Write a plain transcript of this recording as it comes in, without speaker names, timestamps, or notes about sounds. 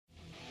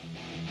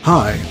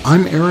Hi,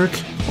 I'm Eric,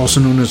 also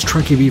known as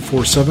Trekkie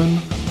B47,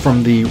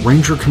 from the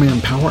Ranger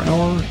Command Power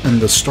Hour and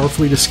the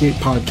Starfleet Escape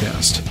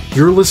podcast.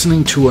 You're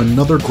listening to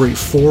another great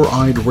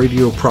Four-Eyed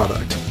Radio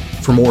product.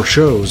 For more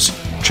shows,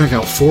 check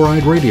out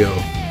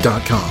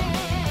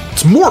foureyedradio.com.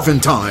 It's morphin'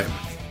 time!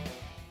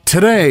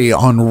 Today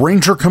on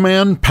Ranger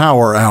Command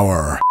Power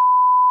Hour.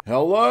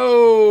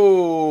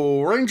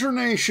 Hello, Ranger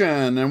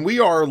Nation, and we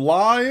are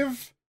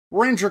live.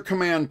 Ranger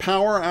Command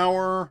Power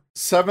Hour,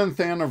 7th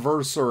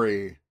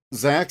anniversary.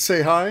 Zach,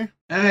 say hi.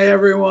 Hi,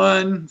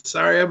 everyone.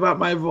 Sorry about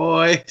my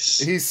voice.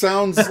 He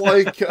sounds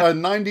like a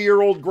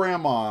 90-year-old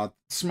grandma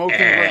smoking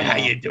grandma. How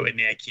you doing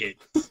there, kid?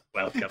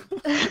 Welcome.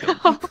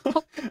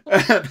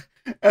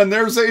 and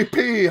there's AP.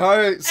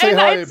 Hi, say and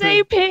hi, it's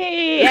AP.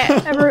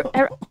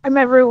 I'm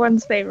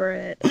everyone's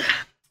favorite.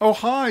 Oh,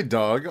 hi,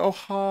 Doug. Oh,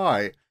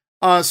 hi.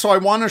 So I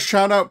want to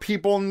shout out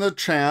people in the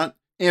chat.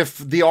 If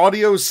the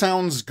audio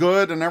sounds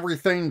good and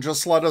everything,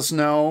 just let us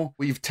know.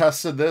 We've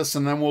tested this,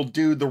 and then we'll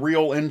do the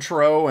real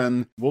intro,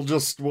 and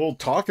we'll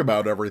talk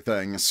about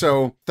everything.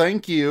 So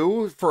thank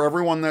you for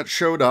everyone that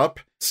showed up.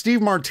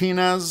 Steve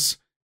Martinez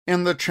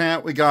in the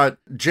chat. We got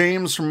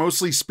James from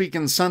Mostly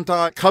Speaking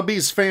Sentai.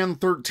 Cubby's Fan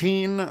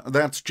 13.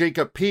 That's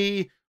Jacob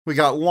P. We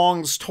got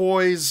Long's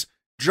Toys.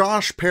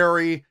 Josh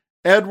Perry.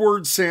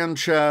 Edward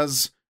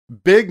Sanchez.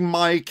 Big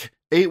Mike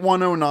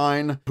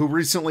 8109, who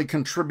recently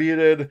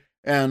contributed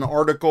an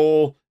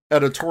article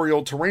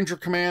editorial to Ranger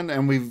Command,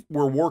 and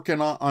we're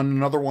working on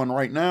another one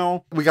right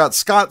now. We got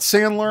Scott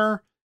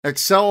Sandler,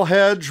 Excel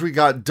Hedge, we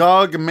got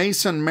Doug,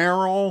 Mason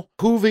Merrill,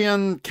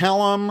 Huvian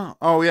Callum.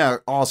 Oh yeah,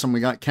 awesome. We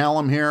got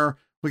Callum here.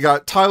 We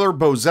got Tyler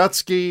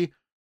Bozetsky.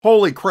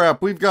 Holy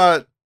crap, we've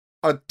got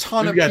a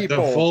ton of people. We've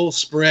got the full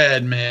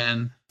spread,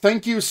 man.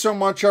 Thank you so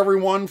much,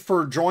 everyone,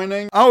 for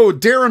joining. Oh,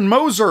 Darren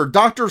Moser,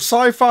 Dr.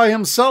 Sci-Fi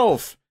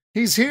himself.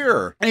 He's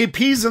here.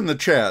 AP's in the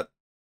chat.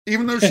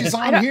 Even though she's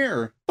on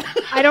here.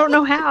 I don't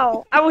know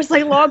how. I was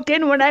like logged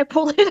in when I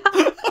pulled it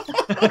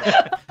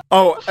up.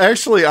 Oh,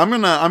 actually, I'm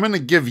gonna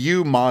give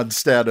you mod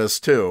status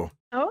too.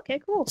 Oh, okay,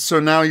 cool.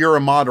 So now you're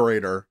a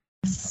moderator.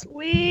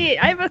 Sweet.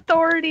 I have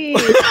authority.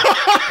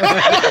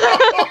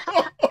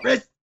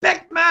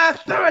 Respect my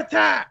authority.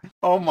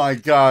 Oh my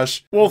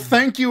gosh. Well,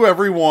 thank you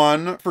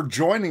everyone for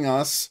joining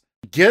us.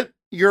 Get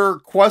your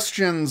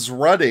questions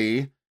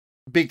ready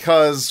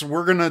because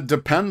we're gonna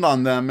depend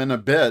on them in a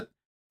bit.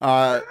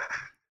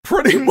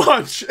 Pretty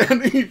much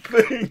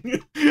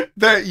anything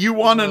that you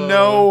want to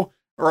know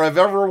or have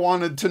ever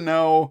wanted to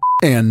know.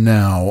 And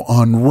now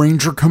on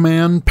Ranger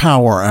Command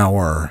Power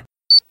Hour.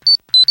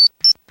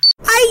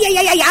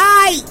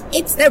 Aye!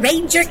 It's the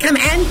Ranger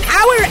Command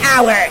Power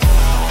Hour!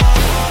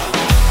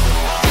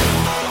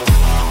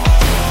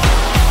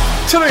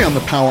 Today on the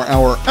Power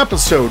Hour,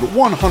 episode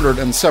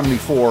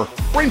 174,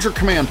 Ranger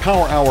Command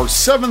Power Hour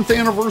 7th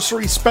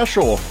Anniversary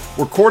Special,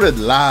 recorded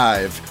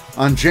live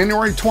on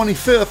January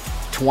 25th,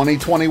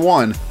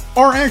 2021,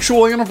 our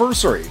actual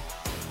anniversary.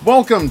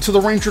 Welcome to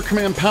the Ranger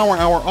Command Power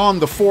Hour on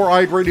the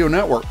Four-Eyed Radio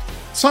Network.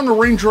 It's time to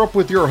Ranger up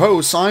with your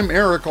hosts. I'm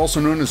Eric, also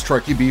known as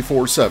Trekkie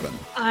B47.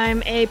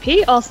 I'm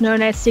AP, also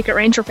known as Secret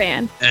Ranger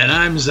Fan. And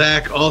I'm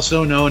Zach,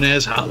 also known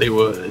as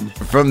Hollywood.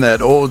 From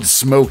that old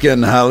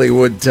smoking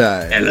Hollywood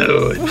time.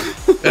 Hello.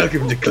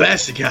 Welcome to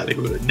classic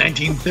Hollywood,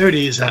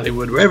 1930s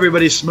Hollywood, where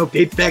everybody smoked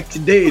 8-pack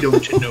today,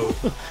 don't you know?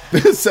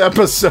 This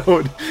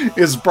episode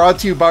is brought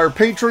to you by our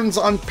patrons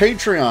on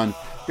Patreon.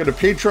 Go to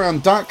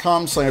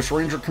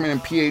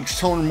patreon.com/RangerCommandPH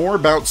to learn more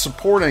about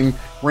supporting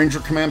Ranger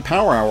Command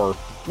Power Hour.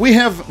 We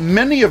have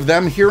many of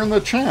them here in the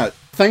chat.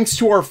 Thanks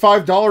to our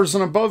 $5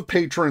 and above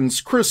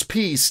patrons, Chris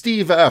P.,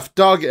 Steve F.,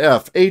 Doug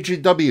F.,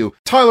 AJW,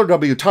 Tyler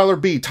W., Tyler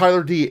B.,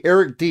 Tyler D.,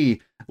 Eric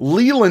D.,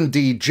 Leland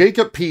D.,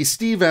 Jacob P.,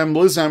 Steve M.,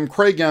 Liz M.,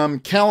 Craig M.,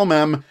 Callum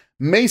M.,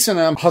 Mason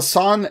M.,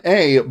 Hassan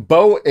A.,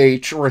 Bo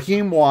H.,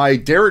 Raheem Y.,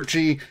 Derek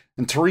G.,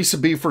 and Teresa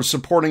B. for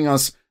supporting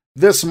us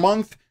this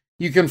month.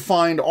 You can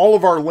find all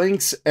of our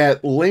links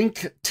at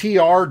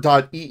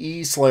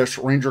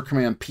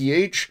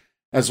linktr.ee/RangerCommandPH,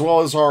 as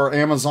well as our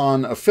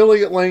Amazon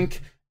affiliate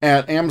link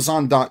at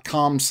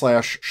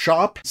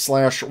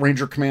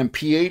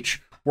amazon.com/shop/RangerCommandPH,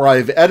 where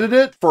I've edited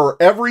it for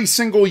every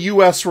single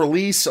US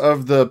release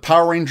of the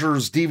Power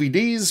Rangers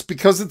DVDs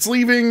because it's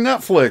leaving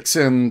Netflix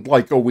in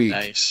like a week.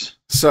 Nice.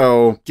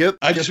 So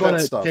I just want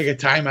to take a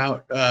time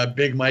out.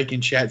 Big Mike in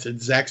chat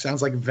said Zach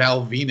sounds like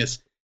Val Venus.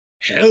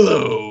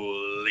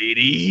 Hello,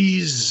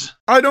 ladies.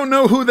 I don't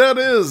know who that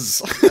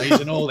is. He's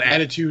an old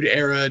Attitude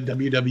Era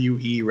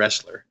WWE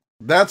wrestler.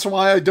 That's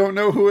why I don't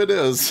know who it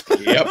is.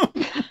 Yep.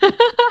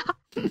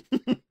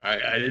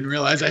 I didn't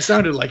realize I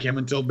sounded like him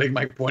until Big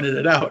Mike pointed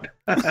it out.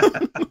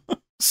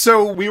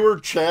 So we were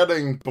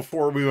chatting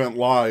before we went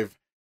live,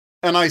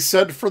 and I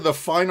said for the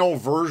final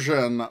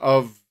version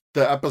of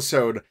the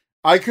episode,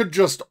 I could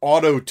just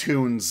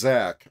auto-tune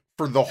Zach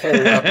for the whole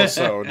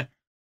episode.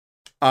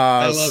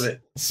 I love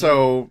it.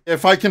 So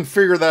if I can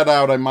figure that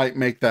out, I might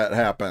make that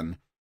happen.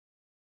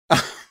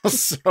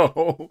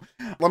 So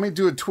let me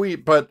do a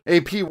tweet, but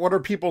AP, what are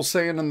people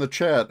saying in the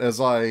chat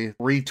as I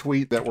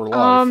retweet that we're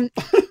live?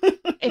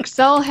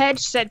 Excel Hedge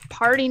said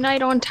party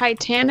night on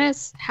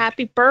Titanus.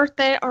 Happy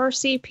birthday,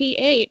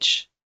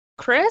 RCPH.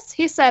 Chris,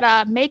 he said,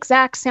 make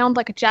Zach sound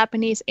like a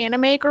Japanese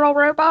anime girl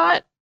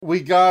robot.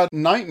 We got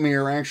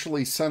Nightmare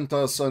actually sent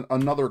us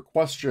another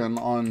question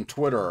on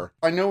Twitter.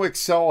 I know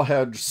Excel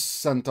Hedge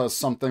sent us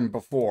something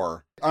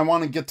before. I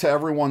want to get to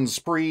everyone's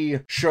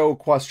pre-show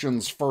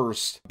questions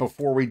first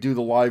before we do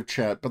the live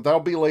chat, but that'll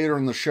be later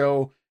in the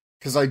show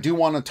because I do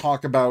want to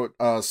talk about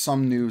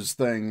some news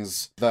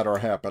things that are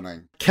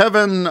happening.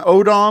 Kevin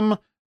Odom,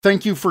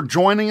 thank you for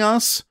joining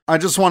us. I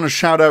just want to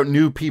shout out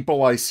new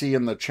people I see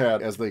in the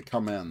chat as they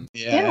come in.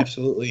 Yeah,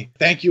 absolutely.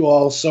 Thank you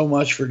all so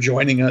much for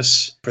joining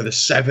us for the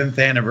 7th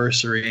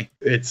anniversary.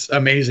 It's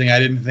amazing. I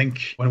didn't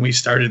think when we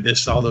started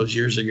this all those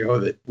years ago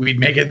that we'd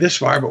make it this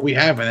far, but we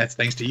have, and that's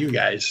thanks to you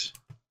guys.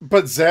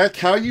 But Zach,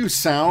 how you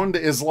sound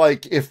is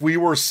like if we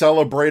were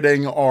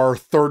celebrating our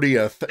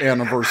 30th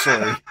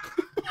anniversary.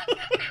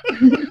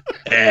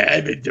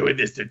 I've been doing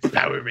this since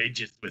Power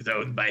Rangers was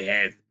owned by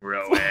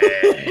Hasbro.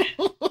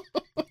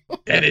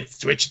 Then it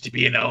switched to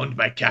being owned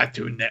by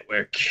Cartoon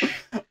Network.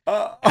 And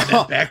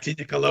then back to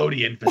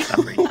Nickelodeon for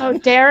some reason. Oh,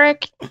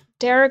 Derek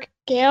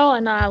Gale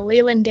and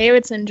Leland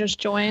Davidson just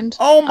joined.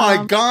 Oh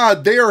my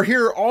God, they are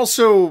here.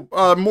 Also,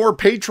 more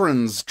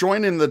patrons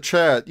joining the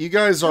chat. You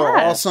guys are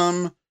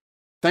awesome.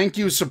 Thank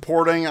you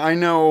supporting. I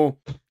know,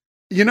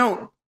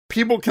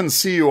 people can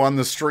see you on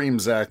the stream,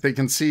 Zach. They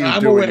can see you I'm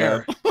doing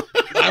aware. that.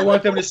 I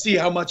want them to see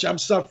how much I'm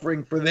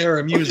suffering for their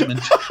amusement.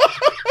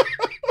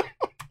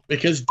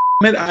 Because,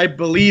 damn it, I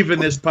believe in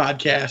this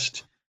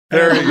podcast.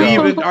 I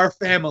believe in our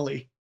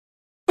family.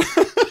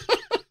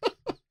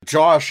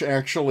 Josh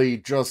actually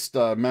just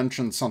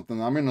mentioned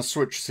something. I'm going to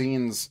switch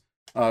scenes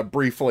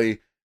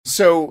briefly.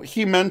 So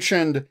he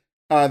mentioned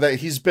that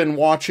he's been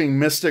watching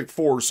Mystic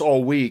Force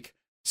all week.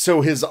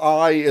 So his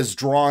eye is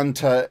drawn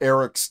to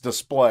Eric's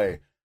display.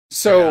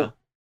 So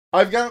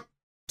I've got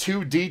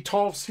 2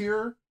 Detolfs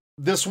here.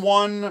 This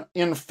one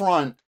in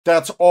front,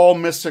 that's all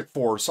Mystic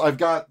Force. I've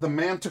got the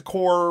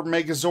Manticore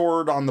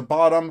Megazord on the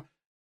bottom.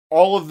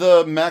 All of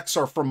the mechs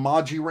are from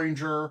Magi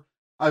Ranger.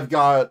 I've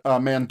got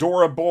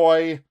Mandora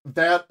Boy.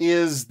 That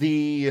is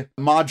the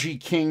Magi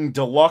King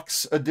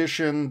Deluxe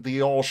Edition,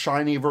 the all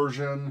shiny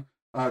version.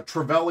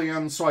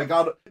 Trevelyan. So I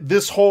got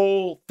this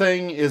whole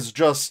thing is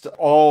just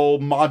all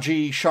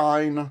Magi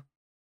shine.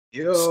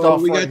 Yo,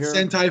 we got here.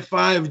 Sentai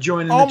 5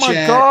 joining the chat. Oh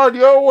my God,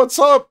 yo, what's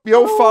up?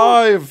 Yo,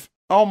 5.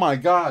 Oh my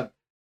God.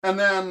 And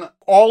then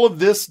all of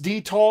this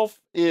Detolf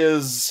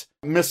is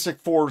Mystic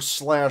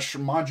Force /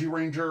 Magi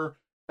Ranger.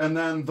 And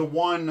then the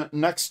one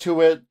next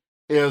to it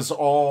is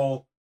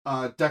all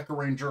Deca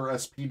Ranger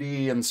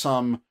SPD and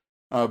some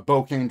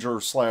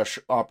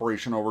Bokanger /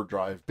 Operation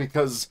Overdrive.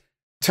 Because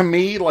to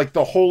me, like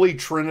the holy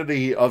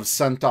trinity of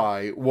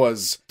Sentai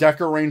was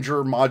Deca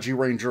Ranger, Magi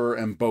Ranger,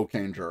 and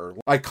Bokanger.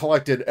 I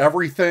collected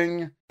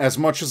everything as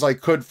much as I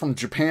could from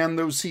Japan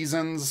those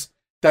seasons.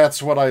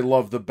 That's what I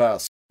love the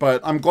best.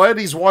 But I'm glad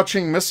he's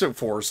watching Mystic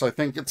Force. I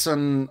think it's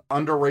an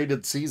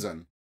underrated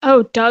season.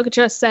 Oh, Doug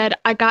just said,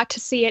 I got to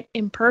see it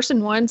in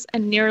person once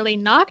and nearly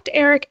knocked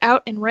Eric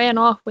out and ran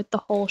off with the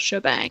whole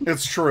shebang.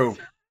 It's true.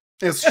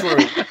 It's true.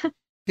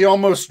 He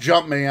almost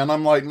jumped me, and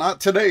I'm like,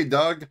 not today,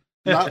 Doug.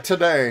 Not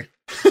today.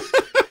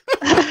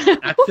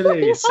 Not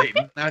today,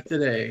 Satan. Not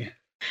today.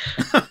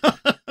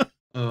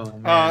 Oh,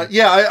 man.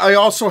 I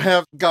also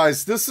have,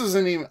 guys, this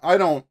isn't even,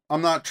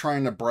 I'm not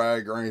trying to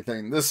brag or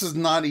anything. This is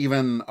not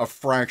even a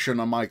fraction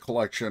of my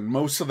collection.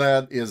 Most of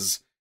that is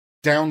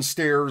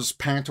downstairs,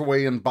 packed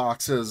away in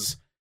boxes.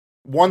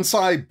 Once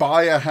I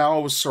buy a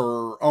house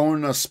or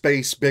own a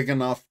space big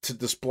enough to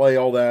display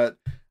all that,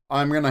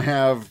 I'm going to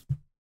have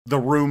the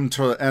room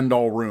to end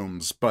all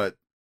rooms. But,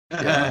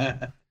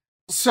 yeah.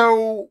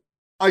 So,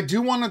 I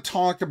do want to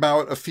talk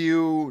about a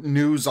few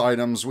news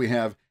items we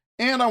have.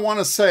 And I want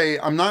to say,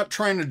 I'm not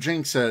trying to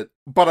jinx it,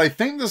 but I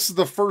think this is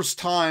the first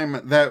time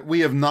that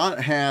we have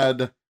not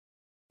had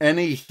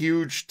any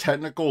huge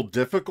technical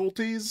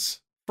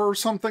difficulties for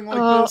something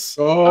like this.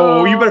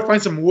 Oh, you better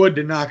find some wood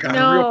to knock on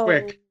real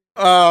quick.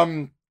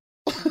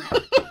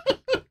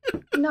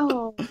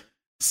 No.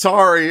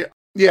 Sorry.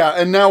 Yeah,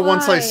 and now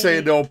once I say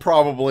it, it'll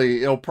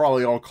probably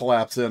all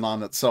collapse in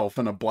on itself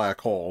in a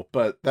black hole,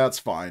 but that's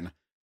fine.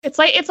 It's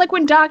like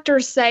when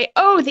doctors say,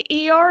 "Oh,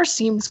 the ER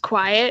seems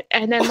quiet,"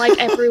 and then like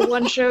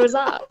everyone shows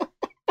up.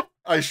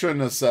 I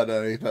shouldn't have said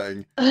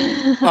anything.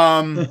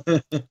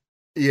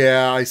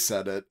 Yeah, I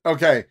said it.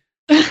 Okay.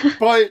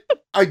 But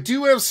I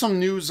do have some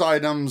news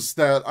items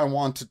that I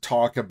want to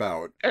talk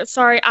about.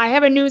 Sorry, I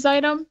have a news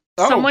item.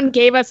 Oh. Someone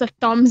gave us a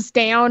thumbs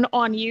down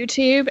on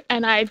YouTube,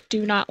 and I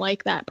do not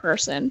like that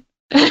person.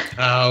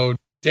 How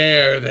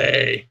dare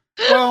they?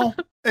 Well,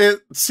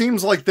 it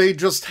seems like they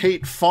just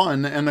hate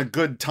fun and a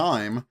good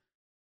time.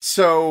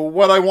 So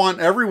what I want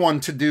everyone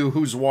to do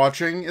who's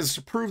watching is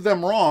to prove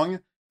them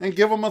wrong and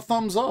give them a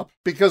thumbs up.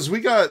 Because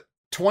we got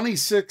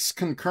 26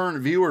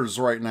 concurrent viewers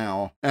right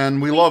now,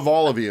 and we love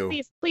all of you.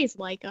 Please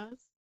like us.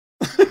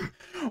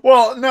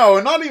 Well, no,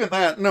 not even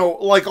that. No,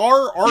 like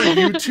our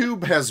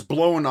YouTube has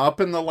blown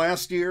up in the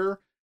last year.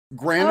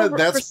 Granted,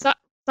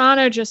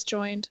 Sana just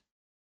joined.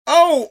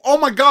 Oh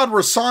my God,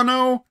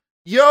 Rosano.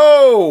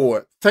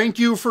 Yo, thank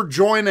you for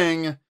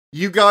joining.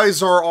 You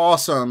guys are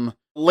awesome.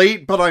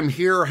 Late, but I'm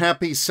here.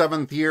 Happy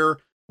 7th year.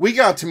 We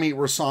got to meet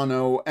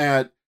Rosano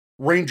at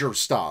Ranger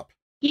Stop.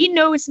 He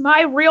knows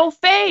my real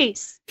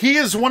face. He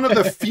is one of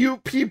the few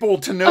people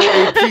to know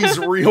AP's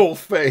real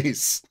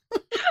face.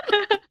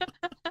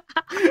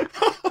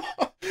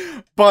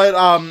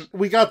 But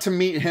we got to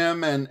meet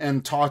him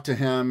and talk to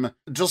him.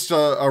 Just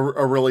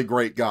a really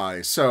great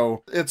guy.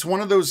 So it's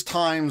one of those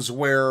times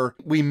where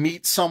we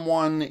meet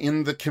someone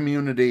in the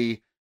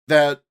community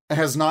that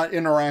has not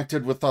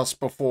interacted with us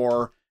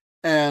before.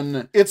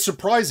 And it's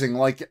surprising,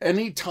 like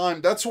anytime,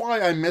 that's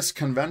why I miss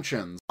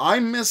conventions. I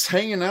miss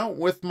hanging out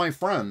with my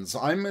friends.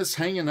 I miss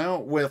hanging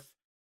out with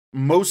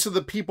most of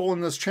the people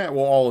in this chat.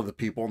 Well, all of the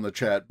people in the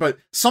chat, but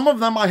some of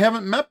them I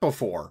haven't met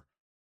before.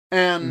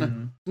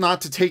 And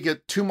not to take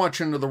it too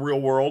much into the real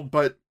world,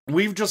 but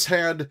we've just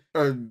had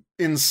an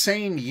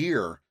insane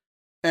year.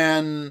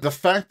 And the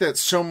fact that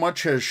so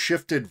much has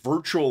shifted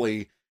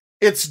virtually,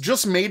 it's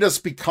just made us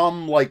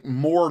become like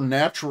more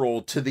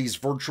natural to these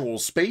virtual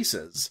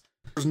spaces.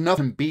 There's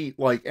nothing beat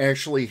like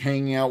actually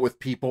hanging out with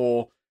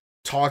people,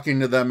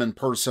 talking to them in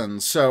person.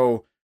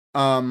 So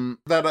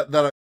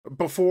that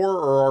before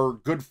are our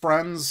good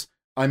friends.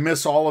 I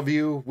miss all of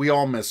you. We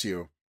all miss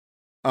you.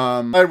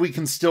 We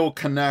can still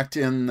connect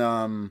in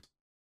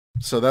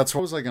so that's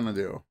what was I gonna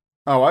do?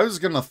 Oh, I was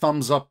gonna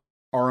thumbs up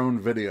our own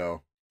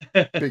video.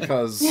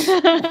 Because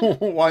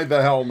why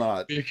the hell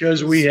not?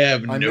 Because we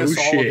have I no miss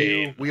all of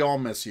shame. you. We all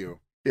miss you.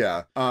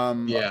 Yeah.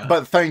 Yeah.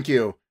 But thank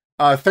you.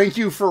 Thank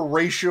you for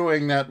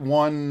ratioing that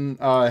one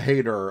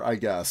hater, I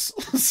guess.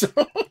 So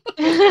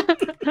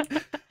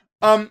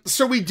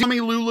we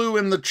Tommy Lulu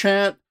in the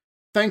chat.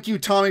 Thank you,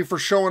 Tommy, for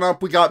showing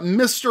up. We got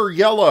Mr.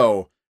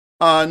 Yellow.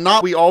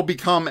 Not we all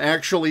become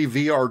actually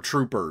VR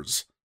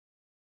troopers.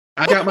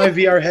 I got my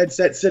VR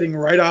headset sitting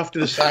right off to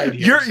the side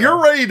here.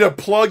 You're ready to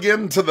plug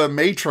into the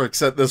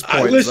Matrix at this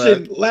point.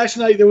 Listen, last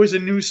night there was a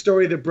news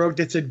story that broke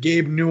that said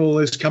Gabe Newell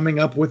is coming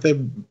up with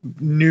a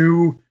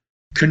new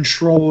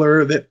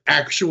controller that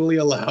actually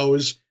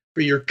allows for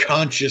your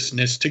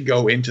consciousness to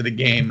go into the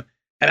game.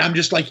 And I'm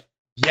just like,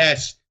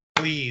 yes,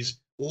 please,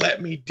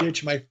 let me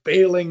ditch my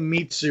failing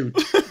meat suit.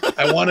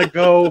 I want to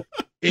go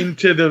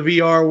into the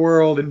VR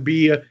world and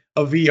be a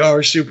VR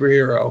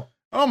superhero.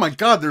 Oh my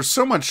God, there's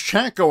so much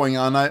chat going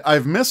on.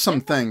 I've missed some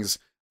things.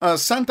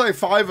 Sentai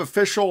 5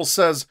 official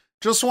says,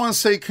 just want to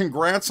say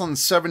congrats on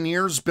 7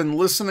 years. Been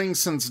listening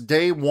since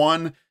day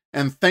one.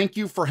 And thank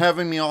you for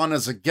having me on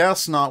as a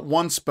guest, not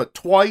once, but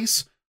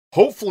twice.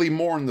 Hopefully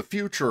more in the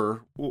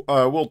future.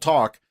 We'll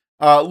talk.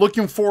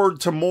 Looking forward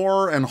to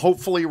more and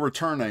hopefully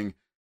returning.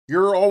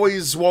 You're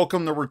always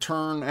welcome to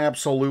return.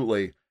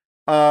 Absolutely.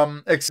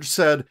 Except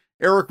said,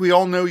 Eric, we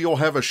all know you'll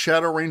have a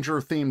Shadow Ranger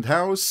themed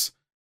house.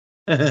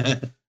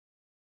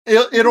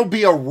 It'll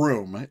be a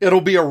room.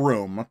 It'll be a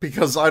room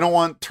because I don't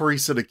want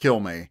Teresa to kill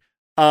me.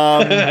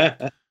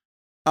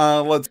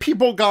 Let's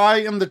People Guy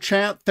in the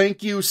chat.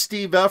 Thank you,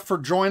 Steve F, for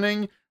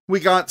joining.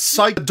 We got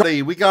Psych.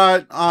 We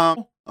got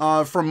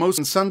from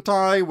Motion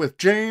Sentai with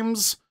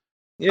James.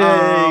 Yay.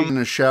 And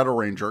a Shadow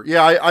Ranger.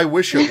 Yeah, I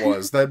wish it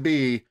was. That'd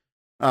be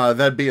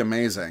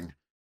amazing.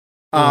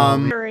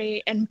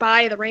 And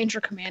buy the Ranger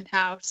Command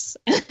house.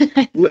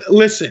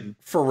 Listen,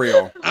 for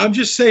real. I'm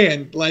just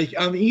saying, like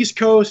on the East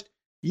Coast,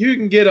 you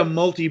can get a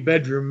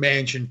multi-bedroom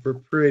mansion for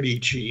pretty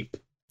cheap.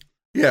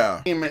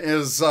 Yeah.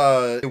 Is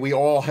we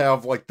all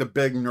have like the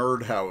big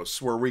nerd house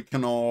where we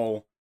can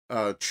all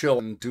chill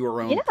and do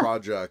our own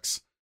projects.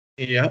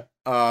 Yeah.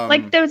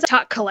 Like those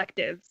talk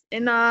collectives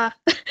in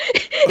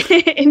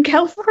in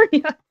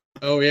California.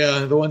 Oh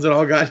yeah, the ones that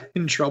all got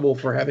in trouble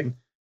for having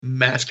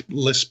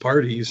maskless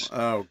parties.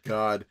 Oh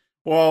God.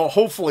 Well,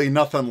 hopefully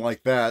nothing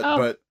like that,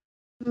 but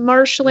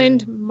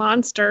Marshland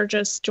Monster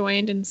just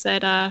joined and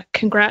said,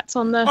 congrats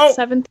on the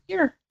 7th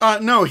year.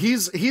 No,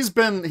 he's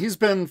been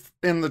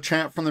in the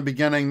chat from the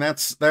beginning.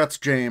 That's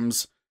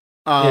James.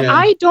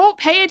 I don't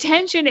pay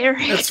attention,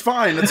 Eric. It's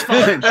fine. It's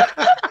fine.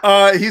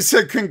 He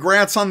said,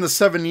 congrats on the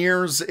 7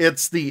 years.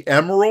 It's the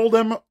Emerald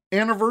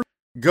anniversary.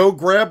 Go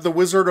grab the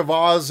Wizard of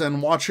Oz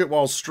and watch it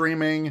while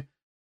streaming.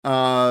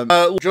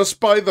 Just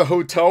by the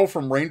hotel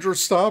from Ranger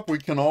Stop. We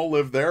can all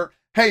live there.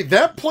 Hey,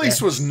 that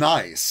place was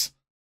nice.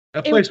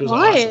 That place was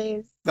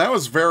awesome. That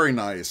was very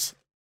nice.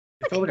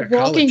 It felt like a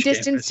walking college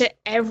distance campus. to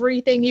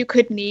everything you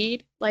could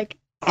need. Like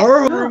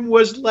our room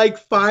was like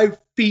 5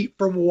 feet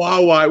from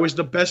Wawa. It was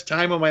the best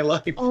time of my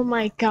life. Oh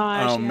my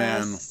gosh. Oh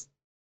man.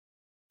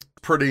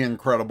 Pretty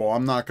incredible.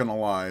 I'm not gonna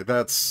lie.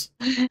 That's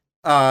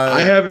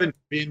I haven't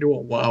been to a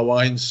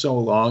Wawa in so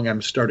long.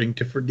 I'm starting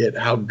to forget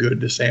how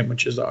good the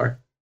sandwiches are.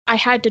 I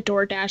had to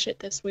DoorDash it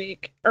this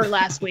week or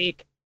last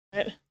week.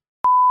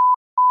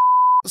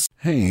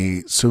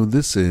 Hey, so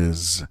this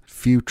is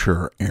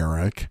Future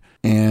Eric,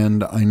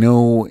 and I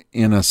know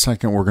in a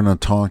second we're going to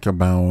talk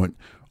about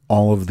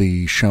all of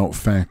the Shout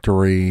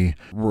Factory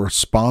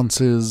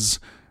responses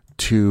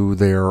to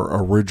their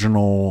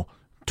original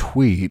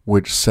tweet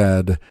which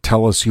said,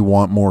 "Tell us you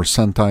want more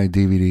Sentai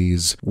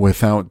DVDs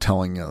without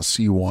telling us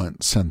you want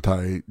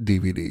Sentai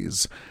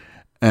DVDs."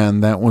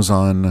 And that was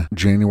on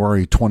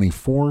January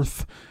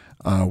 24th.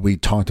 We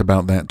talked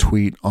about that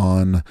tweet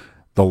on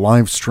the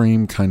live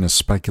stream, kind of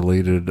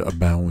speculated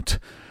about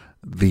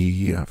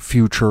the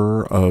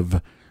future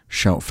of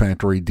Shout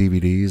Factory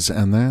DVDs,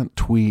 and that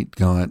tweet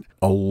got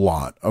a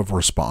lot of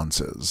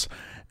responses.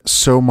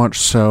 So much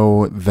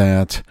so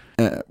that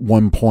at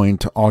one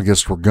point,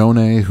 August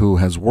Ragone, who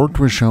has worked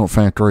with Shout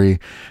Factory,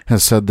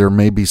 has said there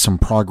may be some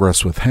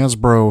progress with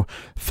Hasbro.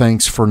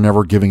 Thanks for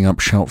never giving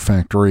up Shout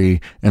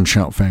Factory and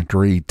Shout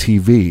Factory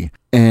TV.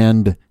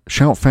 And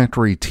Shout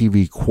Factory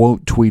TV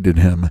quote tweeted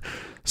him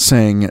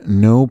saying,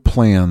 "No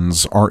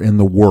plans are in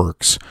the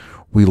works.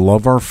 We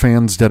love our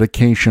fans'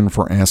 dedication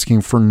for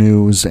asking for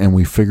news, and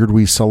we figured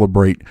we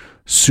celebrate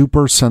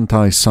Super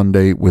Sentai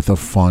Sunday with a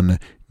fun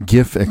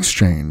GIF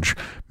exchange.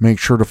 Make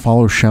sure to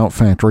follow Shout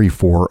Factory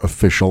for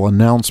official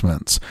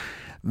announcements."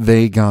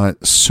 They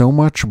got so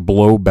much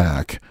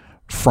blowback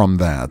from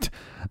that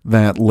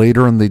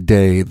later in the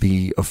day,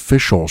 the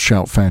official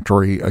Shout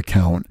Factory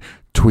account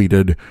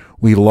tweeted,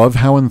 "We love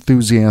how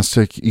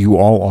enthusiastic you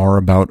all are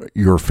about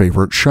your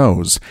favorite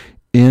shows.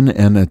 In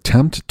an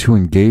attempt to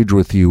engage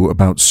with you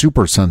about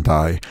Super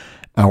Sentai,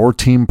 our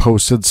team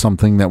posted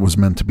something that was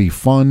meant to be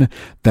fun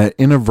that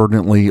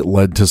inadvertently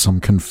led to some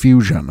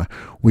confusion.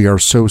 We are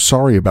so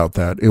sorry about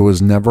that. It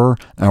was never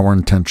our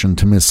intention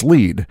to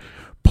mislead.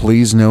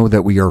 Please know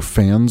that we are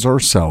fans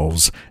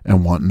ourselves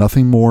and want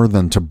nothing more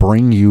than to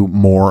bring you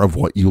more of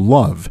what you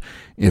love.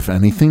 If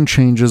anything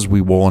changes,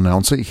 we will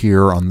announce it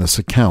here on this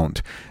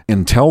account.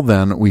 Until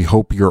then, we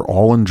hope you're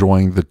all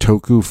enjoying the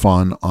Toku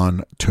fun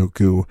on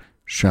Toku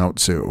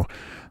Shoutsu."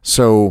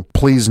 So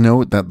please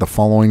note that the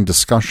following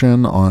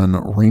discussion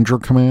on Ranger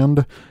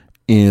Command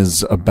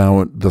is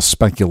about the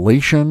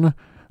speculation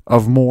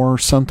of more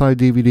Sentai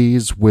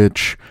DVDs,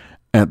 which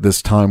at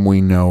this time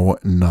we know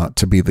not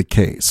to be the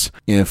case.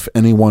 If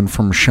anyone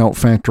from Shout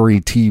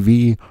Factory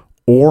TV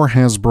or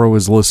Hasbro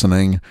is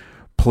listening,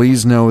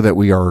 please know that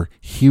we are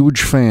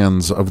huge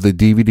fans of the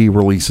DVD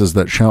releases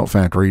that Shout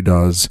Factory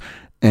does,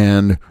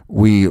 and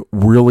we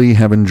really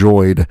have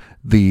enjoyed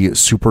the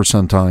Super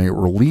Sentai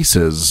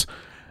releases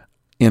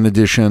in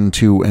addition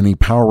to any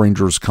Power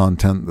Rangers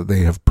content that they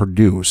have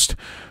produced.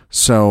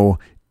 So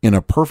in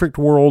a perfect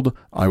world,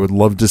 I would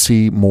love to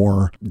see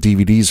more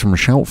DVDs from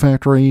Shout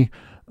Factory,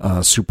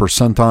 Super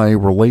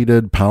Sentai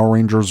related, Power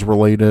Rangers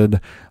related.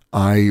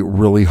 I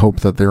really hope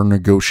that they're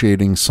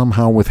negotiating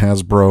somehow with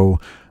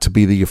Hasbro to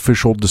be the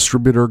official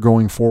distributor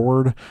going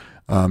forward.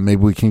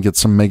 Maybe we can get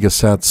some mega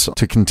sets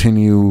to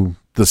continue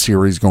the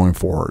series going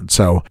forward.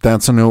 So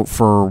that's a note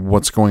for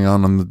what's going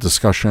on in the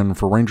discussion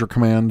for Ranger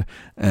Command,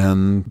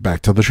 and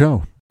back to the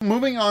show.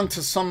 Moving on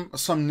to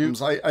some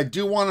news, I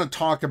do want to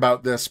talk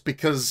about this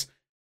because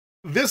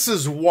this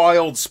is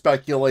wild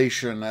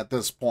speculation at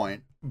this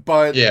point.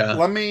 But yeah,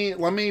 let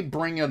me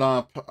bring it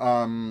up.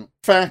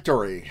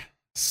 Factory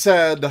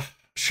said,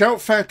 Shout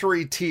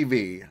Factory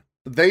TV,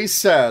 they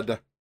said,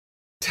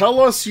 "Tell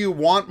us you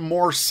want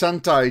more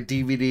Sentai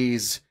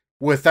DVDs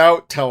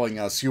without telling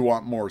us you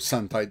want more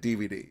Sentai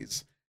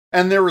DVDs."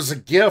 And there was a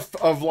gif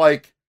of,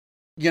 like,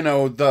 you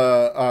know,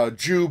 the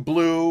Jew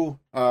Blue,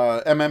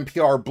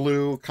 MMPR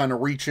Blue kind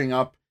of reaching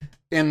up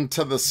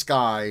into the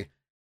sky.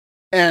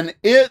 And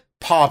it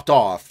popped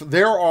off.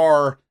 There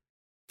are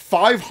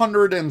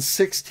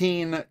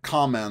 516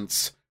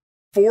 comments,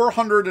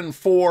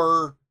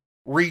 404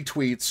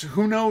 retweets.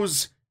 Who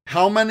knows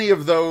how many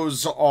of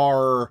those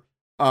are,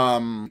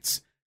 and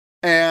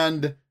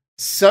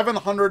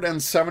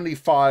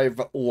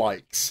 775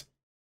 likes.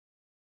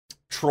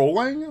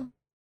 Trolling?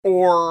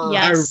 Or...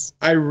 Yes.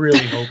 I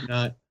really hope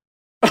not.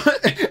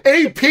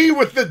 AP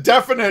with the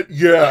definite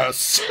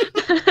yes.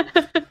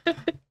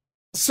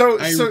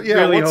 I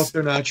really hope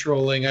they're not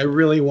trolling. I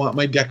really want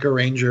my Deca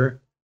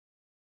Ranger.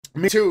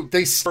 Me too.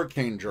 They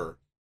Hurricaneger.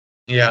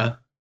 Yeah.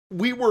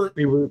 We were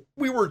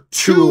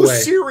two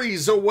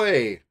series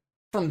away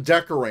from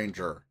Deca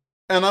Ranger.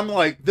 And I'm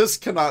like, this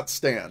cannot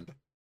stand.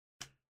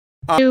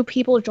 New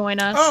people join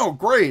us. Oh,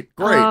 great.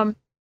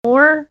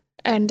 More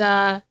and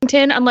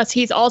unless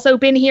he's also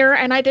been here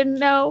and I didn't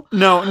know.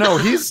 No,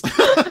 he's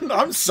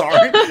I'm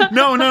sorry.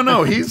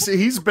 No.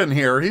 He's been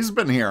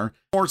here.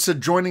 More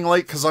said joining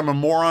late because I'm a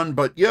moron,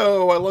 but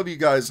yo, I love you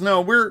guys. No,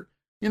 we're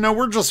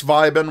just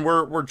vibing.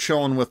 We're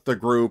chilling with the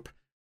group.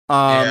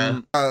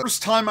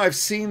 First time I've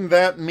seen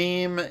that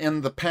meme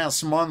in the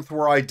past month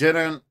where I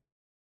didn't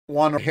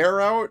want to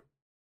hair out.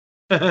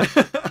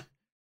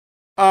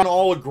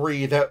 I'll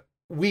agree that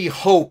we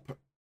hope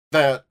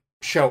that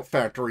Shout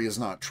Factory is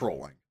not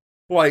trolling.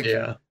 Like,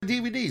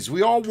 DVDs.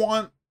 We all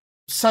want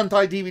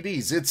Sentai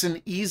DVDs. It's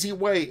an easy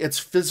way. It's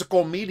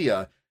physical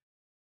media.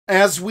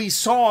 As we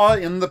saw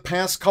in the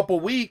past couple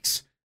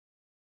weeks,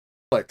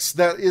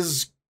 that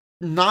is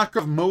knock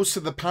of most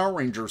of the Power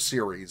Ranger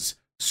series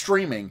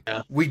streaming.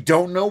 Yeah. We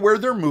don't know where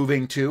they're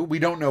moving to. We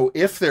don't know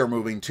if they're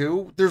moving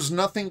to. There's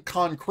nothing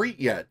concrete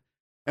yet.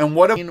 And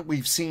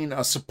we've seen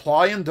a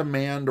supply and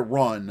demand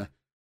run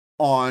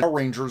on Power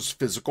Rangers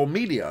physical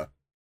media.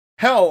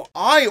 Hell,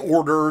 I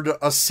ordered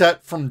a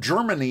set from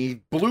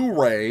Germany,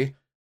 Blu-ray,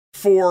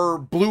 for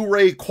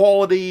Blu-ray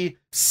quality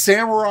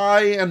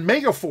Samurai and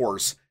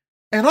Megaforce.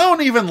 And I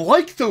don't even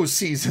like those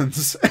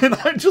seasons. And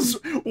I just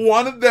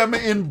wanted them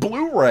in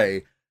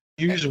Blu-ray.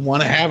 You just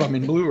want to have them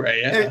in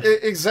Blu-ray, yeah.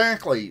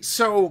 Exactly.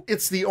 So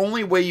it's the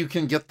only way you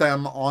can get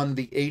them on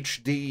the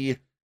HD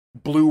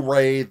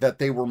Blu-ray that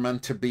they were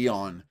meant to be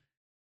on.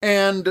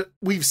 And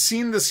we've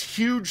seen this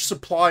huge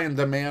supply and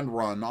demand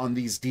run on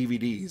these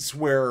DVDs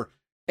where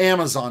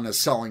Amazon is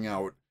selling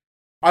out.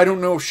 I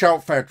don't know if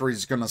Shout Factory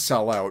is going to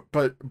sell out,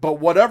 but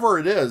whatever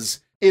it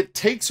is, it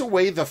takes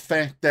away the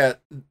fact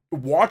that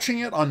watching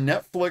it on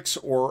Netflix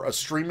or a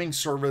streaming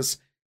service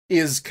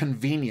is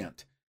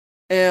convenient.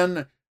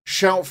 And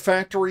Shout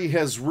Factory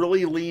has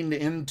really leaned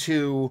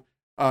into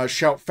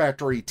Shout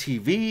Factory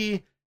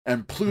TV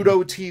and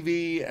Pluto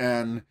TV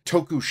and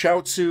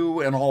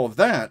Tokushoutsu and all of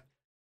that.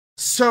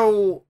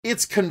 So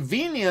it's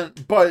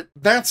convenient, but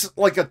that's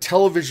like a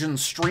television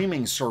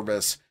streaming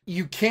service.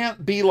 You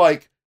can't be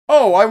like,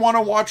 oh, I want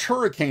to watch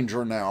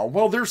Hurricaneger now.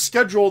 Well, their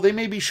schedule, they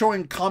may be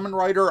showing Kamen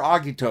Rider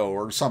Agito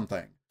or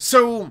something.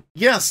 So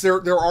yes,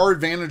 there are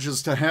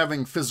advantages to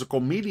having physical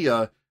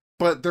media,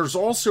 but there's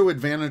also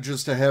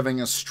advantages to having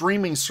a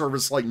streaming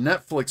service like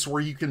Netflix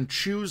where you can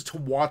choose to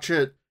watch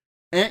it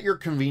at your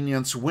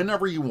convenience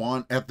whenever you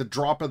want at the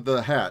drop of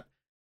the hat.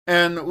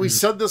 And we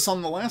said this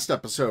on the last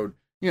episode.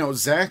 You know,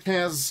 Zach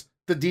has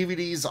the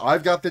DVDs,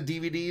 I've got the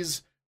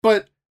DVDs,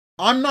 but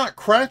I'm not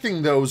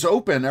cracking those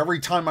open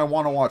every time I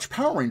want to watch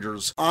Power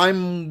Rangers.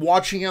 I'm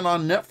watching it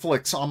on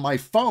Netflix on my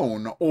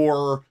phone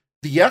or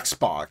the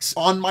Xbox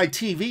on my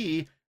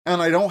TV,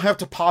 and I don't have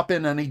to pop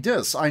in any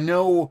discs. I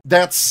know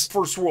that's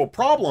first world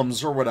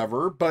problems or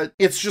whatever, but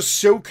it's just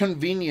so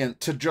convenient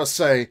to just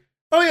say,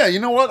 oh yeah, you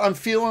know what? I'm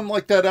feeling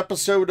like that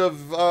episode of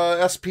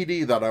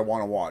SPD that I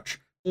want to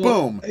watch.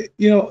 Well, boom.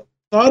 You know,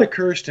 thought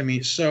occurs to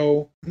me,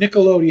 so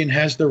Nickelodeon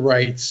has the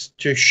rights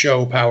to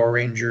show Power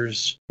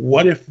Rangers.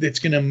 What if it's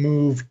going to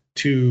move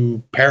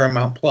to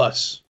Paramount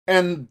Plus?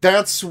 And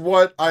that's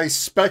what I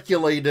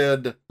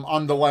speculated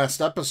on the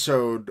last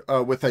episode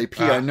with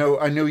AP. I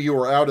know you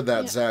were out of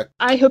that, Zach.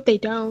 I hope they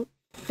don't,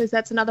 because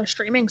that's another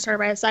streaming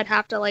service I'd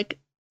have to like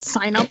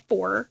sign up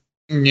for.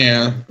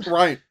 Yeah.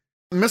 Right.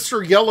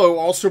 Mr. Yellow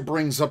also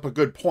brings up a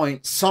good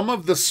point. Some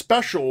of the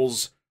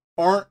specials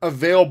aren't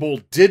available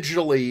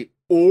digitally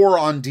or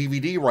on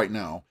DVD right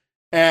now.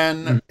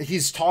 And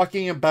he's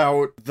talking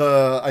about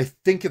I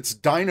think it's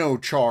Dino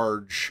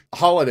Charge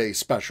holiday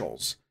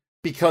specials,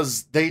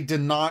 because they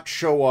did not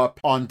show up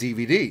on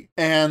DVD.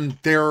 And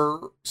they're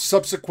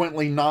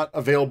subsequently not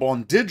available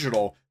on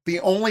digital. The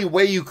only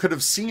way you could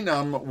have seen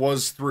them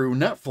was through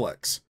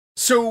Netflix.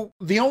 So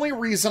the only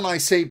reason I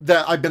say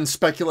that I've been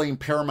speculating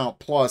Paramount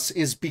Plus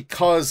is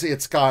because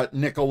it's got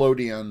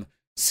Nickelodeon,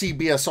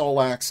 CBS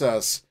All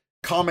Access,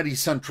 Comedy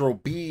Central,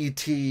 BET,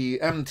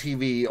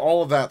 MTV,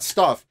 all of that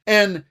stuff.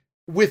 And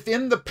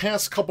within the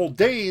past couple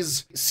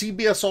days,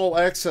 CBS All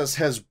Access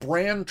has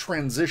brand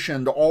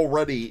transitioned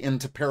already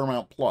into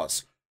Paramount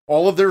Plus.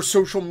 All of their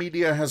social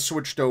media has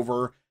switched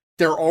over.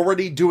 They're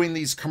already doing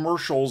these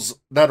commercials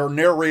that are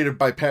narrated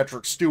by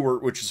Patrick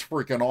Stewart, which is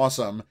freaking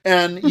awesome.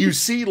 And you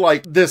see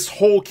like this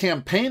whole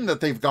campaign that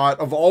they've got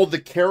of all the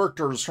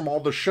characters from all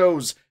the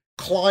shows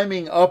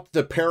climbing up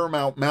the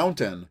Paramount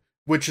Mountain,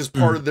 which is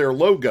part of their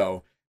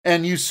logo.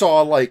 And you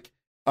saw like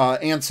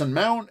Anson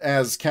Mount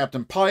as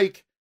Captain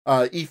Pike,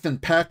 Ethan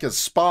Peck as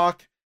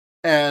Spock,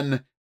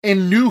 and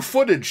new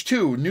footage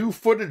too, new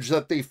footage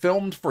that they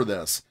filmed for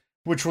this,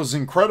 which was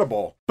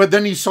incredible. But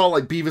then you saw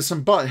like Beavis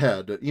and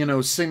Butthead, you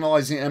know,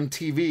 signalizing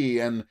MTV,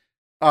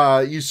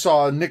 and you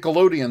saw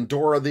Nickelodeon,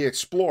 Dora the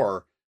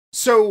Explorer.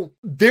 So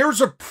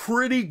there's a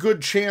pretty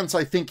good chance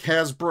I think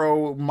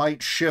Hasbro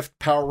might shift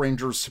Power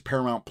Rangers to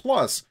Paramount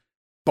Plus.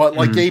 But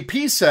like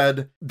AP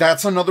said,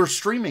 that's another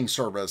streaming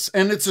service.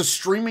 And it's a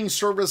streaming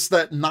service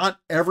that not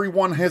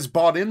everyone has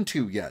bought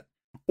into yet,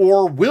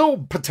 or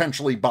will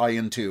potentially buy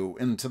into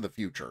the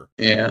future.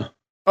 Yeah.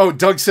 Oh,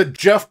 Doug said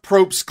Jeff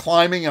Probst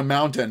climbing a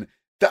mountain.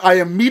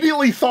 I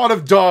immediately thought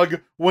of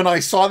Doug when I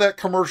saw that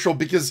commercial,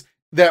 because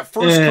that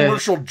first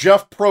commercial,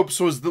 Jeff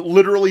Probst was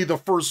literally the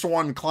first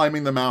one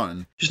climbing the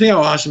mountain. Just think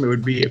how awesome it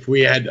would be if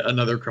we had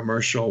another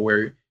commercial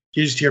where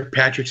you just hear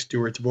Patrick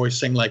Stewart's voice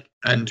saying like,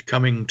 and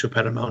coming to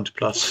Paramount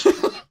Plus,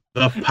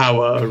 the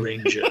Power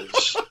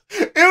Rangers.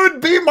 It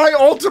would be my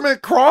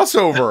ultimate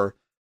crossover.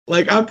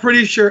 Like, I'm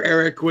pretty sure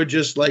Eric would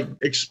just like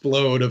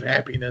explode of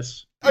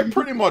happiness. I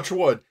pretty much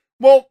would.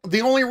 Well,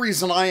 the only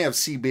reason I have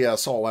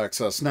CBS All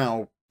Access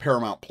now,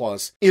 Paramount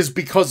Plus, is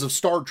because of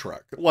Star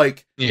Trek.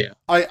 Like, yeah,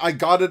 I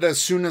got it as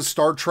soon as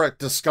Star Trek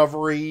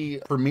Discovery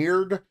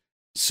premiered.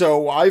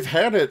 So I've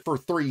had it for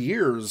 3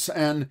 years.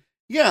 And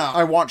yeah,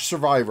 I watch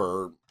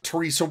Survivor.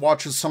 Teresa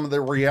watches some of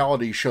the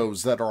reality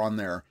shows that are on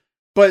there.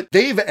 But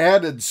they've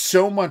added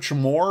so much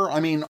more. I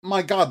mean,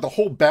 my God, the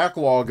whole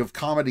backlog of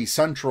Comedy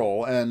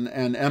Central and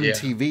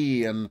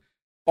MTV and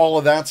all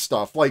of that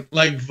stuff. Like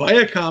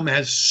Viacom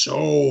has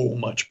so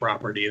much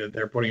property that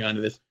they're putting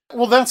onto this.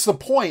 well, that's the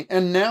point.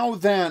 And now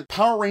that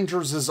Power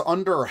Rangers is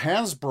under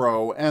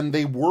Hasbro and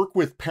they work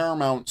with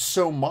Paramount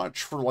so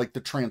much for like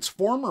the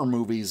Transformer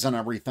movies and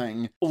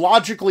everything,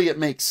 logically it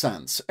makes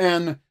sense.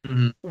 And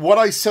what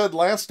I said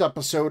last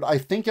episode, I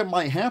think it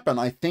might happen.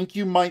 I think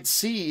you might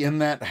see in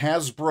that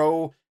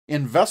Hasbro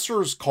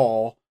investors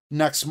call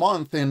next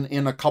month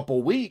in a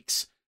couple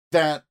weeks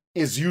that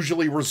is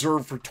usually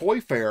reserved for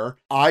Toy Fair.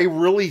 I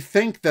really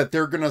think that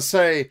they're going to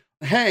say,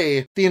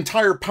 hey, the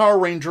entire Power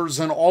Rangers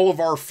and all of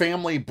our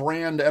family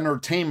brand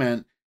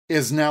entertainment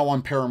is now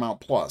on Paramount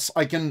Plus.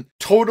 I can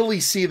totally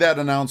see that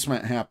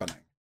announcement happening.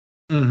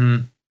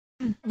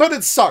 But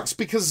it sucks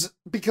because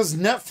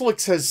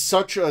Netflix has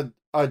such a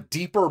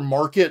deeper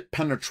market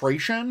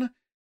penetration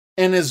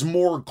and is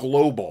more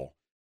global.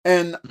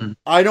 And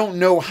I don't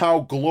know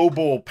how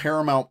global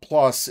Paramount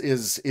Plus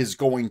is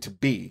going to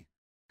be.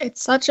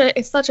 It's such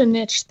a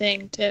niche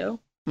thing too.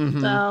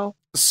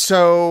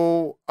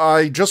 So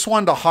I just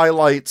wanted to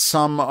highlight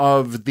some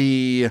of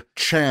the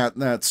chat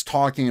that's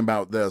talking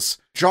about this.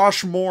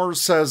 Josh Moore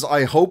says,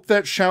 I hope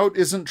that Shout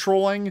isn't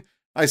trolling.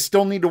 I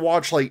still need to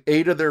watch like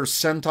 8 of their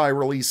Sentai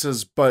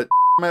releases, but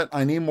damn it,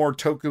 I need more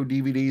Toku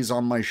DVDs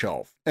on my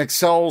shelf.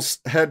 Excel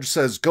Hedge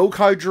says, go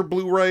Kaiser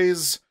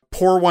Blu-rays.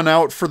 Pour one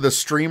out for the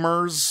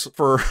streamers.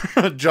 For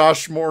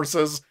Josh Moore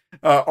says,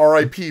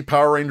 RIP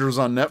Power Rangers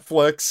on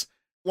Netflix.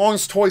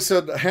 Long's Toy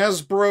said,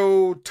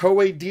 Hasbro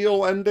Toei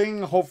deal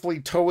ending. Hopefully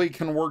Toei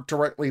can work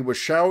directly with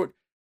Shout.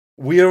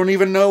 We don't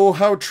even know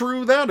how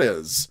true that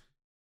is.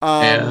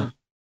 Yeah.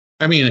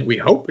 I mean, we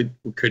hope it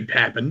could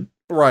happen.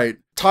 Right.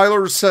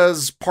 Tyler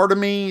says, part of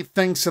me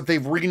thinks that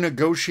they've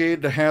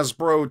renegotiated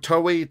Hasbro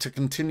Toei to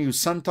continue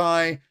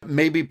Sentai,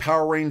 maybe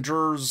Power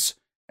Rangers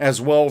as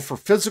well for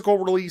physical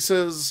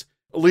releases.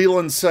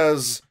 Leland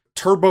says,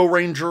 Turbo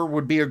Ranger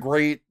would be a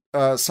great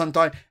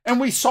Sentai. And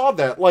we saw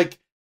that, like,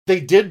 they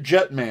did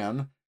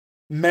Jetman.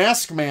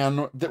 Mask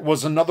Man, that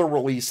was another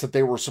release that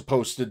they were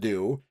supposed to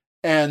do.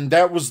 And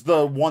that was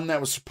the one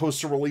that was supposed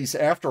to release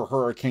after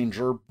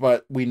Hurricaneger,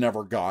 but we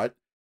never got.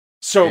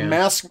 So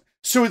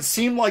So it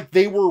seemed like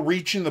they were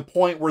reaching the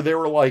point where they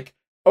were like,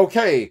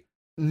 okay,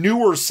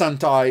 newer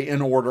Sentai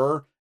in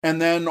order,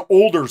 and then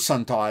older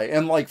Sentai,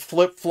 and like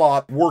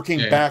flip-flop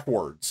working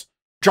backwards.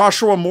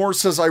 Joshua Moore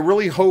says, I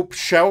really hope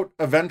Shout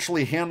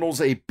eventually handles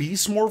a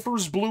Beast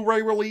Morphers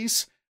Blu-ray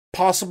release.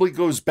 Possibly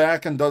goes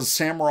back and does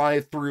Samurai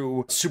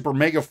through Super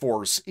Mega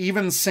Force.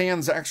 Even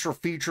sans extra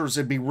features,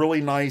 it'd be really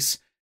nice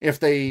if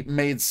they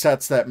made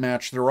sets that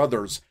match their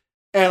others.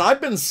 And I've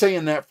been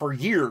saying that for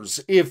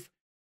years. If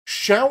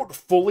Shout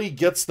fully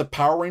gets the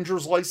Power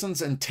Rangers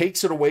license and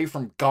takes it away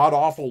from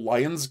god-awful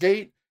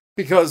Lionsgate,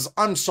 because,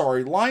 I'm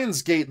sorry,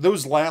 Lionsgate,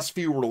 those last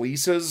few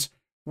releases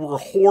were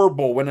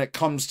horrible when it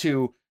comes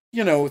to,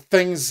 you know,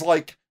 things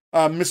like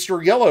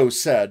Mr. Yellow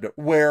said,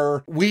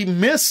 where we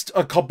missed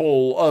a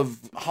couple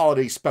of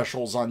holiday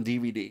specials on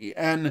DVD.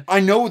 And I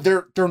know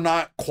they're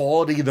not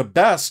quality the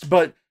best,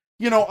 but,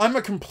 you know, I'm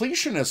a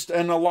completionist,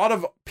 and a lot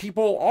of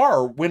people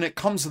are when it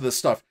comes to this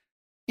stuff.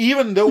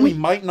 Even though we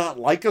might not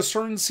like a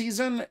certain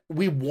season,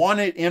 we want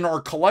it in our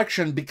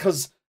collection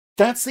because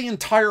that's the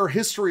entire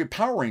history of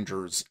Power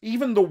Rangers.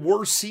 Even the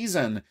worst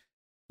season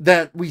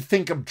that we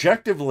think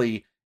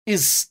objectively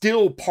is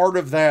still part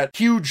of that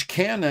huge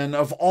canon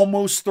of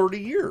almost 30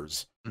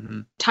 years.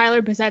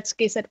 Tyler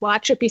Bazetsky said,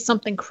 watch it be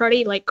something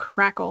cruddy like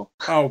Crackle.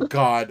 Oh,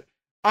 God.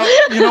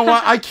 You know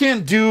what? I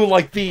can't do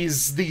like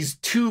these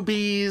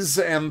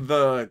Tubies and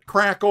the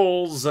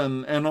Crackles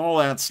and all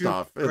that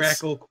stuff.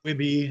 Crackle,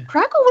 Quibi.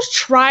 Crackle was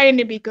trying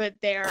to be good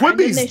there.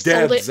 Quibi's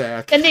dead,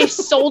 Zach. Then they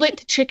sold it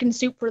to Chicken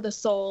Soup for the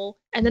Soul,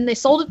 and then they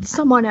sold it to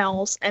someone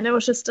else, and it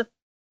was just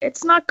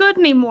it's not good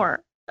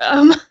anymore.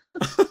 Oh,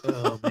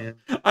 man.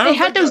 They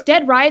had those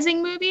Dead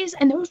Rising movies,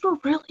 and those were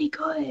really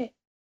good.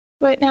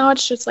 But now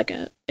it's just like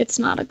it's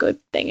not a good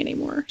thing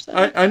anymore. So.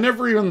 I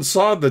never even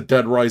saw the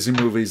Dead Rising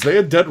movies. They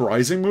had Dead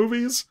Rising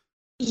movies?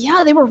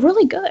 Yeah, they were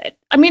really good.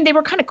 I mean, they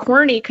were kind of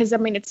corny because, I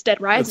mean, it's Dead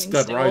Rising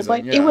Dead Rising,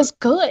 but yeah. it was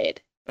good.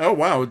 Oh,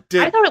 wow.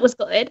 I thought it was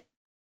good.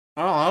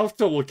 Oh, I'll have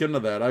to look into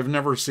that. I've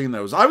never seen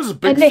those. I was a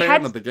big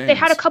fan of the games. They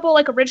had a couple,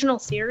 like, original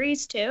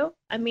series, too.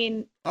 I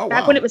mean,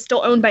 back when it was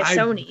still owned by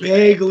Sony. I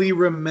vaguely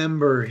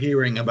remember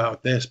hearing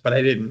about this, but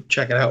I didn't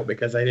check it out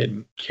because I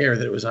didn't care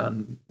that it was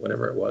on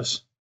whatever it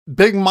was.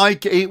 Big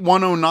Mike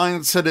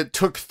 8109 said it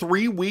took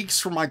 3 weeks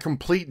for my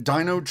complete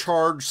Dino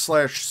Charge /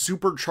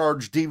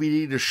 Supercharge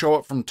DVD to show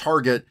up from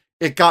Target.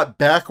 It got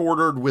back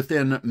ordered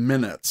within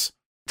minutes.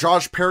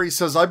 Josh Perry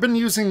says, I've been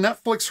using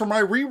Netflix for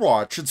my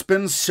rewatch. It's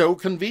been so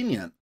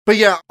convenient. But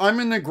yeah, I'm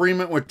in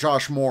agreement with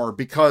Josh Moore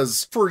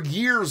because for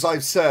years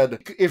I've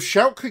said, if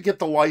Shout could get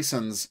the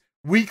license,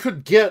 we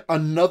could get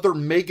another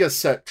mega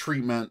set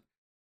treatment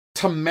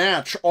to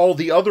match all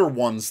the other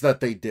ones that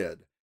they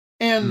did.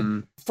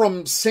 And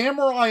from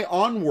Samurai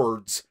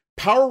onwards,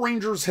 Power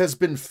Rangers has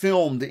been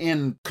filmed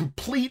in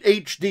complete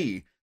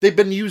HD. They've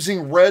been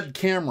using RED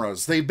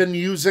cameras. They've been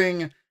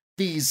using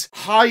these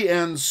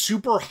high-end,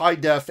 super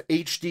high-def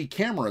HD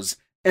cameras.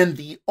 And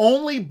the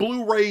only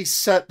Blu-ray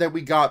set that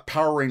we got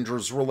Power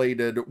Rangers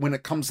related when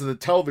it comes to the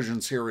television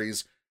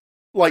series,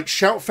 like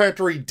Shout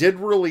Factory did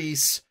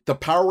release the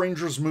Power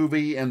Rangers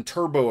movie and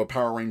Turbo a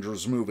Power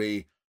Rangers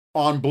movie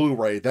on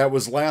Blu-ray. That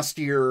was last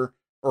year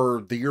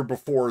or the year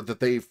before that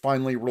they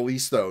finally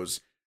released those.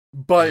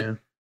 But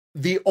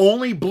the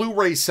only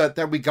Blu-ray set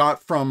that we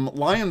got from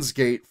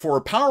Lionsgate for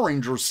a Power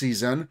Rangers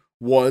season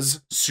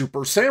was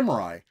Super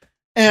Samurai.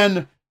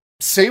 And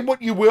say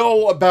what you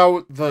will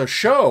about the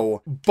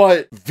show,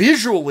 but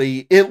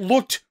visually it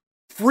looked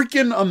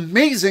freaking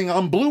amazing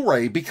on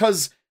Blu-ray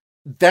because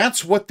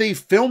that's what they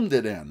filmed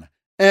it in.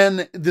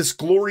 And this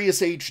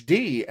glorious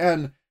HD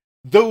and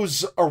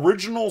those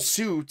original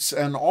suits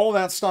and all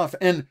that stuff.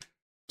 And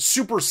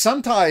Super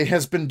Sentai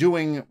has been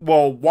doing,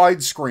 well,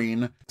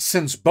 widescreen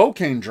since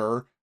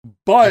Bokanger,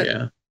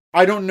 but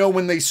I don't know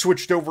when they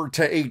switched over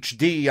to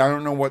HD. I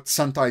don't know what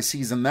Sentai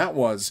season that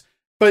was.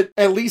 But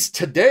at least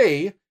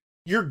today,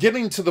 you're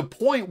getting to the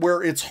point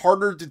where it's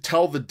harder to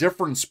tell the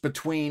difference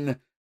between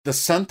the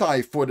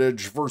Sentai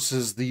footage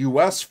versus the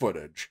US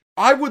footage.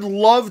 I would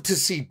love to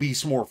see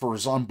Beast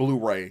Morphers on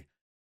Blu-ray.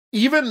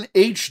 Even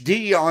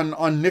HD on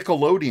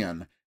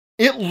Nickelodeon.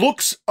 It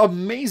looks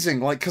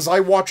amazing, like, because I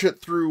watch it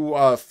through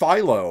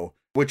Philo,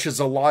 which is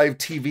a live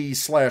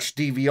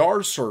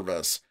TV/DVR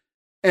service.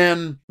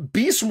 And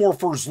Beast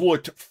Morphers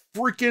looked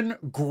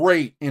freaking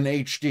great in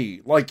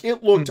HD. Like,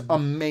 it looked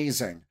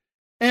amazing.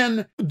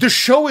 And the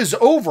show is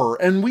over,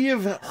 and we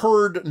have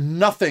heard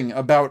nothing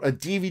about a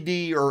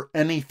DVD or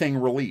anything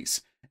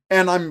release.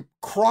 And I'm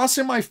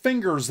crossing my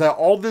fingers that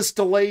all this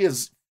delay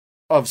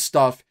of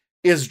stuff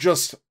is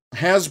just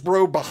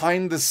Hasbro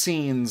behind the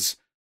scenes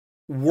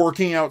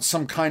working out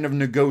some kind of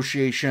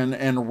negotiation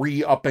and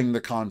re-upping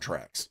the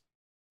contracts.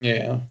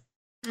 Yeah.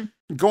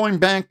 Going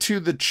back to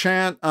the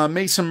chat,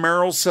 Mason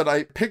Merrill said,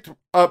 I picked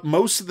up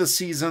most of the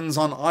seasons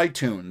on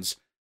iTunes.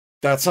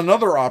 That's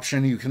another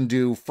option you can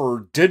do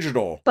for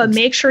digital. But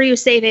make sure you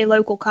save a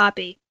local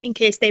copy in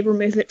case they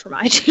remove it from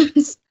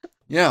iTunes.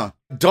 Yeah.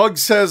 Doug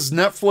says,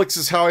 Netflix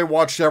is how I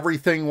watched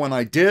everything when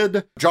I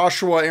did.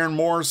 Joshua Aaron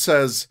Moore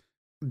says,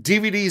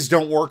 DVDs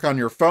don't work on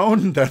your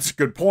phone. That's a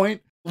good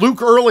point.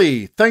 Luke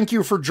Early, thank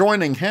you for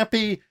joining.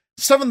 Happy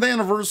 7th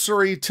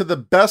anniversary to the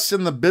best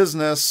in the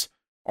business,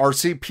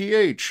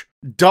 RCPH.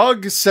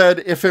 Doug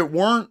said, if it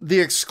weren't the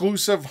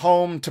exclusive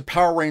home to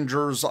Power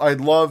Rangers, I'd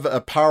love a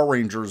Power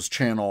Rangers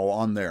channel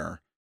on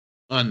there.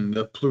 On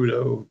the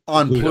Pluto.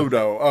 On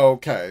Pluto. Oh,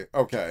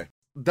 okay.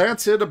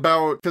 That's it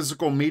about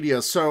physical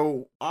media.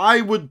 So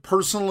I would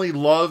personally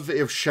love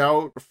if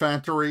Shout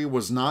Factory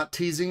was not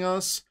teasing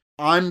us.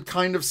 I'm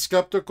kind of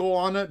skeptical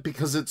on it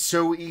because it's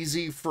so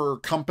easy for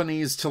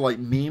companies to like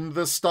meme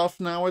this stuff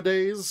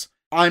nowadays.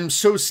 I'm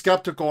so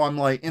skeptical. I'm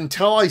like,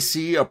 until I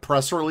see a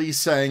press release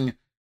saying,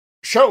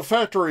 Shout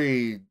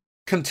Factory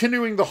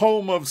continuing the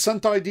home of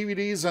Sentai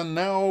DVDs and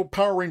now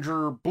Power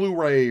Ranger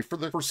Blu-ray for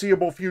the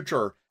foreseeable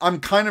future,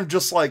 I'm kind of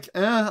just like,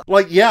 yeah,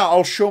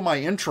 I'll show my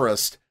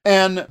interest.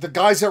 And the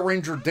guys at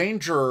Ranger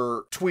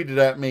Danger tweeted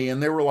at me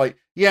and they were like,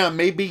 yeah,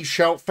 maybe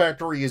Shout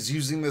Factory is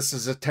using this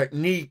as a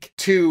technique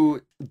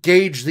to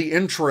gauge the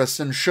interest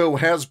and show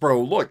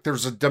Hasbro, look,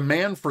 there's a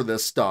demand for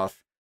this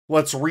stuff.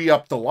 Let's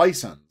re-up the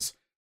license.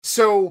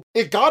 So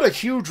it got a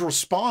huge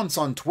response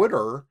on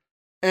Twitter.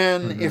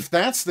 And if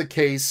that's the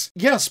case,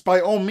 yes,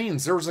 by all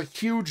means, there's a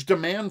huge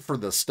demand for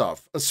this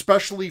stuff,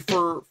 especially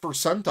for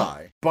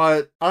Sentai.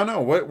 But I don't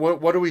know,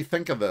 what do we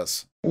think of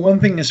this? One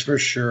thing is for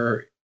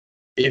sure,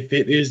 if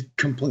it is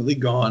completely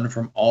gone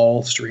from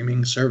all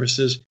streaming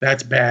services,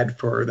 that's bad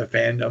for the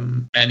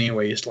fandom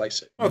anyway,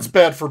 slice it. Well, it's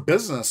bad for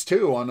business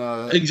too on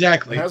a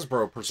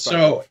Hasbro perspective.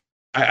 So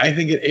I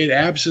think it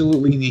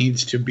absolutely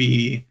needs to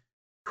be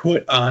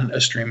put on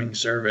a streaming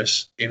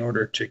service in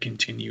order to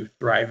continue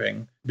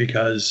thriving,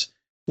 because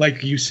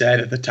like you said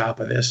at the top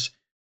of this,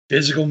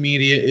 physical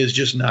media is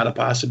just not a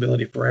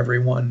possibility for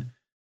everyone.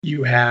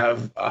 You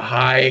have a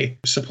high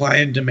supply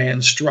and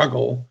demand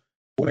struggle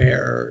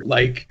where,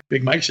 like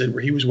Big Mike said,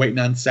 where he was waiting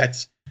on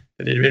sets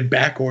that had been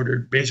back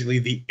ordered basically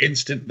the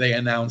instant they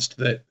announced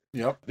that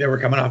they were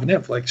coming off of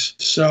Netflix.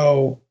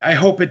 So I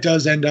hope it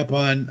does end up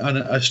on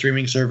a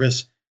streaming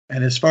service.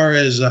 And as far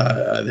as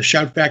the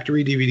Shout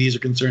Factory DVDs are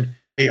concerned,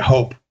 I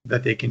hope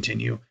that they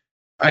continue.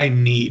 I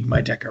need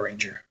my Deca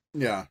Ranger.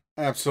 Yeah.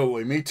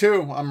 Absolutely. Me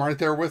too. I'm right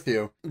there with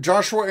you.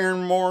 Joshua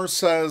Aaron Moore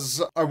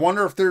says, I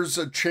wonder if there's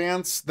a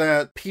chance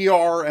that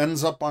PR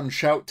ends up on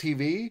Shout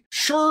TV.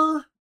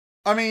 Sure.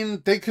 I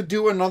mean, they could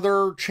do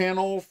another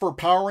channel for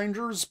Power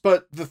Rangers,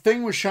 but the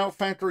thing with Shout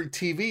Factory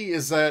TV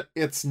is that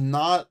it's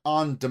not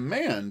on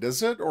demand,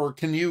 is it? Or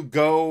can you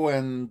go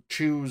and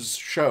choose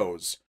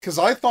shows? Because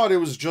I thought it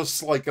was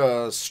just like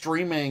a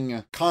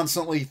streaming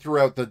constantly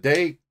throughout the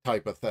day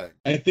type of thing.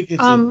 I think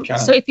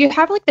it's so if you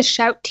have like the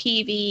Shout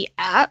TV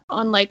app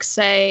on like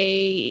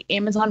say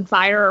Amazon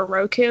Fire or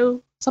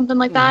Roku, something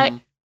like that,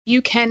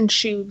 you can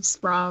choose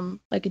from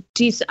like a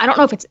decent, I don't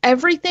know if it's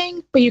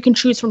everything, but you can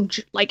choose from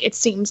like, it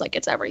seems like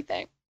it's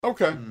everything.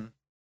 Okay.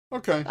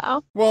 Okay.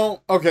 So.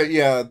 Well, okay.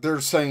 Yeah. They're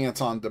saying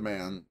it's on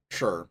demand.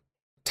 Sure.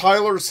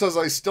 Tyler says,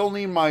 I still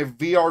need my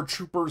VR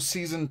Troopers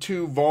Season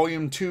 2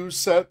 Volume 2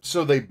 set,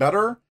 so they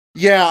better.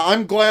 Yeah,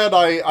 I'm glad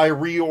I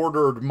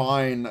reordered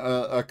mine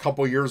a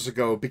couple years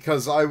ago,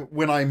 because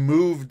when I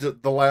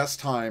moved the last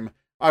time,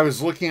 I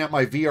was looking at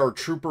my VR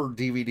Trooper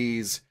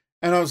DVDs,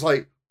 and I was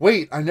like,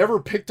 wait, I never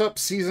picked up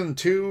Season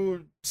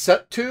 2,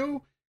 Set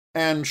 2?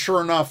 And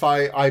sure enough,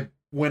 I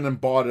went and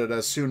bought it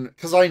as soon,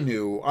 because I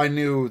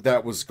knew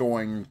that was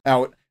going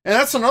out. And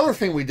that's another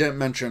thing we didn't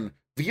mention.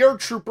 VR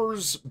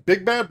Troopers,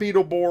 Big Bad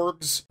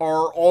Beetleborgs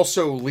are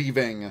also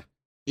leaving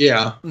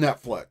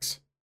Netflix.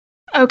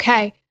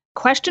 Okay,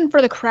 question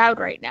for the crowd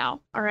right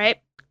now, all right?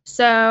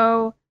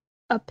 So,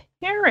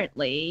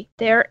 apparently,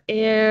 there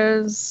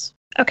is...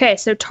 Okay,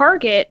 so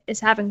Target is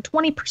having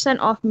 20%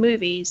 off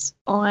movies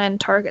on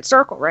Target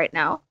Circle right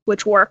now,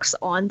 which works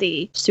on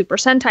the Super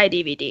Sentai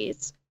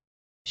DVDs.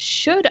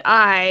 Should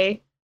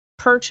I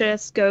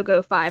purchase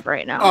Go-Go 5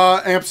 right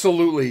now?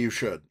 Absolutely you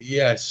should.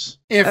 Yes.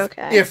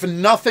 If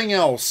nothing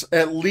else,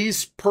 at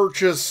least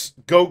purchase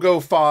Go-Go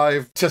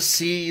 5 to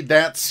see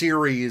that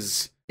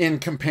series in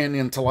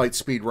companion to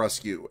Lightspeed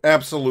Rescue.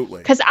 Absolutely.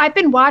 Because I've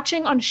been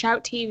watching on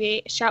Shout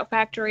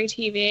Factory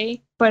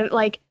TV, but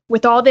like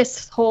with all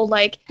this whole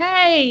like,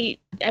 hey,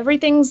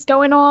 everything's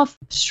going off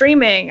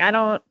streaming,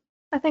 I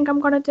think I'm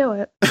gonna do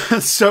it.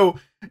 So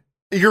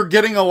you're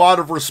getting a lot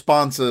of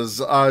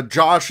responses.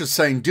 Josh is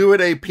saying, do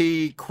it,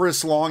 AP.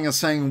 Chris Long is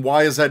saying,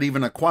 why is that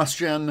even a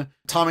question?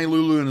 Tommy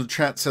Lulu in the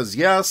chat says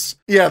yes.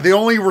 Yeah, the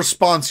only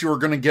response you were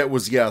going to get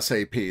was yes,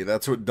 AP.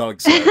 That's what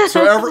Doug said.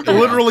 So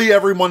literally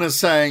everyone is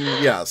saying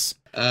yes.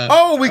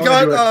 We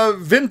got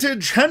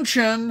Vintage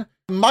Henshin,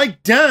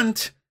 Mike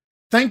Dent.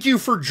 Thank you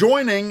for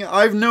joining.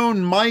 I've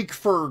known Mike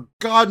for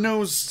God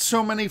knows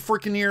so many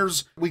freaking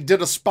years. We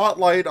did a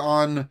spotlight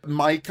on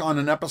Mike on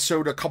an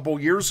episode a couple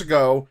years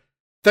ago.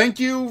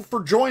 Thank you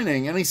for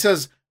joining. And he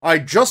says, I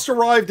just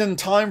arrived in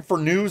time for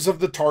news of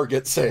the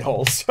Target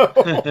sale. So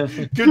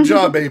good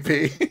job, AP.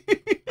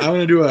 I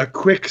want to do a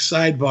quick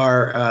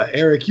sidebar.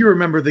 Eric, you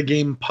remember the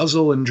game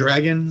Puzzle and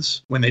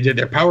Dragons when they did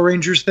their Power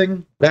Rangers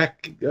thing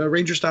back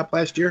Ranger Stop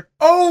last year?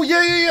 Oh,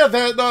 yeah.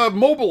 That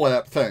mobile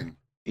app thing.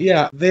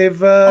 Yeah, they've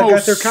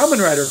got their Kamen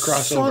Rider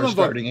crossover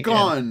starting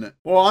again.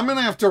 Well, I'm going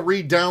to have to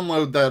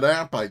re-download that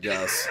app, I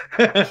guess.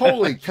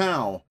 Holy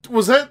cow.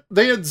 Was that,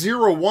 they had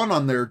 01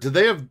 on there. Do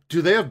they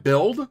have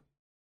Build?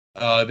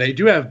 They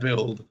do have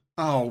Build.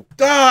 Oh,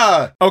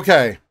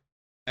 okay.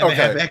 And they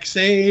have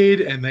X-Aid,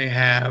 and they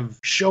have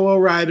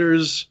Showa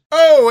Riders.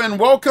 Oh, and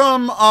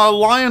welcome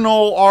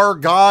Lionel, our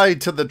guy,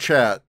 to the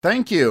chat.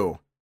 Thank you.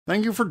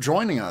 Thank you for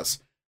joining us.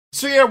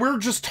 So yeah, we were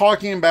just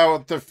talking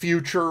about the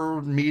future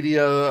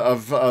media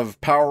of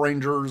Power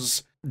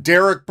Rangers.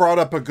 Derek brought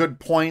up a good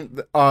point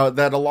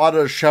that a lot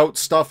of Shout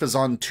stuff is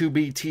on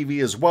Tubi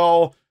TV as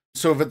well.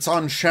 So if it's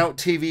on Shout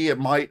TV, it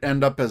might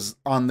end up as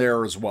on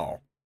there as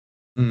well.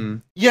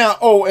 Mm. Yeah,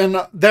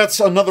 and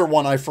that's another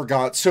one I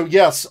forgot. So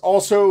yes,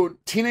 also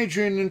Teenage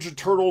Mutant Ninja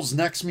Turtles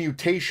Next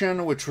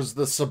Mutation, which was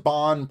the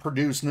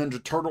Saban-produced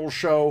Ninja Turtle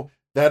show,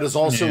 that is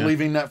also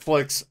leaving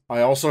Netflix.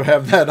 I also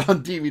have that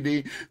on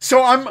DVD.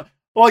 So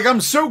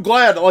I'm so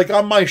glad, like,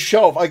 on my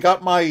shelf, I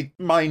got my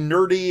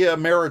nerdy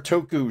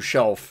Maritoku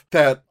shelf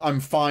that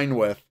I'm fine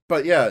with.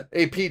 But yeah,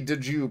 AP,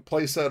 did you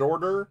place that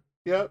order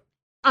yet?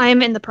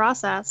 I'm in the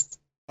process.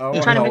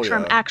 I'm trying to make sure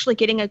yeah. I'm actually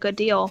getting a good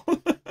deal.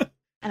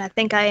 And I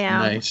think I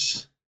am.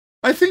 Nice.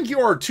 I think you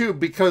are too,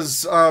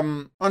 because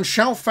on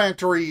Shout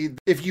Factory,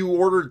 if you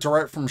order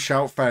direct from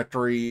Shout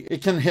Factory,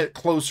 it can hit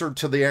closer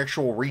to the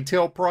actual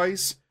retail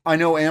price. I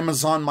know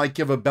Amazon might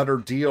give a better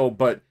deal,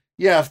 but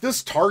yeah, if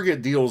this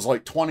Target deal is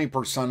like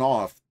 20%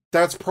 off,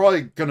 that's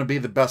probably going to be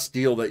the best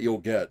deal that you'll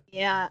get.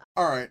 Yeah.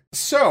 All right.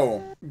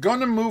 So,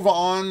 going to move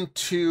on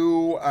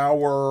to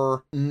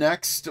our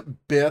next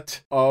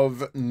bit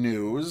of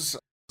news.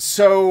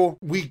 So,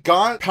 we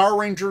got Power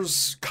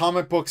Rangers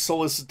comic book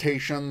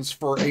solicitations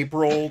for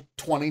April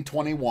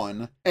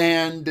 2021,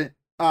 and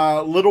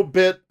a little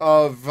bit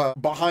of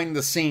behind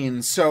the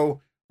scenes.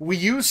 So, we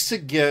used to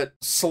get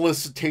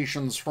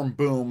solicitations from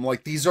Boom,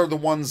 like these are the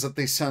ones that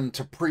they send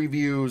to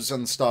previews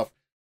and stuff.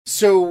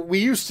 So we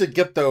used to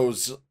get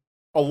those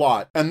a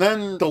lot. And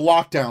then the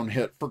lockdown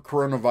hit for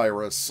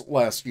coronavirus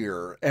last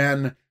year.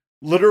 And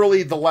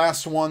literally the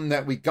last one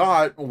that we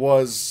got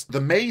was the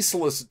May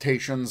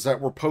solicitations that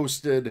were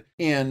posted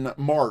in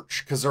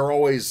March, because they're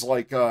always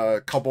like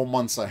a couple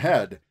months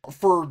ahead.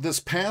 For this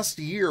past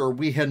year,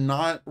 we had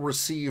not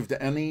received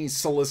any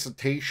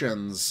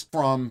solicitations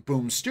from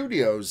Boom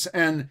Studios,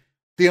 and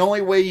the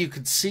only way you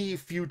could see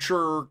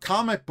future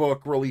comic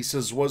book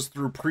releases was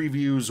through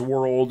Previews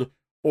World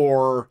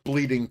or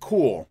Bleeding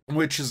Cool,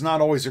 which is not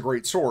always a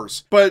great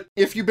source. But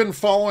if you've been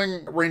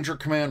following Ranger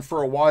Command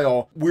for a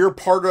while, we're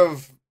part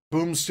of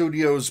Boom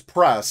Studios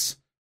Press,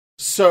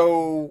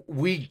 so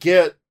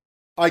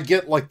I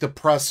get like the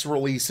press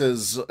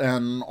releases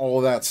and all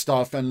of that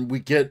stuff, and we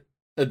get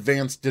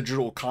advanced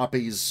digital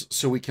copies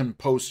so we can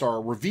post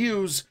our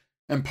reviews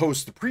and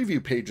post the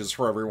preview pages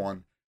for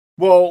everyone.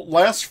 Well,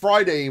 last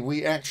Friday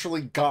we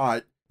actually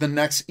got the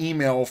next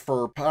email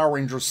for Power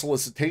Ranger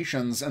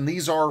solicitations, and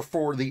these are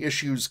for the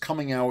issues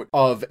coming out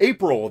of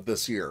April of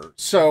this year.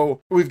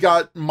 So we've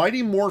got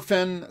Mighty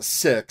Morphin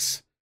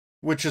 6,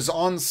 which is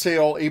on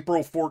sale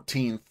April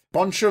 14th.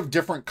 Bunch of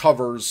different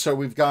covers. So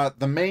we've got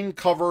the main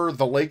cover,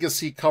 the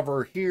Legacy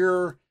cover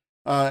here,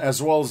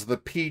 as well as the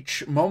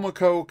Peach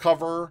Momoko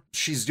cover.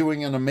 She's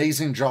doing an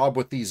amazing job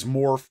with these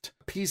morphed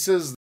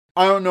pieces.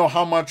 I don't know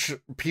how much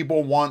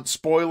people want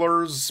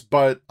spoilers,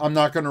 but I'm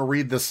not going to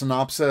read the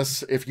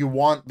synopsis. If you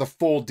want the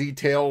full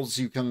details,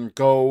 you can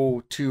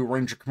go to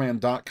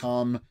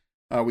rangercommand.com.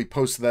 We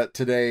posted that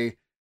today.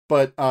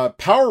 But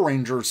Power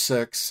Rangers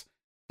 6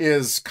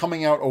 is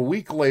coming out a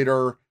week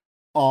later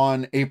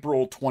on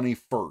April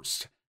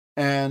 21st.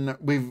 And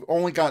we've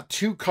only got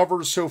 2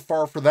 covers so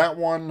far for that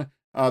one.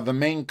 The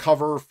main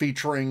cover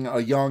featuring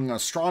a young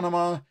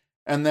Astronema,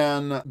 and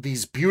then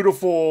these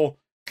beautiful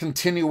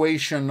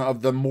continuation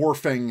of the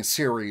morphing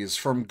series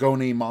from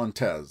Goni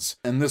Montez.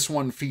 And this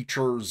one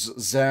features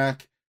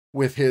Zack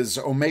with his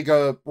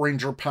Omega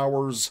Ranger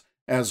powers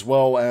as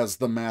well as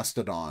the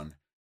Mastodon.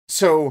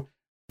 So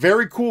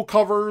very cool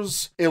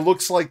covers. It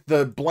looks like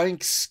the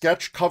blank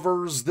sketch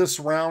covers this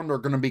round are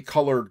going to be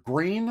colored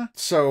green.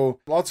 So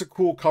lots of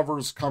cool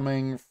covers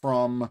coming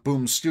from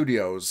Boom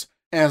Studios,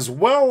 as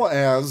well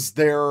as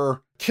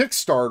their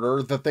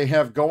Kickstarter that they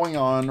have going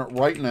on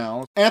right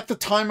now. At the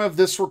time of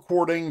this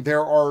recording,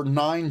 there are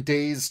 9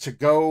 days to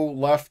go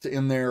left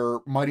in their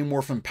Mighty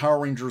Morphin Power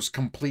Rangers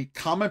Complete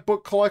Comic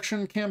Book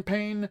Collection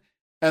campaign,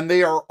 and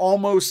they are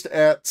almost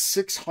at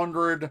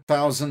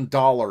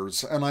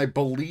 $600,000, and I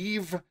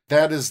believe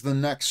that is the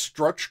next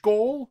stretch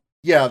goal.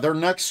 Yeah, their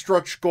next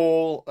stretch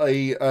goal,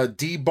 a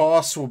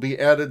D-Boss will be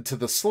added to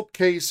the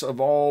slipcase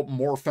of all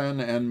Morphin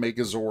and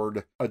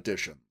Megazord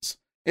editions.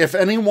 If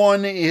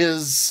anyone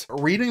is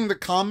reading the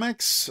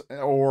comics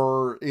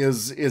or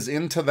is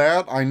into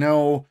that, I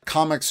know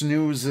comics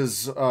news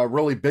is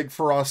really big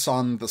for us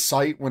on the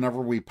site whenever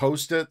we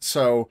post it,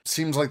 so it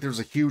seems like there's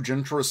a huge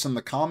interest in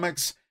the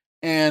comics.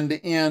 And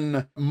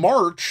in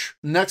March,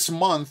 next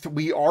month,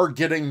 we are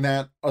getting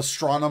that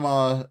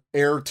Astronema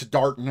Heir to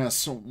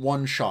Darkness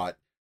one-shot,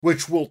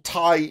 which will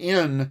tie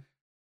in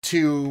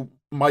to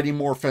Mighty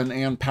Morphin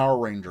and Power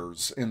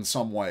Rangers in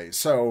some way.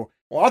 So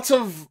lots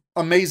of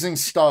amazing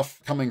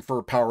stuff coming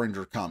for Power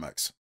Ranger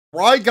comics.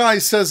 Rye Guy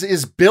says,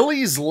 is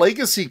Billy's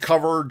Legacy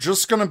cover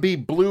just going to be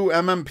blue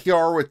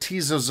MMPR with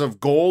teasers of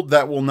gold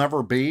that will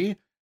never be?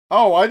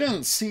 Oh, I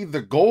didn't see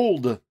the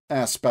gold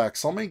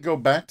aspects. Let me go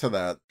back to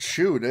that.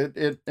 Shoot,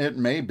 it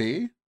may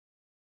be.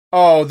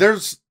 Oh,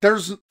 there's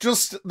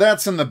just,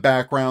 that's in the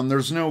background.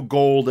 There's no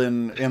gold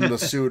in the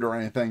suit or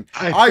anything.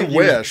 I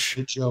wish.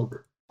 It's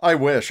over. I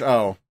wish.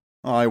 Oh,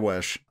 I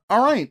wish.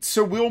 All right,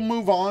 so we'll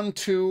move on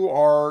to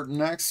our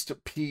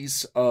next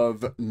piece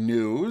of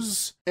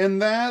news.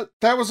 And that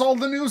was all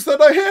the news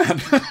that I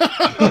had.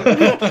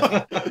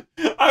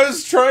 I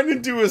was trying to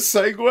do a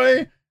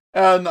segue,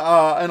 and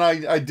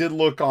I did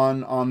look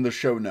on the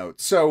show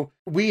notes. So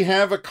we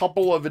have a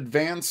couple of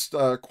advanced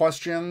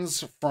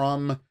questions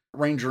from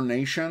Ranger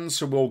Nation,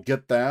 so we'll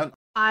get that.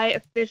 I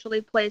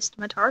officially placed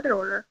my target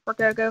order for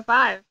GoGo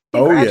 5.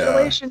 Oh, yeah.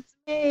 Congratulations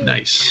to me.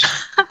 Nice.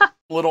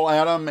 Little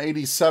Adam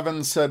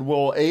 87 said,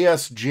 will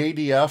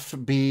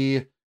ASJDF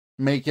be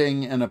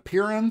making an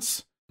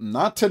appearance?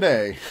 Not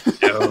today.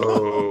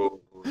 No.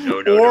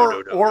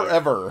 Or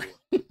ever.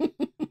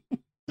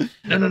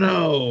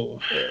 No.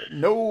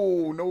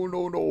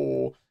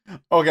 No.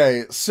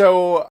 Okay,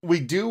 so we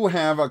do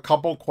have a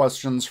couple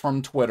questions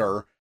from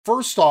Twitter.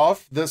 First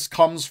off, this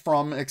comes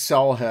from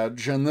Excel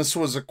Hedge, and this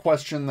was a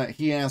question that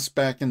he asked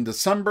back in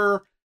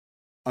December.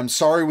 I'm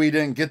sorry we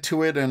didn't get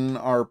to it in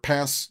our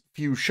past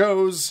few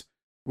shows.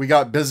 We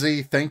got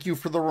busy. Thank you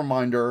for the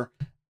reminder,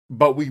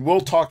 but we will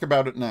talk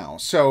about it now.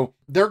 So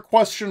their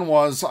question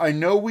was, I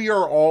know we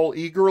are all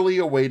eagerly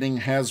awaiting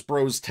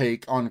Hasbro's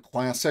take on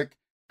classic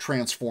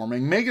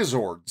transforming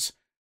Megazords,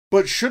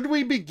 but should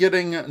we be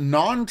getting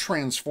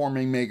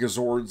non-transforming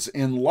Megazords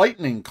in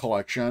Lightning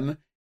Collection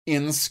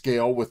in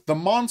scale with the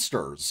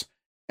monsters?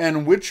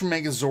 And which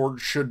Megazord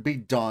should be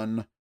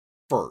done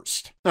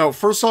first? Now,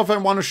 first off, I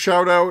want to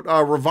shout out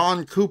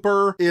Ravon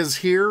Cooper is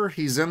here.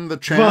 He's in the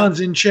chat.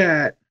 Vaughn's in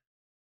chat.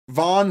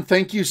 Vaughn,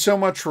 thank you so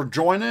much for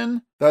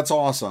joining. That's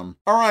awesome.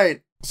 All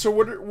right, so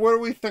what do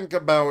we think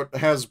about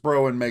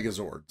Hasbro and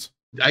Megazords?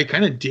 I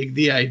kind of dig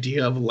the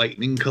idea of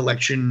Lightning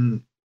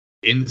Collection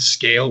in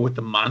scale with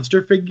the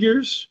monster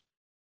figures.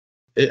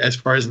 As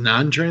far as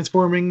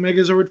non-transforming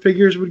Megazord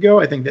figures would go,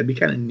 I think that'd be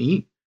kind of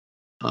neat.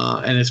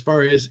 And as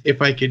far as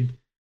if I could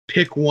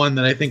pick one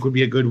that I think would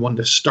be a good one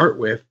to start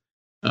with,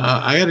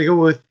 I got to go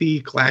with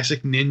the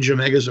classic Ninja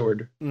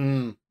Megazord.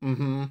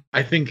 Mm-hmm.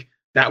 I think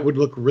that would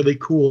look really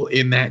cool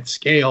in that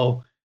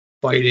scale,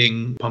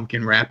 fighting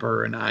Pumpkin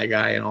Rapper and Eye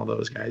Guy and all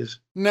those guys.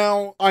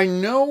 Now, I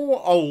know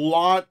a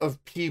lot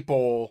of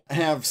people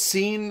have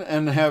seen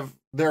and have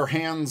their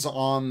hands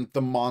on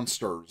the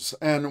monsters,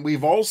 and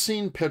we've all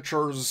seen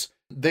pictures.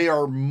 They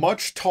are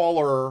much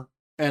taller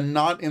and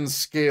not in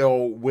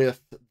scale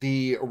with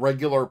the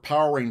regular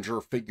Power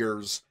Ranger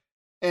figures.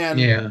 And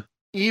yeah,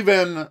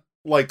 even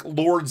like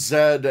Lord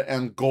Zed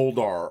and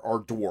Goldar are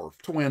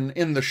dwarfed. When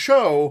in the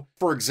show,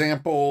 for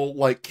example,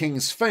 like King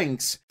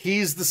Sphinx,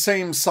 he's the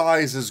same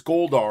size as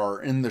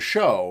Goldar in the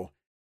show.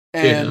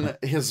 And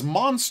his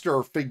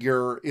monster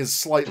figure is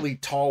slightly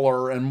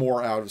taller and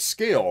more out of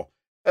scale.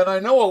 And I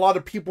know a lot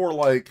of people are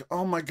like,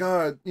 oh my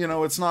God, you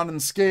know, it's not in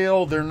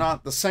scale. They're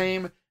not the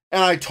same.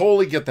 And I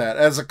totally get that.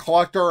 As a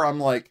collector, I'm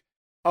like,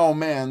 oh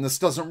man, this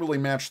doesn't really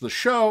match the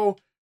show.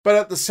 But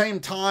at the same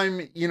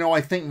time, you know,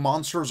 I think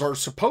monsters are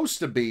supposed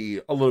to be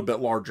a little bit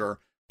larger.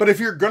 But if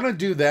you're going to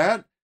do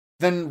that,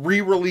 then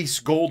re-release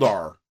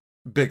Goldar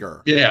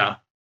bigger. Yeah.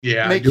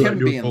 Yeah. Make him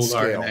be in Goldar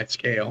scale. in that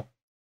scale.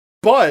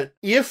 But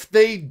if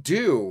they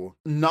do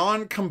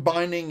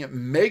non-combining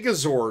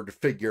Megazord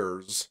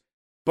figures,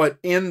 but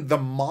in the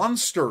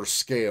monster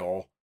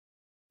scale,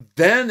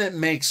 then it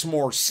makes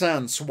more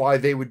sense why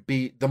they would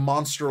be, the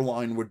monster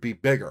line would be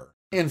bigger.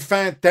 In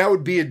fact, that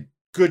would be a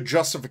good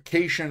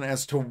justification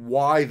as to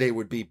why they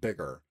would be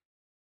bigger.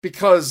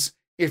 Because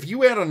if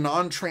you had a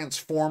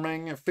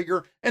non-transforming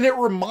figure, and it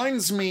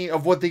reminds me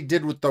of what they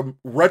did with the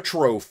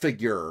retro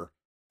figure,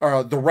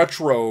 the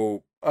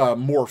retro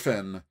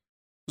Morphin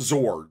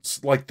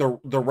Zords, like the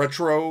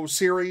retro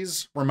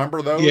series.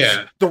 Remember those?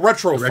 Yeah. The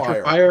Retro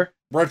Fire.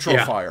 Retro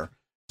Yeah. Fire.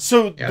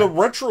 So the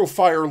Retro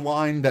Fire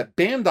line that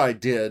Bandai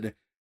did,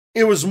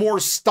 it was more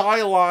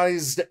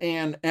stylized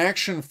and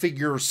action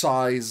figure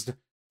sized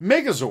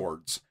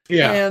Megazords.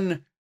 Yeah.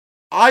 And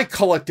I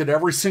collected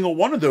every single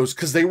one of those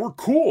because they were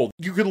cool.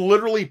 You could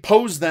literally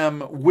pose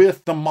them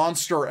with the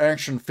monster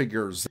action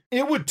figures.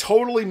 It would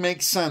totally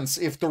make sense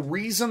if the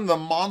reason the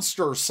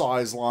monster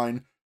size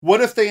line, what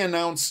if they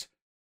announced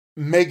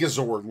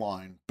Megazord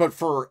line, but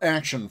for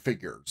action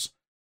figures?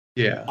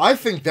 Yeah. I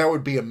think that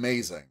would be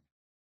amazing.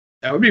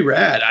 That would be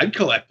rad. I'd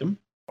collect them.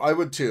 I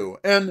would too.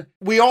 And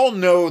we all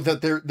know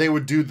that they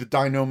would do the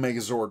Dino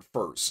Megazord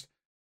first.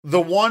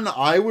 The one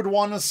I would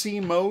want to see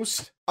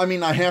most, I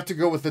mean, I have to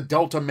go with the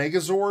Delta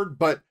Megazord,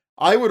 but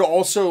I would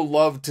also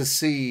love to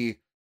see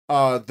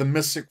the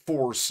Mystic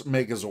Force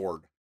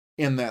Megazord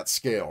in that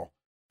scale.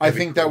 I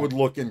think that would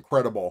look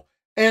incredible.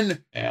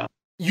 And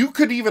you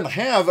could even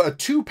have a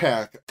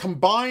 2-pack,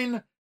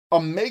 combine a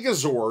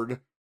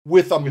Megazord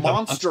with a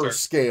monster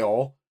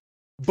scale,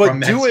 but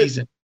do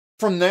it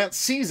from that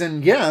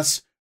season,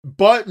 yes,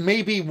 but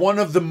maybe one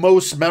of the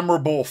most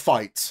memorable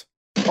fights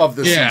of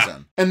the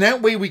season. And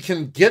that way we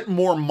can get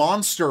more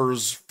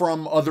monsters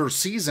from other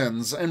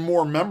seasons and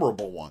more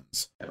memorable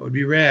ones. That would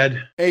be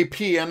rad. AP,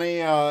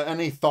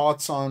 any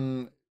thoughts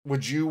on,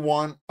 would you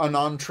want a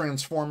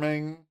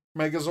non-transforming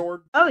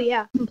Megazord? Oh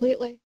yeah,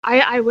 completely.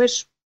 I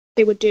wish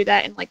they would do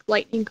that in like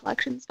Lightning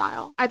Collection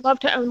style. I'd love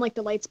to own like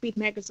the Lightspeed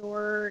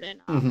Megazord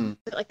and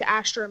like the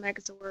Astro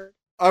Megazord.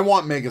 I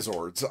want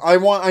Megazords.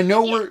 I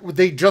know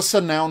they just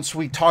announced,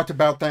 we talked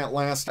about that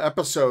last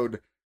episode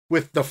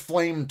with the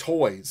Flame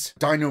Toys,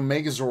 Dino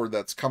Megazord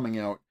that's coming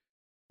out.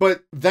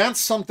 But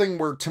that's something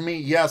where, to me,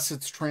 yes,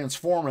 it's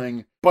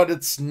transforming, but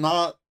it's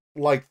not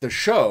like the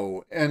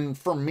show. And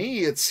for me,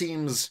 it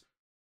seems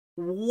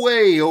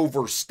way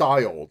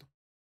over-styled.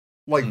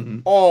 Like,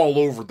 all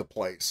over the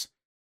place.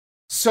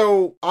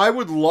 So, I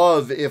would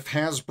love if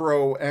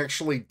Hasbro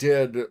actually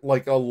did,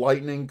 like, a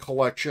Lightning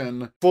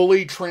Collection,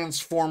 fully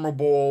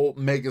transformable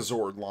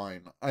Megazord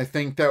line. I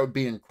think that would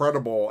be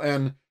incredible.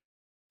 And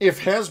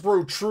if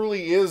Hasbro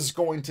truly is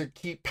going to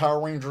keep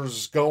Power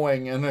Rangers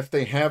going, and if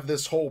they have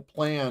this whole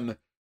plan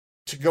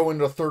to go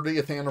into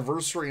 30th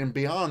anniversary and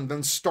beyond,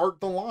 then start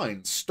the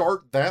line.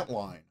 Start that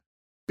line.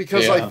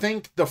 Because I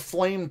think the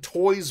Flame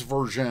Toys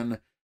version,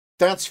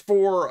 that's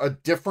for a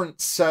different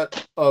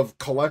set of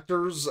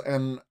collectors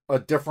and a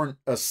different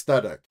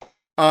aesthetic.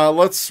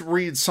 Let's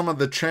read some of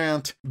the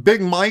chat.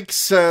 Big Mike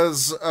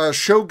says,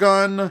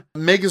 Shogun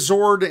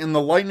Megazord in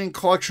the Lightning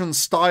Collection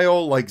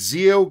style like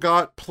Zeo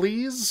got,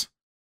 please?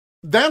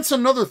 That's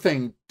another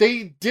thing.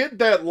 They did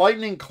that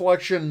Lightning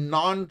Collection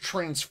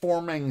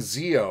non-transforming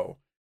Zeo.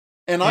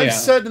 And I've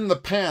said in the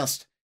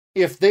past,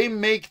 if they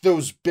make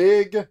those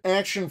big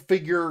action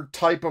figure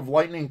type of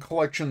Lightning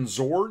Collection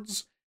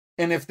Zords,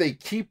 and if they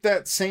keep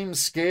that same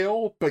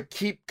scale, but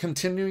keep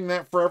continuing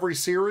that for every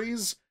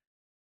series,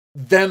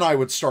 then I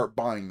would start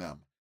buying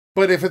them.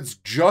 But if it's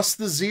just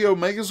the Zeo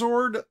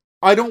Megazord,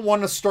 I don't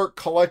want to start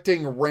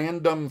collecting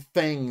random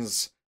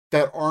things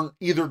that aren't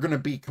either going to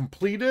be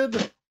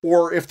completed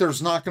or if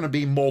there's not going to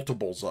be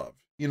multiples of.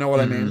 You know what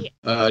I mean?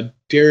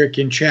 Derek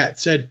in chat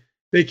said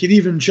they could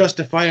even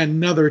justify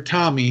another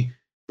Tommy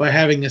by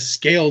having a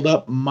scaled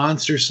up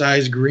monster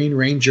sized Green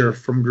Ranger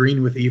from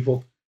Green with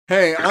Evil.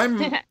 Hey,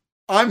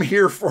 I'm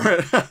here for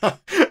it.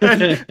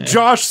 And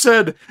Josh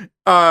said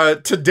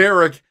to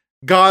Derek,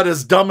 God,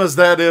 as dumb as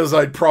that is,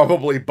 I'd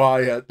probably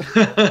buy it.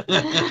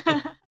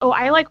 Oh,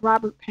 I like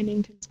Robert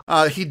Pennington's.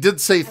 He did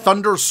say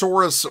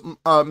Thundersaurus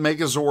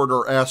Megazord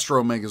or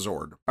Astro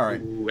Megazord. All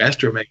right. Ooh,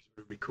 Astro Megazord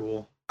would be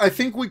cool. I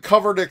think we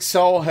covered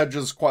Excel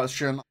Hedge's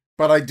question,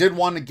 but I did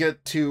want to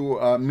get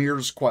to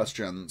Mir's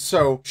question.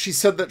 So she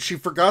said that she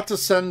forgot to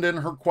send in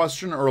her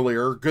question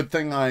earlier. Good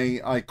thing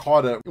I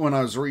caught it when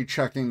I was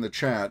rechecking the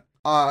chat.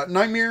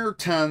 Nightmare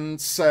 10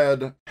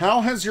 said,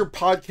 how has your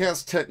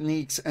podcast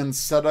techniques and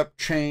setup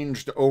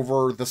changed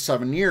over the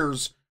 7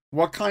 years?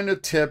 What kind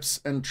of tips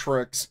and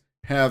tricks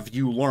have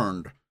you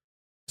learned?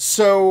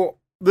 So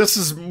this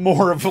is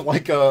more of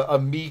like a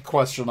me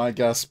question, I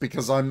guess,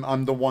 because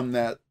I'm the one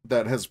that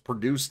has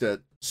produced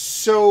it.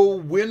 So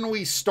when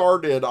we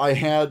started, I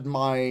had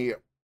my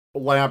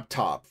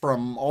laptop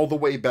from all the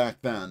way back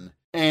then.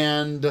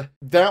 And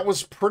that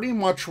was pretty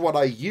much what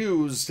I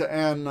used.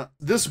 And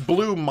this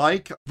blue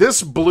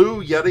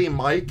Yeti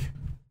mic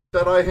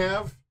that I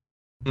have,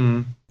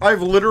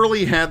 I've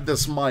literally had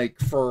this mic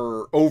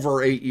for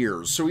over 8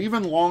 years. So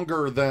even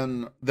longer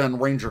than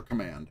Ranger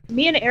Command.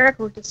 Me and Eric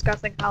were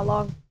discussing how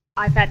long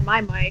I've had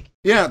my mic.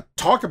 Yeah,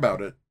 talk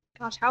about it.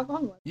 Gosh, how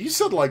long was it? You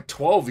said like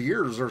 12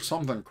 years or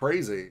something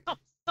crazy. Oh,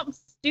 something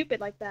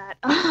stupid like that.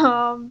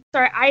 Sorry,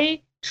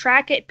 I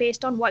track it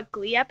based on what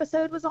Glee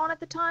episode was on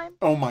at the time.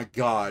 Oh my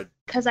god.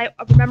 Because I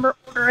remember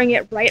ordering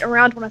it right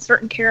around when a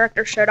certain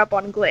character showed up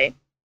on Glee.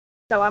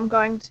 So I'm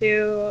going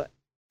to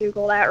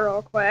Google that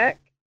real quick.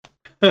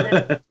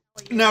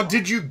 Now,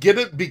 did you get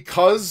it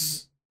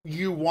because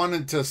you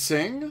wanted to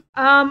sing?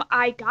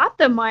 I got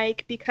the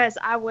mic because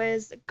I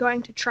was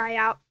going to try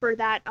out for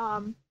that,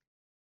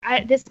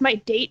 this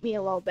might date me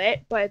a little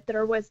bit, but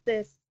there was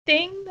this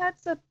thing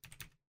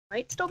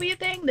might still be a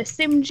thing, the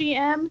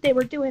SimGM. They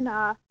were doing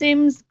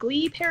Sims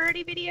Glee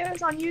parody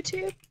videos on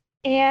YouTube,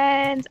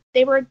 and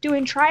they were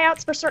doing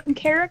tryouts for certain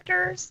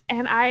characters,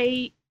 and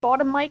I bought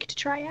a mic to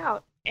try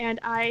out, and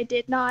I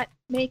did not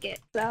make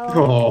it.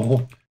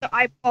 So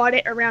I bought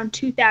it around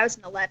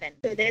 2011.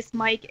 So this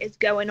mic is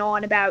going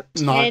on about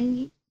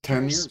 10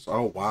 years?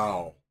 Oh,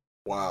 wow.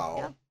 Wow.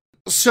 Yeah.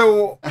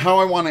 So how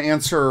I want to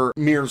answer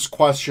Mir's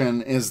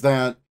question is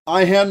that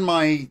I had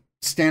my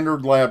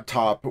standard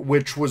laptop,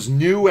 which was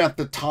new at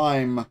the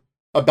time,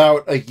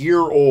 about a year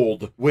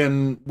old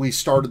when we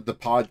started the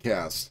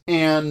podcast.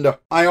 And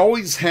I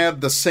always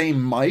had the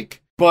same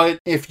mic, but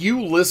if you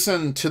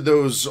listen to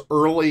those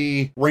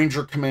early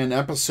Ranger Command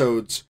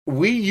episodes,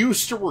 we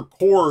used to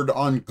record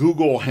on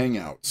Google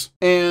Hangouts.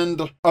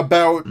 And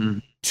about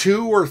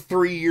 2 or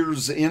 3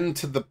 years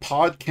into the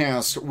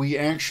podcast, we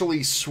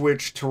actually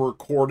switched to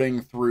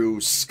recording through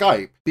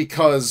Skype,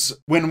 because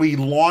when we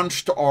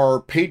launched our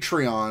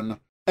Patreon,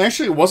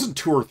 actually, it wasn't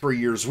 2 or 3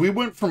 years. We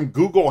went from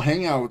Google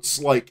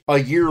Hangouts like a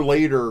year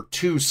later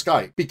to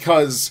Skype,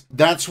 because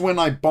that's when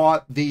I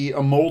bought the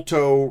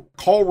Amolto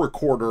call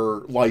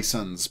recorder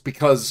license,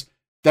 because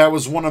that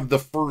was one of the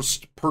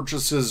first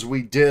purchases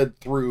we did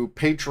through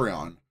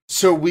Patreon.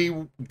 So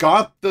we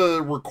got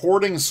the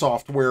recording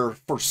software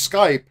for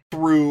Skype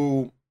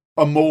through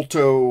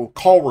Amolto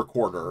call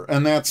recorder,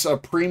 and that's a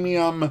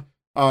premium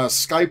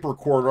Skype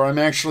recorder. I'm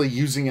actually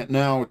using it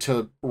now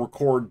to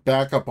record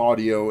backup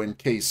audio in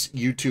case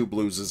YouTube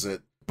loses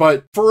it.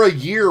 But for a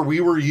year,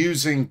 we were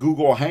using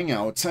Google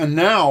Hangouts, and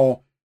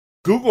now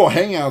Google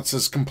Hangouts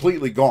is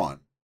completely gone.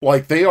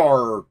 Like,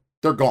 they're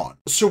gone.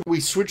 So we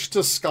switched to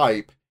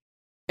Skype,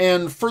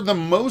 and for the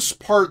most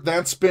part,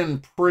 that's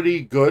been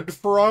pretty good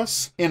for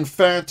us. In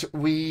fact,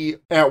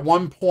 at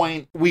one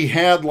point, we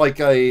had like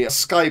a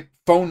Skype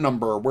phone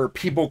number where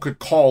people could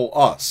call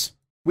us.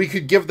 We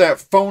could give that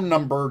phone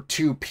number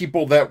to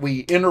people that we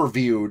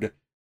interviewed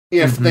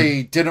if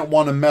they didn't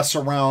want to mess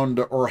around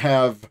or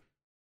have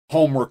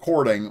home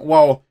recording.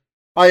 Well,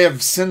 I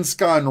have since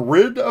gotten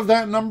rid of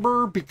that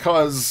number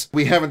because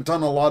we haven't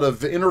done a lot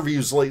of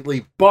interviews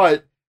lately,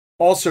 but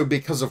also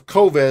because of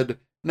COVID,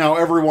 now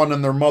everyone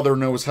and their mother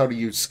knows how to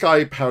use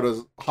Skype, how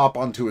to hop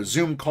onto a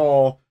Zoom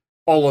call,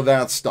 all of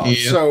that stuff.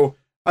 Yeah. So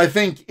I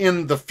think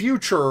in the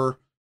future,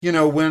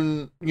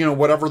 when,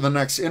 whatever the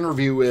next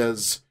interview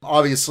is,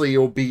 obviously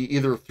it'll be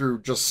either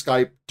through just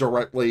Skype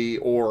directly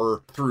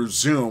or through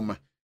Zoom.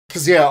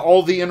 Because,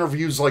 all the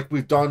interviews like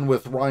we've done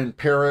with Ryan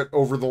Parrott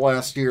over the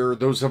last year,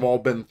 those have all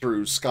been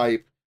through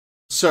Skype.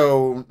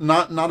 So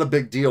not a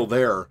big deal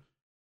there.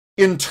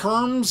 In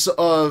terms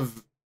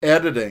of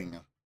editing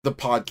the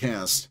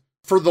podcast,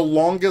 for the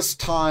longest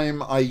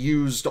time I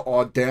used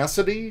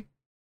Audacity,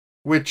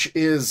 which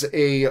is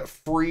a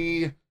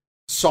free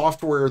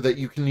software that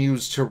you can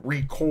use to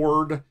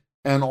record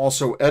and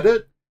also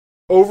edit.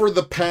 Over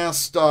the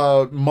past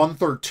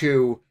month or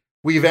two,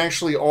 we've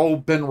actually all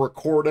been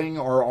recording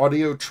our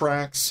audio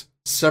tracks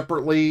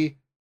separately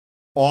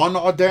on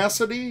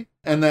Audacity,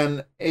 and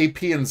then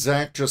AP and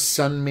Zach just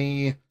send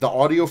me the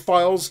audio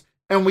files.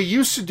 And we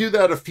used to do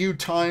that a few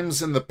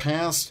times in the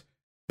past,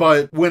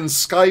 but when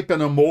Skype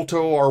and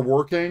Amolto are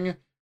working,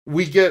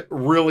 we get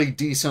really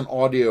decent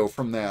audio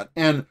from that,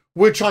 and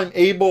which I'm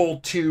able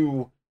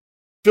to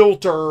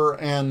filter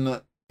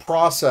and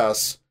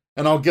process,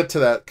 and I'll get to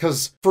that,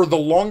 because for the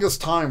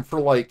longest time, for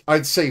like,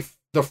 I'd say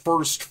the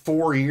first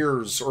 4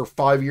 years or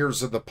 5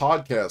 years of the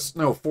podcast,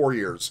 no, 4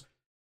 years,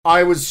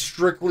 I was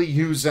strictly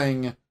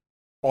using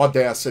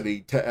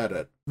Audacity to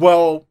edit.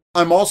 Well,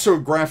 I'm also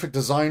a graphic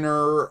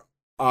designer.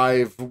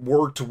 I've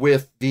worked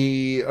with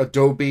the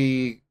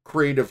Adobe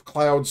Creative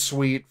Cloud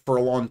Suite for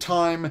a long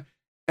time,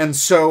 and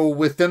so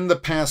within the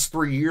past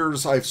 3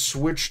 years, I've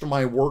switched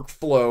my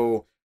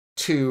workflow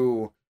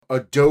to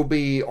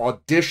Adobe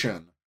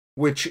Audition,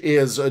 which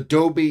is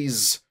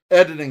Adobe's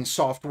editing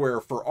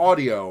software for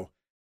audio.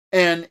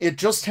 And it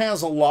just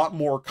has a lot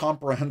more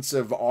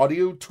comprehensive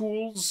audio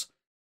tools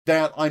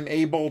that I'm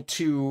able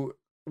to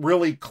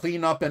really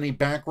clean up any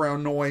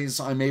background noise.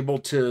 I'm able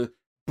to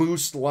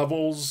boost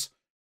levels.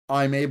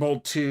 I'm able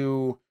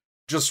to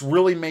just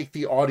really make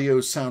the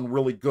audio sound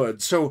really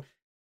good. So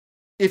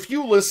if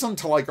you listen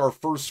to like our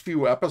first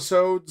few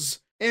episodes,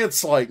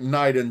 it's like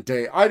night and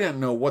day. I didn't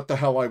know what the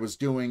hell I was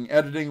doing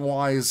editing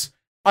wise.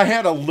 I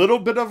had a little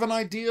bit of an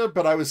idea,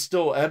 but I was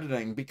still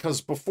editing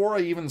because before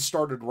I even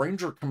started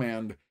Ranger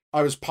Command,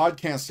 I was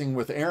podcasting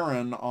with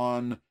Aaron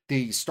on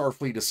the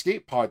Starfleet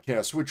Escape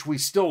podcast, which we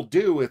still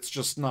do. It's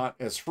just not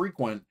as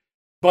frequent.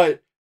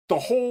 But the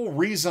whole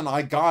reason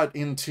I got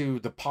into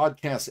the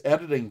podcast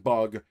editing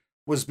bug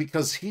was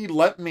because he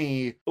let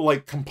me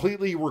like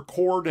completely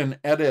record and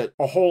edit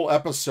a whole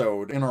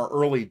episode in our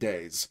early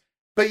days.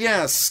 But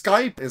yeah,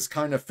 Skype is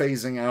kind of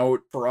phasing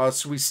out for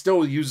us. We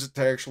still use it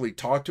to actually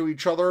talk to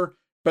each other,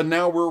 but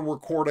now we're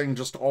recording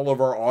just all of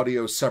our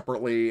audio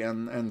separately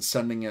and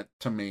sending it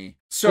to me.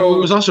 So well,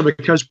 it was also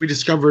because we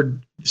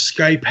discovered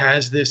Skype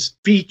has this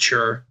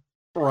feature,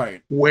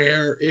 right,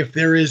 where if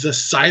there is a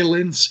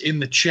silence in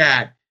the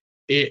chat,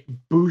 it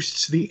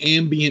boosts the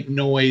ambient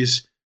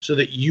noise so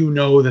that you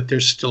know that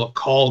there's still a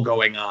call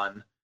going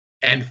on.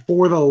 And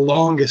for the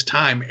longest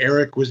time,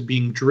 Eric was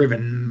being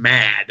driven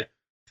mad,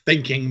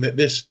 thinking that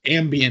this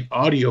ambient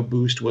audio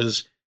boost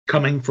was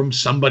coming from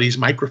somebody's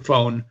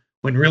microphone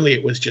when really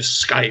it was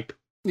just Skype.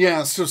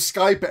 Yeah, so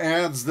Skype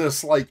adds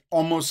this like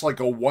almost like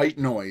a white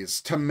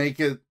noise to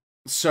make it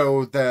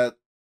so that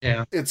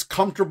it's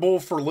comfortable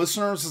for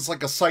listeners. It's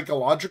like a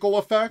psychological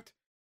effect.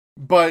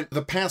 But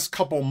the past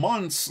couple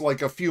months,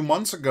 like a few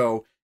months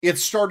ago, it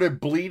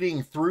started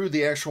bleeding through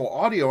the actual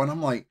audio. And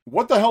I'm like,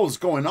 what the hell is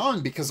going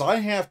on? Because I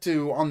have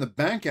to, on the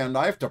back end,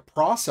 I have to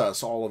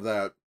process all of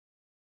that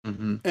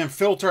and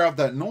filter out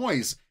that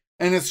noise.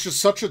 And it's just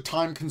such a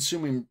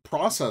time-consuming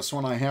process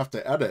when I have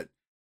to edit.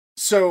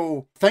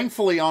 So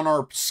thankfully on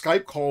our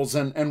Skype calls,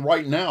 and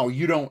right now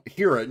you don't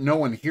hear it, no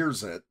one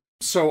hears it.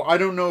 So I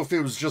don't know if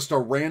it was just a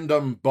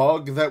random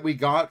bug that we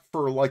got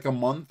for like a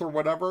month or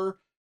whatever,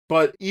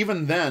 but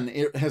even then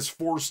it has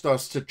forced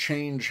us to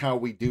change how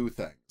we do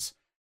things.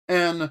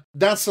 And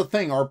that's the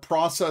thing, our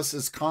process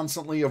is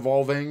constantly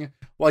evolving.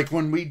 Like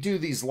when we do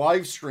these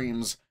live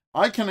streams,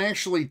 I can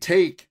actually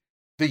take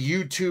the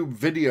YouTube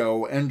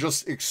video and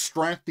just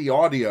extract the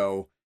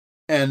audio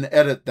and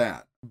edit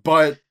that.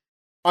 But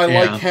I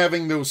like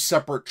having those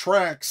separate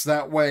tracks.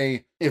 That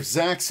way, if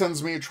Zach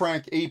sends me a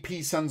track,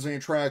 AP sends me a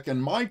track,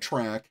 and my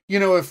track, you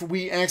know, if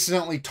we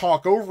accidentally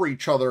talk over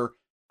each other,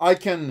 I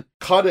can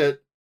cut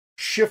it,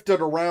 shift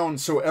it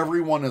around so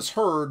everyone is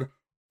heard.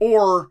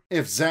 Or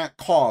if Zach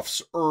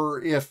coughs,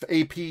 or if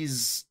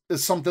if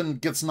something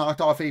gets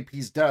knocked off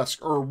AP's desk,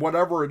 or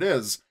whatever it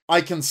is, I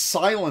can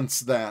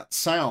silence that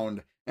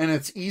sound. And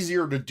it's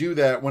easier to do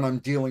that when I'm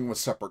dealing with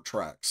separate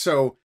tracks.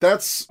 So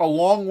that's a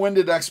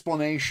long-winded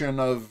explanation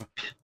of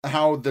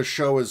how the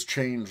show has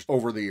changed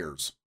over the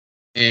years.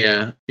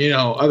 Yeah. You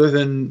know, other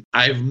than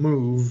I've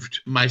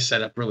moved, my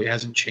setup really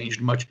hasn't changed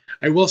much.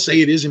 I will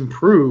say it is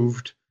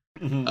improved.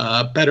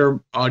 Better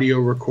audio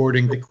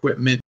recording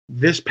equipment.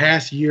 This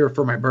past year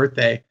for my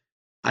birthday,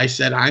 I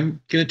said,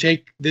 I'm going to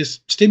take this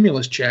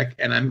stimulus check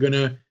and I'm going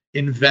to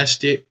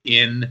invest it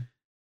in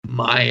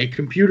my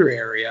computer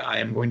area. I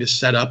am going to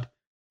set up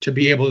to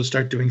be able to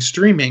start doing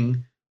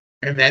streaming,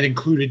 and that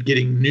included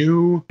getting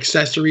new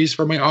accessories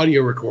for my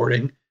audio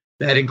recording.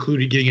 That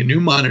included getting a new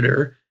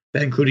monitor.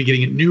 That included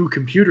getting a new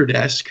computer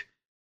desk.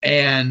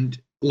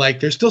 And like,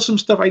 there's still some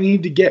stuff I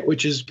need to get,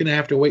 which is going to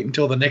have to wait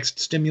until the next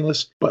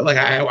stimulus. But like,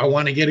 I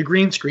want to get a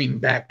green screen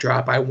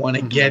backdrop. I want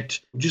to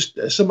get just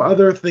some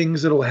other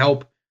things that'll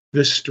help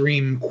the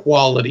stream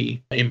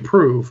quality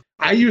improve.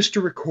 I used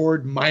to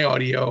record my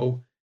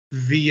audio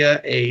via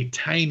a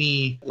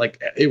tiny,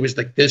 like it was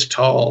like this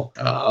tall,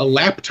 a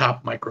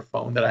laptop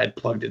microphone that I had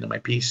plugged into my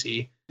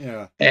PC.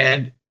 Yeah.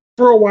 And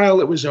for a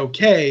while it was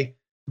okay,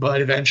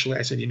 but eventually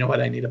I said, you know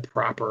what, I need a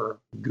proper,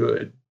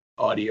 good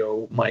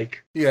audio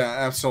mic. Yeah,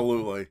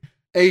 absolutely.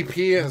 AP,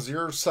 has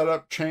your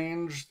setup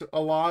changed a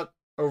lot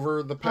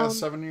over the past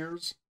 7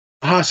 years?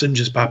 Hassan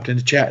just popped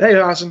into chat. Hey,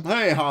 Hassan.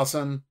 Hey,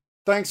 Hassan.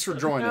 Thanks for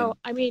joining. No,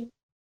 I mean,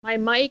 my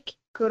mic,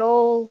 good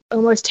old,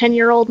 almost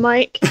 10-year-old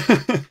mic,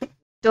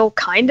 still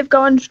kind of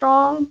going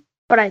strong,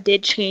 but I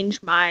did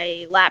change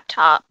my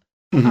laptop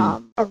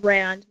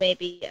around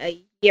maybe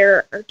a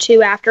year or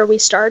two after we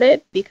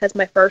started, because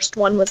my first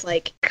one was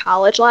like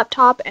college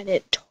laptop and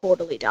it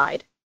totally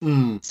died.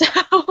 So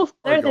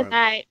other than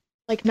that,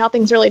 like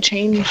nothing's really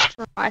changed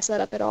for my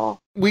setup at all.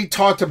 We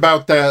talked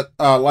about that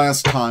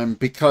last time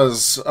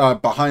because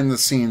behind the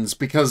scenes,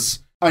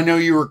 because I know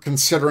you were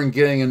considering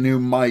getting a new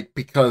mic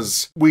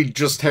because we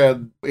just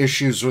had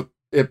issues with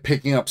it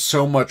picking up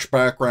so much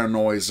background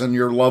noise, and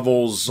your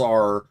levels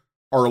are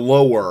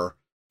lower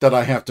that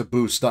I have to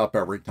boost up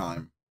every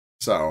time.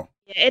 So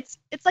yeah,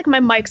 it's like my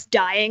mic's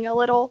dying a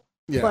little,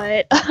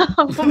 but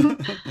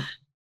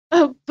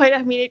But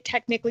I mean, it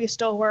technically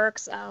still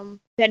works. If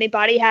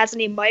anybody has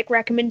any mic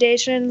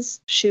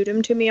recommendations, shoot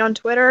them to me on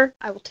Twitter.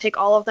 I will take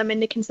all of them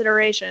into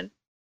consideration.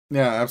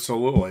 Yeah,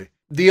 absolutely.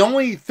 The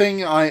only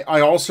thing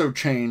I also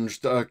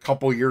changed a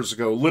couple years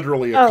ago,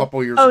 literally a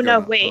couple years ago. Oh, no,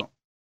 wait.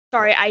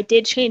 Sorry, I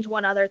did change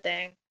one other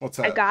thing. What's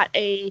that? I got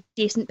a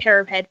decent pair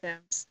of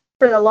headphones.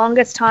 For the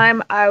longest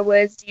time, I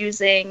was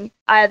using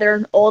either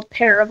an old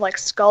pair of like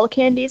Skull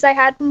Candies I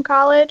had from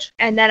college,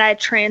 and then I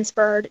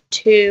transferred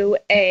to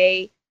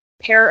a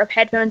pair of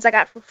headphones I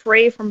got for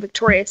free from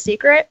Victoria's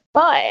Secret.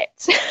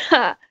 But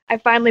I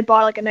finally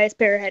bought like a nice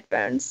pair of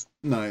headphones.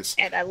 Nice.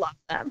 And I love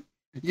them.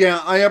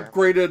 Yeah, I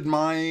upgraded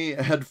my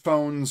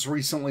headphones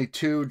recently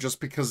too,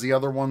 just because the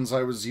other ones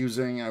I was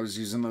using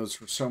those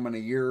for so many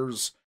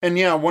years. And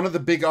yeah, one of the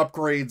big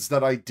upgrades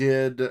that I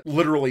did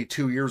literally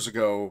 2 years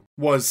ago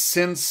was,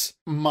 since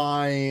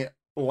my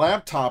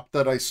laptop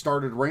that I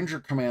started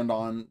Ranger Command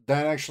on,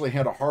 that actually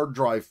had a hard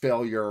drive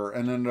failure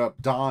and ended up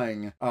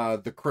dying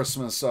the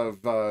Christmas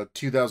of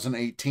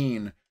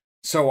 2018.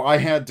 So I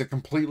had to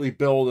completely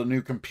build a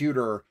new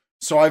computer.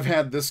 So I've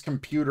had this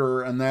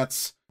computer, and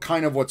that's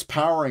kind of what's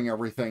powering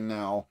everything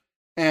now.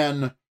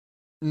 And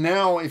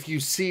now if you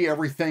see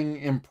everything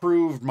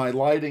improved, my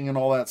lighting and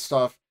all that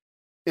stuff,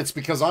 it's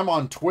because I'm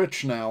on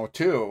Twitch now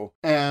too,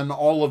 and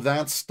all of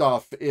that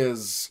stuff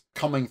is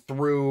coming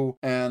through,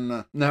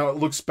 and now it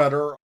looks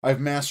better. I've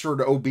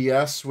mastered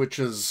OBS, which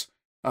is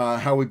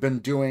how we've been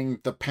doing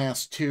the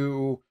past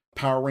 2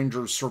 Power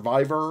Rangers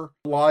Survivor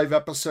live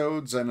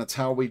episodes, and it's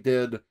how we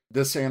did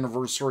this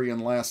anniversary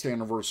and last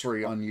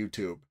anniversary on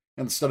YouTube,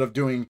 instead of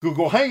doing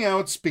Google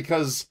Hangouts,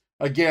 because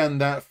again,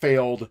 that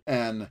failed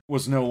and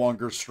was no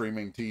longer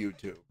streaming to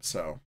YouTube.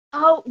 So.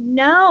 Oh,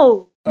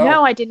 no. Oh.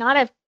 No, I did not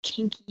have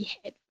kinky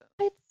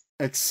headphones.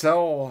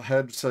 Excel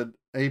had said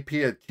AP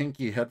had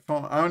kinky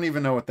headphones. I don't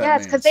even know what that means.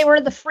 Yes, because they were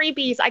the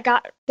freebies I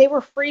got. They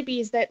were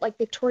freebies that like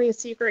Victoria's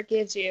Secret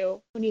gives you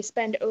when you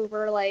spend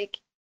over like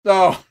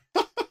a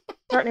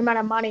certain amount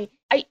of money.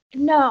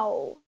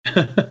 No.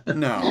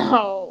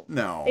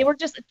 No. They were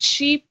just a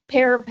cheap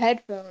pair of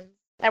headphones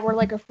that were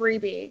like a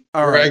freebie.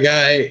 All right,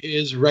 guy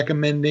is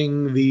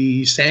recommending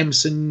the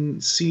Samson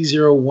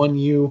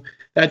C01U.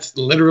 That's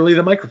literally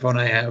the microphone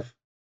I have.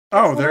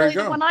 Oh, there you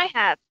go. The one I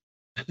have.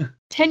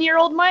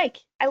 10-year-old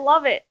mic. I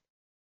love it.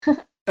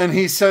 And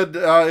he said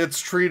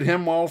it's treated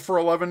him well for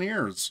 11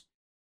 years.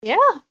 Yeah,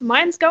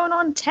 mine's going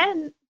on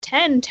 10.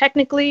 10,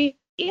 technically.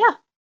 Yeah.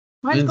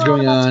 Mine's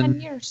going on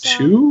 10 years.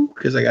 2,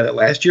 because I got it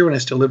last year when I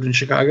still lived in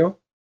Chicago.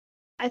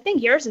 I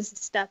think yours is a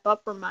step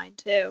up from mine,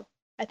 too.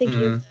 I think do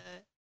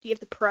you have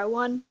the Pro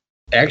one?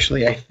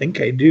 Actually, I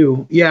think I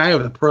do. Yeah, I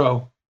have the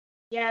Pro.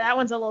 Yeah, that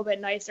one's a little bit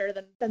nicer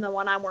than the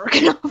one I'm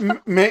working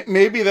on.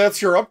 Maybe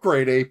that's your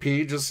upgrade,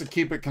 AP, just to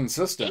keep it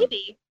consistent.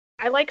 Maybe.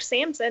 I like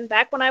Samson.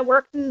 Back when I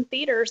worked in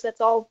theaters, that's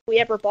all we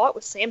ever bought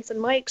was Samson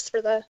mics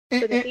for the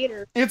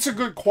theater. It's a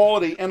good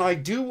quality, and I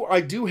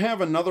do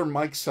have another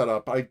mic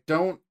setup. I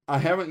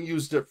haven't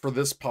used it for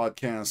this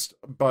podcast,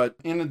 but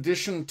in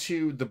addition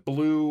to the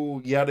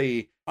Blue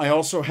Yeti, I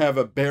also have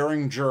a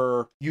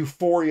Behringer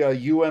Euphoria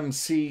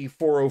UMC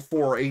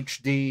 404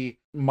 HD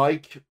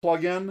mic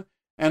plug-in,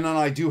 and then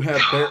I do have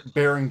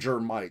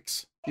Behringer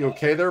mics. You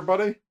okay there,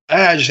 buddy?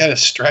 I just had to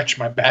stretch.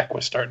 My back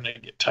was starting to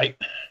get tight.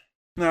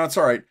 No, it's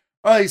all right.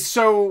 All right,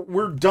 so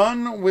we're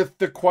done with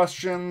the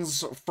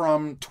questions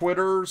from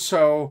Twitter.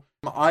 So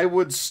I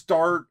would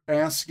start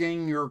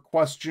asking your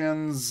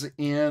questions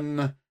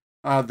in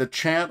the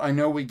chat. I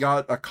know we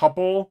got a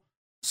couple,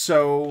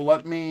 so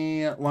let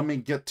me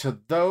get to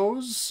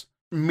those.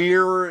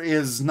 Mir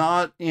is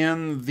not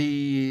in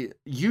the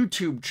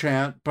YouTube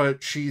chat,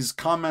 but she's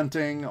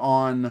commenting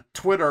on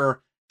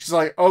Twitter. She's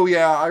like, oh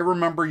yeah, I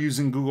remember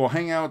using Google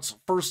Hangouts.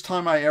 First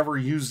time I ever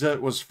used it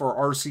was for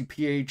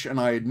RCPH, and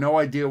I had no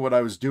idea what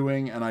I was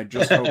doing, and I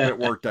just hope it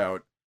worked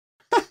out.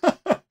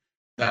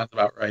 Sounds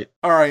about right.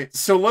 All right,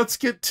 so let's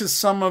get to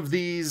some of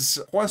these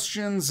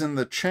questions in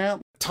the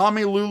chat.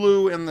 Tommy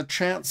Lulu in the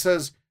chat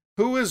says,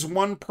 who is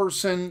one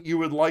person you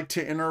would like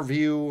to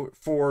interview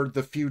for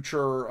the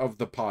future of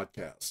the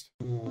podcast?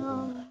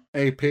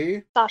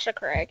 AP? Sasha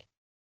Craig.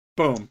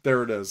 Boom,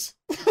 there it is.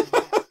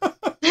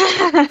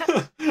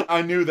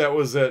 I knew that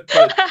was it.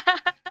 But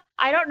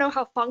I don't know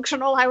how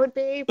functional I would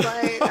be, but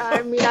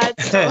I mean,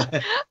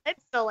 I'd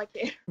still like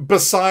it.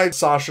 Besides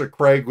Sasha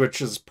Craig,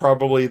 which is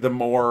probably the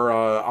more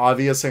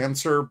obvious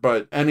answer,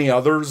 but any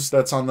others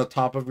that's on the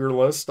top of your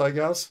list, I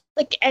guess?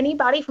 Like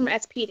anybody from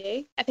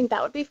SPD. I think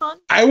that would be fun.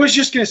 I was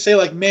just going to say,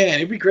 like, man,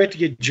 it'd be great to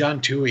get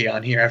John Toohey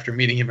on here after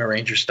meeting him at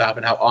Ranger Stop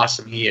and how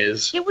awesome he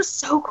is. It was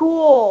so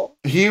cool.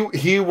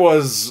 He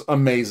was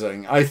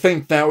amazing. I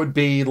think that would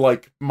be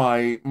like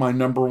my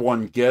number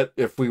one get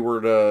if we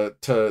were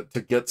to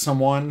get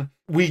someone.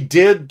 We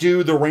did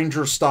do the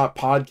Ranger Stop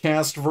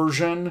podcast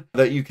version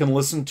that you can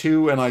listen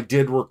to, and I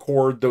did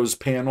record those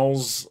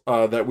panels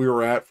that we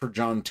were at for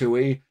John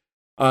Toohey.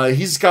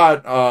 He's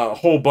got a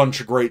whole bunch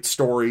of great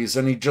stories,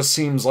 and he just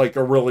seems like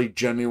a really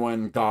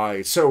genuine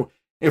guy. So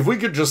if we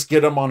could just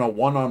get him on a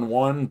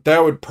one-on-one,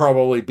 that would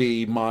probably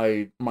be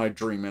my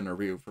dream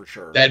interview for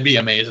sure. That'd be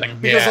amazing.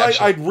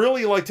 Because I'd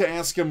really like to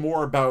ask him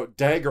more about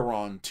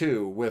Daggeron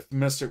too with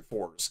Mystic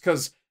Force,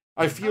 because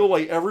I feel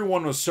like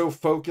everyone was so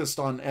focused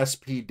on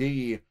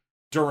SPD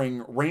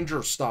during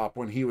Ranger Stop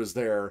when he was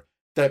there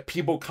that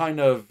people kind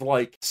of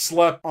like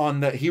slept on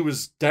that he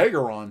was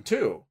Daggeron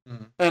too.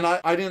 Mm-hmm. And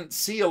I didn't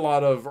see a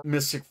lot of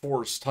Mystic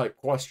Force type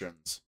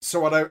questions.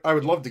 So I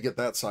would love to get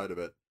that side of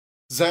it.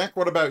 Zach,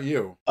 what about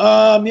you?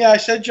 Yeah, I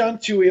said John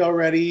Tui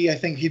already. I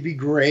think he'd be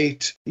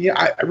great. Yeah,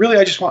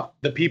 I just want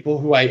the people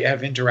who I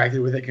have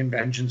interacted with at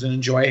conventions and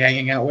enjoy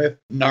hanging out with.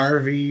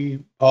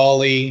 Narvi,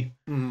 Paulie.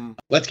 Mm-hmm.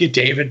 Let's get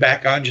David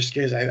back on just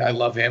because I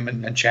love him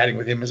and chatting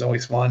with him is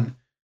always fun.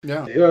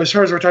 Yeah. As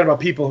far as we're talking about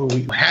people who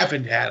we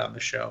haven't had on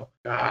the show,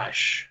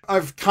 gosh.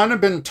 I've kind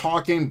of been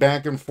talking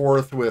back and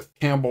forth with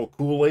Campbell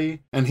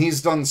Cooley, and he's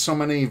done so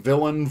many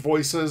villain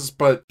voices,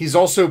 but he's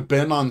also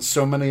been on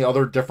so many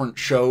other different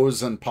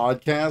shows and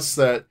podcasts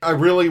that I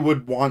really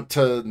would want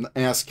to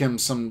ask him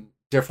some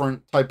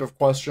different type of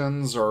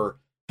questions or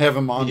have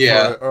him on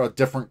for a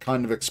different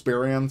kind of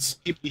experience.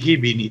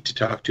 He'd be neat to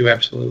talk to,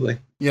 absolutely.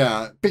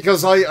 Yeah,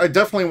 because I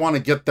definitely want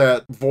to get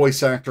that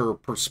voice actor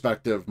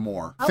perspective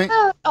more.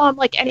 How about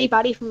like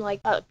anybody from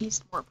like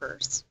Beast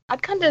Morphers?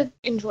 I'd kind of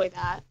enjoy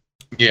that.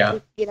 Yeah.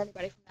 Get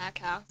anybody from that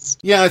cast.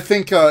 Yeah, I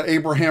think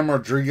Abraham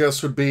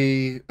Rodriguez would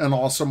be an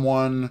awesome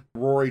one.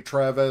 Rory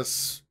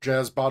Travis,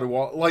 Jazz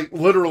Badiwala, like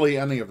literally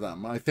any of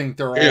them. I think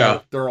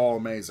they're all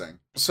amazing.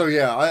 So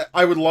yeah,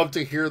 I would love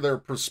to hear their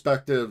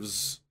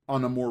perspectives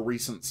on a more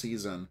recent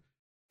season.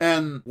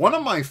 And one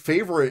of my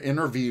favorite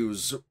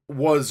interviews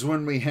was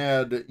when we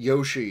had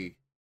Yoshi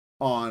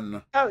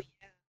on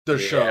the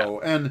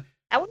show. And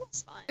that one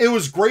was fun. It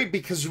was great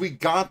because we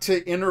got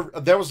to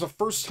that was the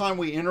first time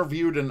we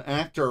interviewed an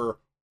actor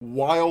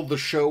while the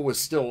show was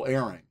still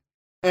airing.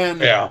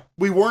 And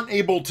we weren't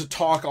able to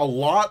talk a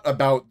lot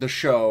about the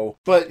show,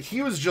 but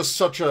he was just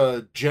such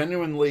a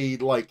genuinely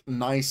like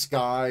nice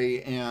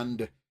guy,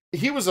 and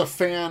he was a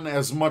fan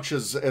as much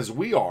as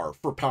we are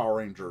for Power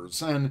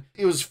Rangers, and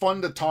it was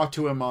fun to talk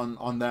to him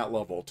on that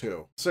level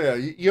too. So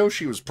yeah,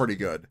 Yoshi was pretty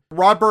good.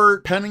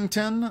 Robert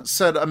Pennington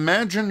said,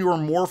 imagine your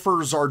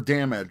morphers are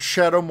damaged.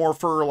 Shadow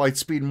Morpher,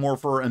 Lightspeed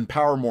Morpher, and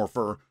Power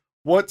Morpher.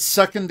 What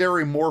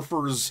secondary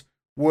morphers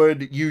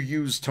would you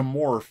use to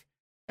morph?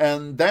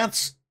 And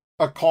that's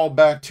a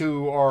callback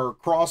to our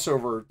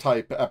crossover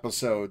type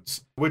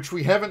episodes, which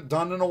we haven't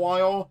done in a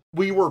while.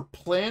 We were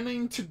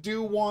planning to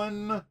do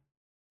one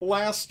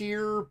last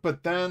year,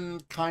 but then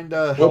kind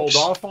of held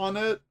off on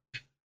it.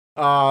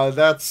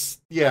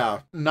 That's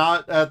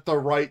not at the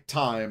right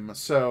time.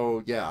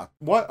 So yeah,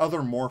 what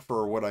other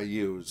morpher would I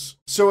use?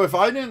 So if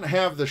I didn't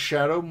have the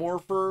Shadow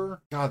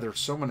Morpher, God, there's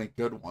so many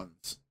good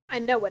ones. I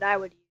know what I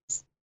would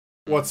use.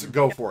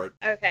 Go for it.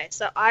 Okay,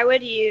 so I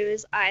would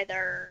use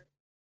either,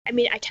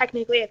 I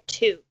technically have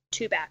two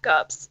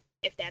backups,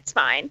 if that's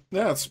fine.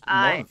 Yeah, it's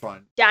more than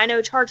fine.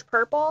 Dino Charge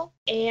Purple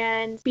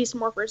and Beast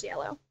Morphers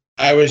Yellow.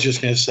 I was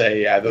just going to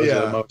say, those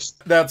are the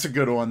most. That's a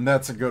good one.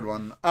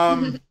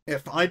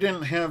 If I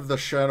didn't have the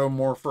Shadow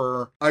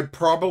Morpher, I'd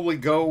probably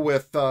go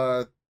with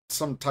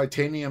some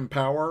Titanium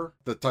Power,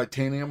 the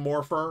Titanium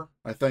Morpher.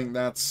 I think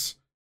that's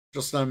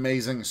just an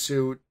amazing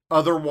suit.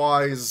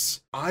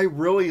 Otherwise, I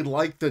really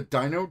like the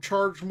Dino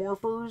Charge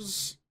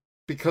Morphers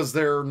because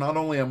they're not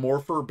only a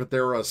morpher, but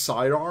they're a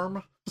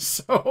sidearm.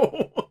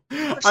 So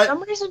for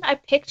some reason, I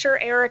picture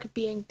Eric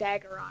being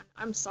Daggeron.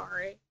 I'm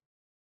sorry.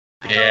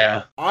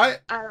 I don't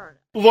know.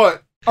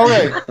 Look,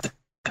 okay,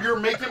 you're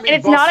making me. And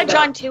it's not a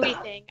John Tui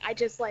thing. I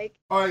just like.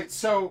 All right,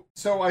 so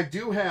I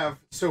do have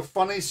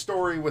funny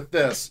story with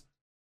this.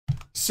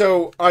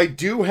 So I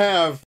do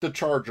have the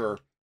charger,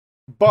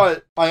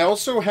 but I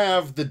also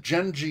have the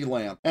Genji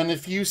lamp. And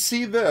if you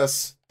see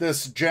this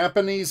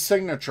Japanese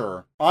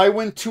signature, I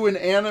went to an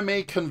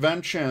anime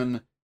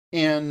convention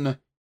in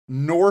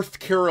North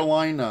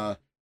Carolina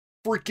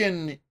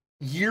freaking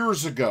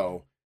years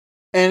ago,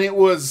 and it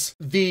was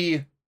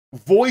the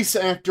voice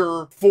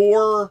actor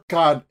for,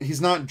 God, he's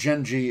not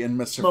Genji in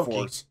Mystic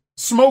Force.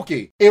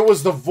 Smokey. It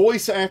was the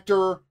voice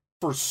actor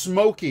for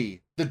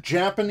Smokey, the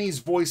Japanese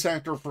voice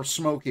actor for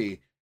Smokey.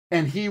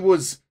 And he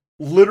was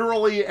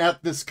literally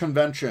at this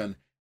convention.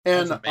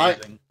 And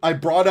I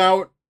brought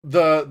out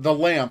the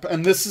lamp,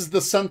 and this is the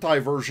Sentai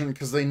version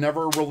because they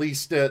never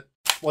released it.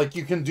 Like,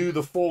 you can do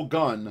the full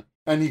gun,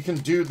 and you can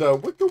do the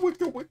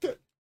wicka.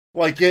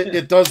 Like,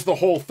 it does the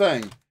whole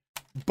thing.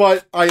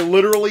 But I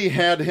literally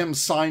had him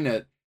sign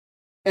it.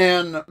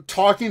 And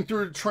talking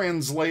through the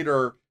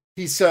translator,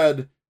 he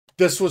said,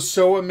 this was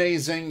so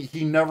amazing.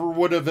 He never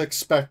would have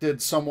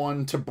expected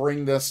someone to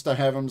bring this to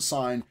have him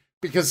sign,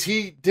 because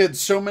he did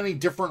so many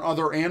different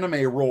other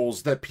anime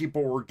roles that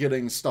people were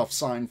getting stuff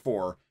signed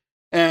for.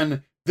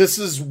 And this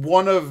is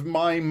one of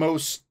my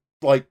most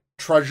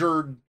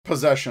treasured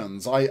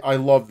possessions. I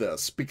love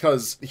this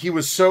because he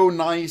was so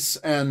nice,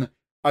 and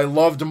I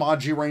loved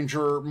Maji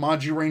Ranger.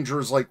 Maji Ranger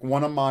is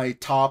one of my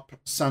top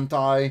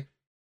Sentai,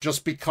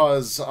 just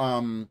because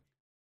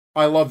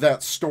I love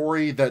that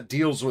story that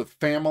deals with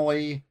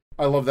family.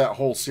 I love that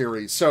whole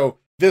series. So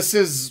this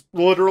is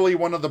literally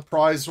one of the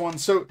prized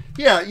ones. So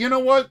yeah, you know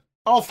what?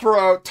 I'll throw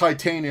out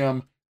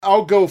Titanium.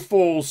 I'll go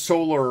full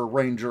Solar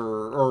Ranger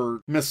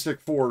or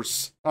Mystic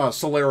Force,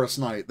 Solaris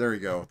Knight. There you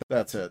go.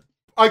 That's it.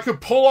 I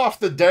could pull off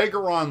the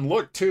Daggeron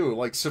look too,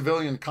 like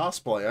civilian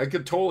cosplay. I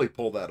could totally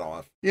pull that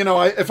off. You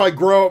know, if I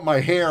grow out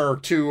my hair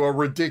to a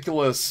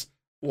ridiculous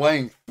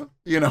length,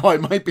 you know, I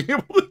might be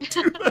able to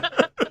do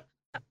that.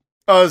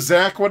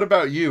 Zach, what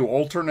about you?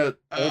 Alternate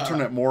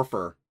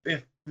morpher.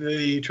 If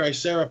the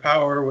Tricera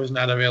power was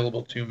not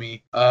available to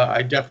me,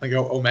 I'd definitely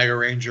go Omega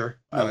Ranger.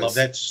 Nice. I love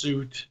that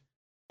suit.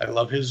 I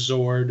love his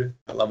Zord.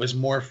 I love his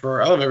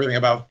Morpher. I love everything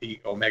about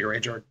the Omega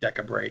Ranger or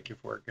Deca Break if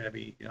we're going to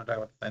be, talking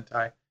about the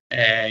Sentai.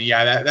 And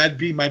yeah, that'd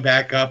be my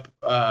backup.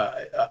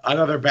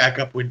 Another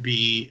backup would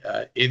be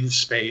In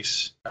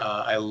Space.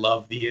 I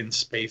love the In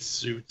Space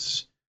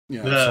suits.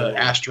 Yeah, the absolutely.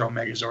 Astro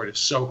Megazord is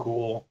so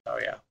cool. Oh,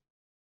 yeah.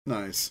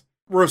 Nice.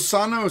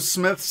 Rosano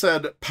Smith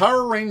said,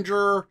 Power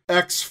Ranger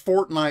X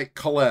Fortnite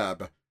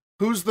collab.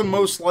 Who's the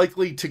most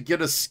likely to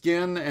get a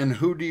skin, and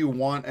who do you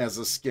want as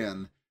a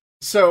skin?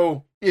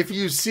 So, if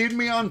you've seen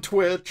me on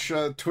Twitch,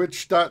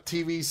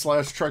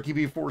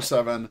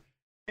 twitch.tv/TruckyB47,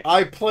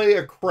 I play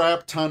a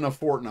crap ton of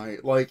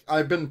Fortnite. Like,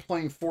 I've been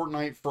playing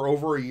Fortnite for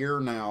over a year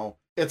now.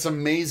 It's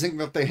amazing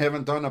that they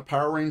haven't done a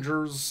Power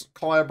Rangers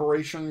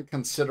collaboration,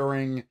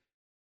 considering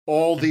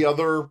all the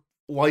other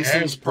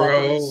licensed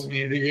properties. Hasbro,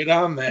 need to get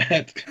on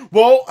that.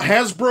 Well,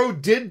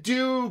 Hasbro did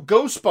do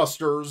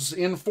Ghostbusters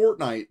in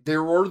Fortnite.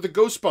 There were the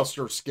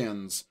Ghostbuster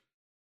skins.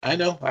 I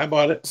know, I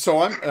bought it. So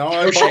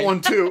I bought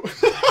one too.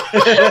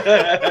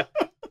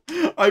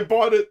 I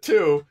bought it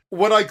too.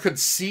 What I could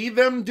see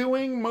them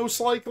doing, most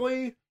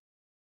likely,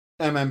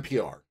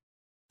 MMPR.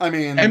 I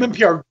mean,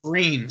 MMPR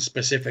green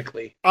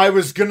specifically. I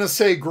was gonna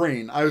say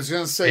green.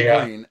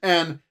 Green.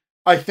 And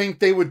I think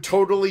they would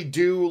totally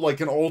do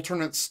like an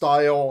alternate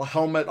style,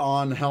 helmet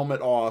on,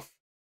 helmet off.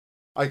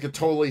 I could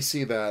totally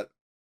see that.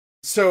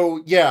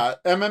 So yeah,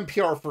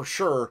 MMPR for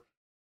sure.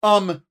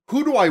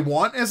 Who do I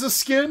want as a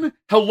skin?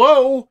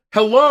 Hello,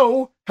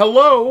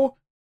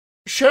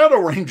 Shadow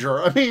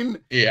Ranger. I mean,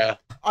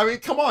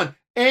 come on.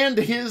 And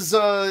his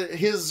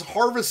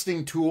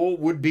harvesting tool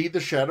would be the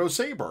Shadow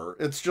Saber.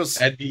 It's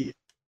just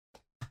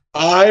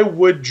I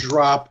would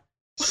drop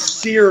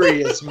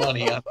serious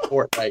money on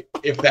Fortnite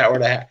if that were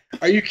to happen.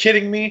 Are you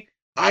kidding me?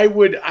 I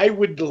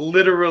would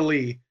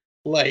literally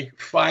like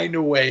find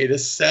a way to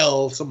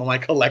sell some of my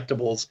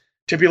collectibles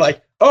to be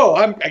like, oh,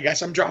 I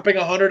guess I'm dropping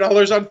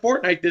 $100 on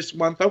Fortnite this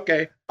month.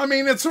 Okay. I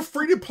mean, it's a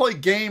free-to-play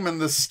game,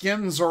 and the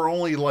skins are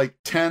only like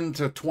 $10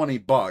 to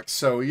 $20,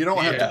 so you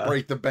don't have to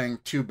break the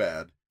bank too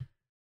bad.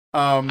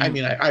 I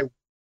mean, I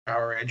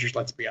Power Rangers.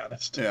 Let's be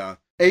honest. Yeah.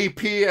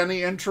 AP,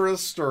 any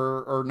interest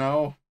or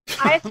no?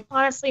 I've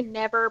honestly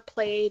never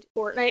played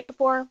Fortnite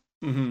before.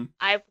 Mm-hmm.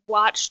 I've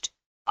watched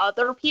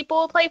other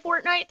people play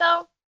Fortnite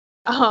though.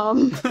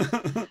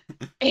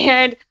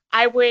 And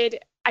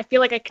I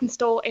feel like I can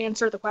still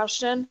answer the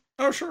question.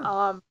 Oh,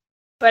 sure.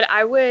 But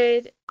I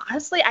would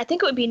honestly, I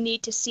think it would be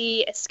neat to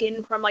see a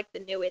skin from like the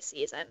newest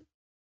season,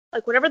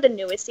 like whatever the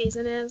newest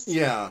season is.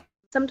 Yeah.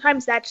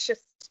 Sometimes that's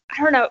just,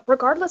 I don't know.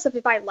 Regardless of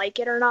if I like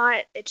it or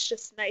not, it's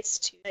just nice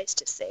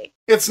to see.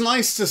 It's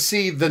nice to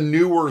see the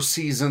newer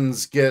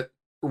seasons get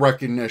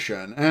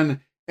recognition, and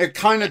it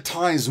kind of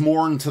ties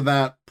more into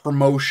that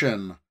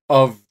promotion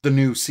of the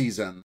new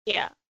season.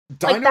 Yeah.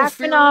 Dino like back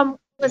Fury? when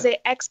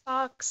it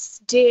Xbox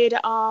did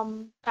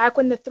back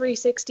when the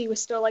 360 was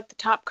still like the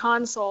top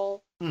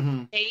console,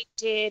 Mm-hmm. they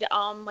did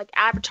like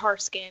avatar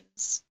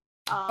skins.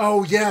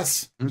 Oh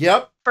yes.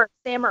 Yep. For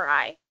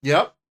Samurai.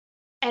 Yep.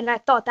 And I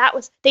thought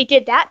they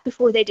did that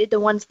before they did the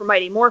ones for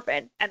Mighty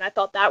Morphin, and I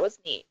thought that was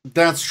neat.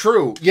 That's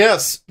true.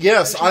 Yes. For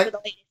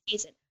the latest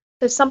season.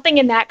 There's something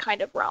in that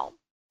kind of realm.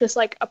 Just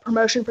like a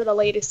promotion for the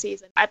latest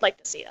season. I'd like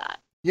to see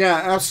that. Yeah,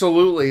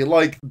 absolutely.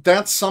 Like,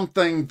 that's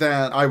something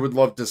that I would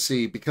love to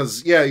see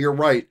because, yeah, you're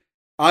right.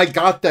 I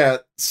got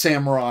that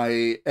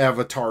Samurai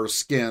Avatar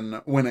skin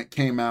when it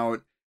came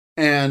out,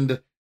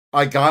 and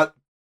I got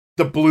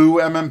the blue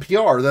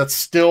MMPR that's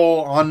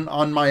still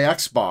on my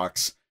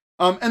Xbox.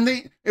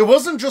 And it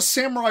wasn't just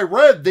Samurai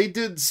Red, they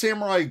did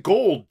Samurai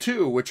Gold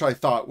too, which I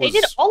thought was... They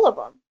did all of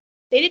them.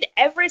 They did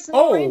every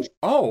single range.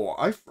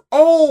 Right.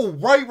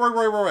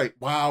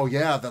 Wow,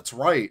 yeah, that's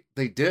right.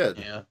 They did.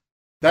 Yeah.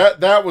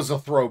 That was a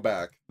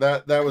throwback.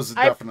 That was a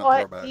definite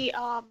throwback.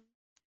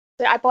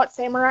 I bought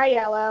Samurai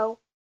Yellow,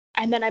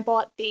 and then I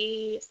bought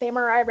the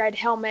Samurai Red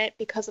helmet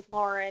because of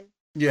Lauren.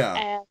 Yeah.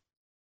 And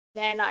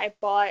then I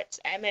bought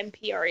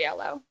MMPR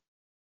Yellow.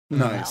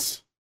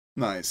 Nice.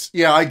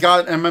 Yeah, I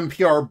got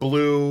MMPR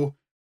Blue.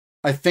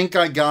 I think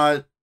I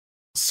got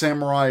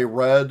Samurai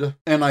Red,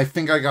 and I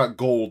think I got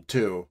Gold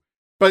too.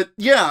 But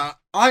yeah,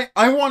 I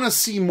want to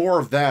see more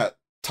of that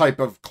type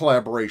of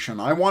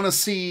collaboration. I want to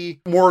see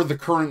more of the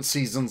current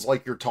seasons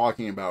like you're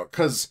talking about,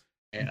 because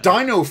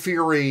Dino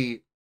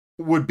Fury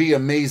would be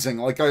amazing.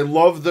 Like, I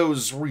love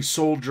those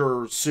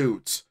Resoldier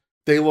suits.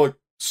 They look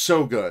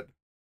so good.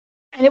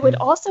 And it would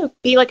also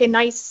be like a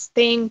nice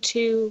thing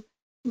to,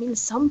 I mean,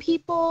 some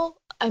people,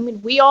 I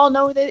mean, we all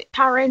know that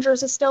Power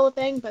Rangers is still a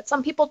thing, but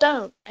some people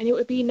don't. And it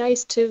would be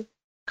nice to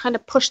kind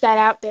of push that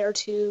out there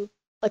to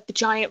like the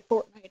giant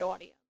Fortnite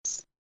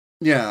audience.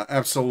 Yeah,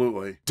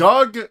 absolutely.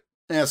 Doug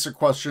asked a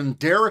question.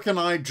 Derek and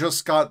I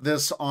just got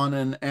this on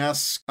an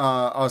Ask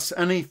Us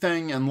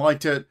Anything and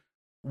liked it.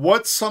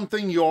 What's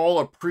something you all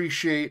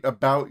appreciate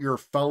about your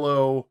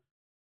fellow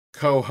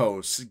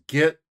co-hosts?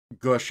 Get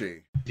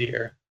gushy.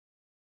 Dear.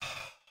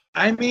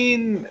 I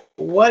mean,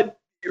 what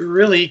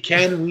really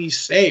can we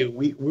say?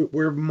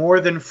 We're more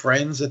than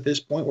friends at this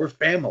point. We're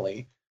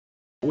family.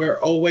 We're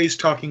always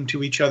talking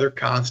to each other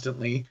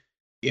constantly.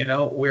 You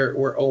know,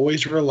 we're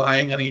always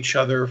relying on each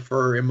other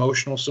for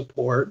emotional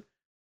support.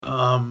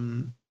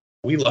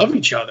 We love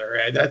each other.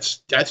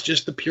 That's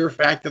just the pure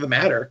fact of the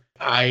matter.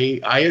 I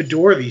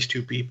adore these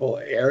two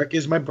people. Eric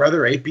is my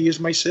brother. AP is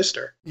my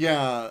sister.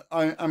 Yeah,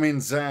 I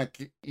mean, Zach,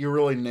 you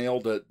really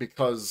nailed it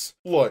because,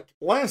 look,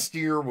 last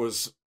year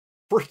was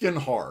freaking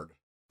hard.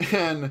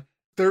 And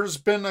there's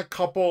been a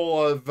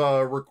couple of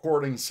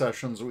recording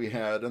sessions we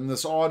had, and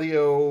this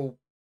audio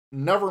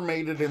never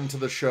made it into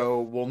the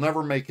show. We'll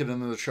never make it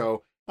into the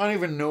show. I don't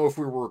even know if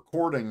we were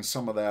recording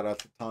some of that at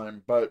the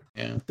time, but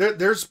yeah.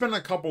 There's been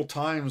a couple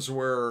times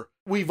where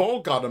we've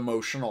all got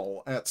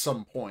emotional at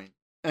some point.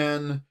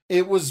 And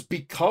it was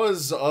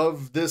because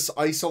of this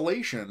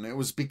isolation. It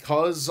was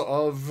because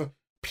of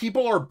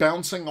people are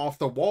bouncing off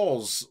the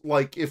walls.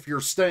 Like, if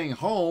you're staying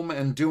home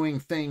and doing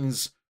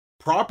things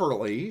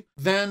properly,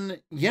 then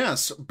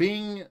yes,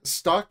 being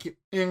stuck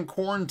in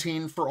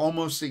quarantine for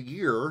almost a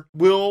year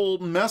will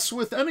mess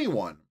with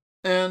anyone.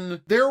 And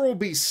there will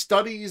be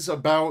studies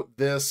about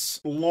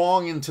this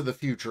long into the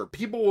future.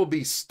 People will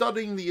be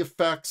studying the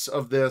effects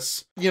of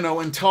this,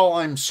 until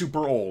I'm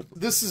super old.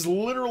 This has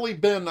literally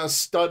been a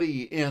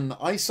study in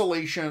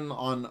isolation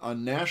on a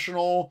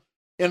national,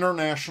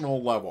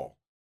 international level.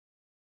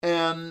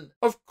 And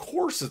of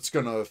course it's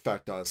going to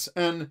affect us.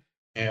 And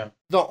yeah,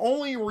 the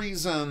only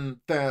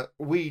reason that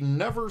we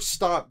never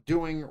stopped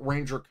doing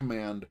Ranger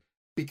Command,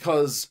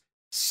 because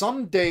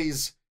some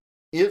days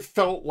it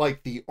felt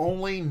like the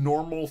only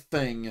normal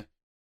thing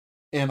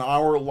in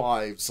our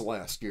lives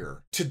last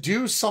year. To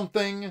do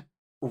something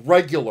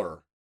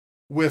regular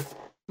with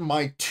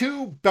my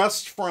two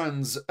best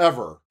friends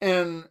ever,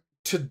 and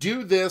to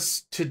do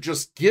this, to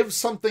just give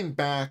something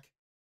back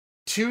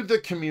to the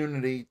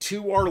community,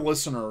 to our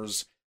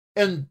listeners,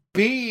 and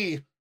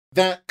be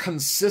that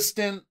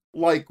consistent,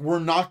 like, we're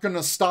not going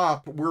to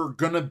stop. We're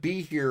going to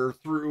be here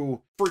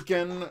through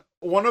freaking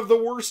one of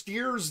the worst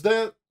years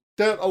that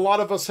a lot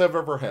of us have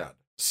ever had.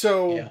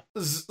 So yeah.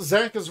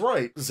 Zach is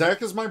right.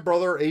 Zach is my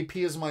brother. AP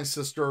is my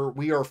sister.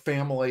 We are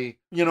family.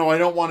 I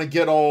don't want to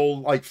get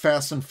all like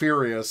Fast and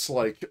Furious,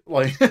 like,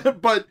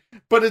 but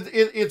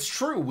it's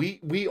true.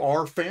 We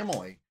are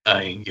family.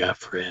 I ain't got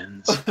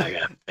friends. I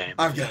got family.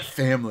 I've got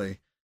family.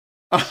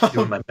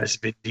 Doing my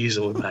best Vin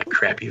Diesel with my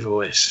crappy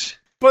voice.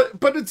 But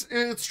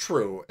it's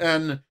true,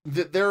 and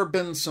there have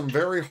been some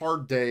very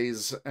hard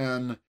days,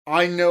 and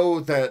I know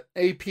that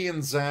AP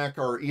and Zach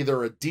are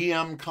either a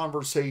DM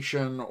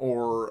conversation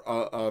or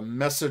a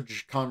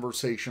message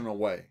conversation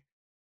away,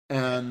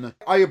 and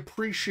I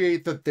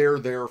appreciate that they're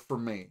there for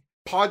me.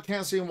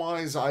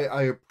 Podcasting-wise,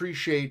 I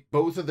appreciate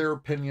both of their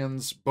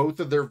opinions,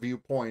 both of their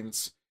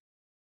viewpoints.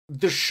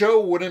 The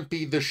show wouldn't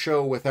be the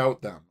show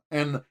without them,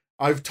 and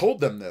I've told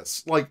them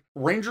this, like,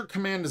 Ranger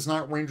Command is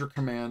not Ranger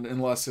Command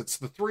unless it's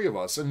the three of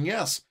us. And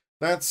yes,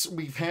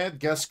 we've had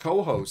guest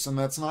co-hosts, and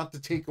that's not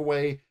to take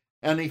away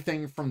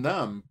anything from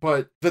them.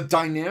 But the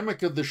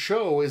dynamic of the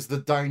show is the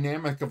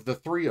dynamic of the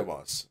three of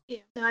us. Yeah,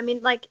 I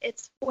mean, like,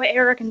 it's what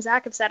Eric and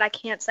Zach have said. I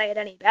can't say it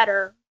any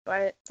better,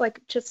 but it's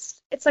like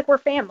we're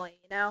family,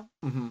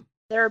 Mm-hmm.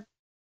 They're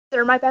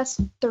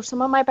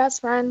some of my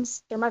best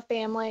friends. They're my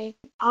family.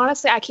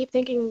 Honestly, I keep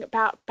thinking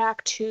about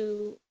back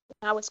to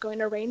when I was going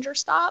to Ranger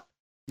Stop.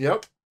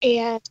 Yep.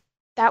 And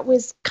that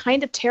was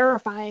kind of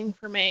terrifying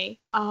for me.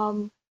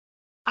 I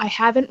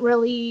haven't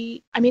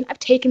really, I've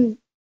taken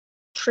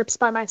trips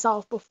by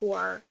myself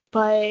before,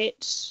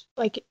 but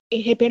like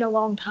it had been a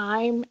long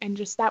time, and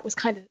just that was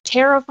kind of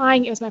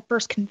terrifying. It was my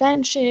first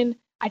convention.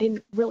 I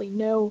didn't really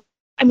know.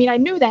 I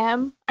knew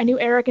them. I knew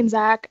Eric and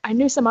Zach. I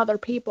knew some other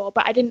people,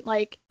 but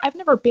I've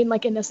never been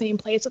like in the same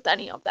place with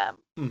any of them.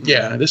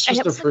 Yeah, this was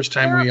the first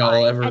time we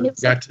all ever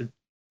got to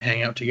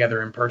hang out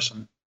together in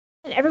person.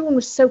 And everyone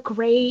was so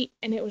great,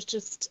 and it was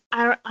just,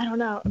 I don't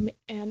know,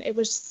 and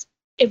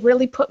it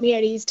really put me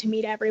at ease to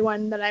meet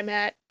everyone that I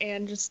met,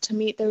 and just to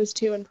meet those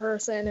two in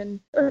person,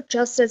 and they're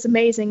just as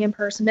amazing in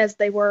person as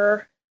they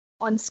were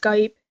on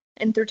Skype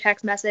and through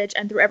text message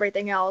and through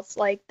everything else.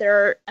 Like,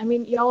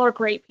 y'all are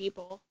great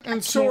people.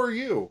 And so are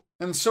you.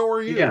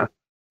 Yeah,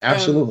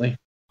 absolutely. And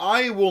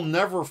I will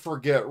never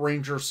forget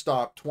Ranger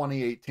Stop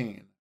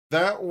 2018.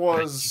 That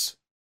was...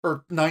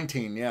 Or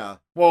 19, yeah.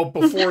 Well,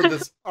 before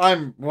this,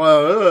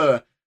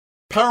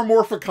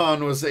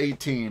 Paramorphicon was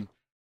 18.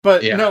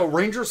 But yeah. No,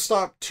 Ranger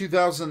Stop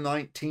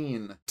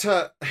 2019.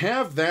 To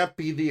have that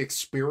be the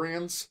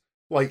experience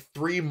like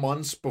 3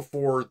 months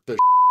before the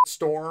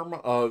storm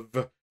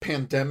of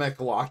pandemic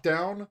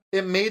lockdown,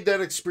 it made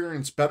that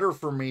experience better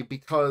for me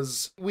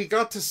because we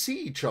got to see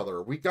each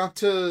other. We got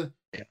to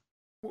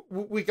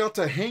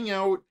hang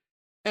out,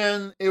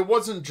 and it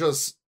wasn't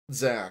just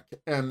Zach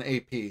and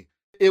AP.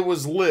 It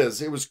was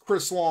Liz, it was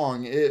Chris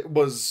Long, it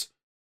was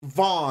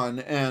Vaughn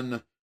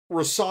and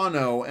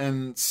Rossano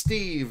and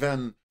Steve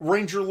and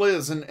Ranger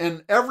Liz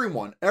and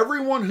everyone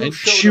who and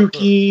showed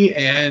Shuki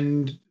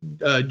and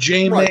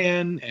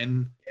J-Man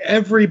and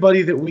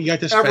everybody that we got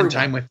to spend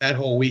time with that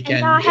whole weekend.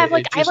 And I have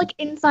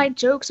inside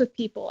jokes with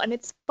people, and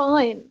it's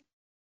fun.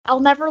 I'll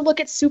never look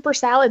at Super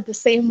Salad the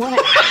same way.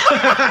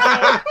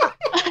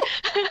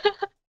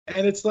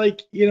 And it's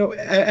like, you know,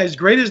 as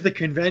great as the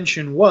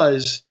convention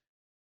was,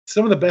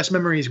 some of the best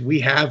memories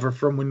we have are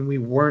from when we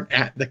weren't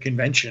at the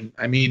convention.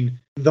 I mean,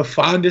 the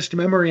fondest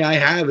memory I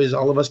have is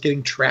all of us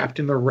getting trapped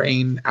in the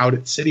rain out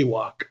at City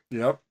Walk.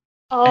 Yep.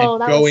 Oh,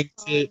 and that going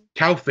was to fun.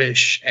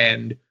 Cowfish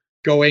and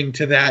going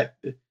to that.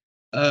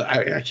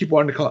 I keep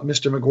wanting to call it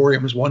Mr.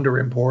 Megorium's Wonder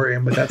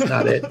Emporium, but that's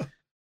not it.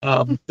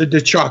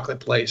 The chocolate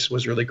place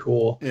was really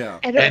cool. Yeah.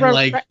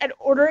 And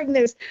ordering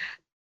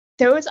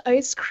those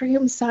ice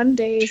cream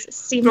sundaes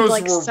seemed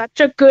like were, such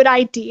a good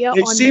idea.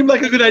 It seemed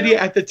like a good idea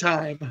at the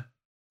time.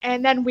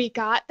 And then we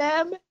got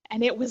them,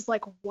 and it was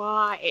like,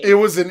 why? It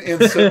was an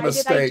instant Why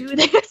mistake.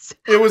 did I do this?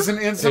 It was an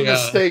instant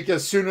mistake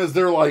as soon as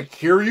they're like,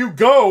 here you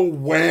go,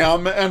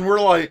 wham. And we're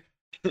like,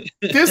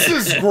 this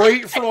is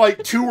great for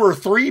like 2 or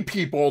 3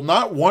 people,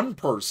 not one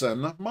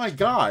person. My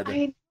God.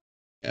 It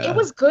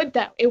was good,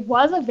 though. It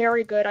was a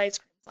very good ice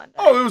cream sundae.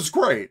 Oh, it was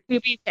great. To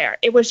be fair,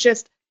 it was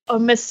just a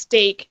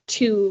mistake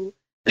to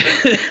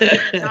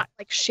not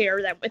like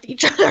share them with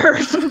each other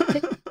or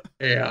something.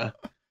 Yeah.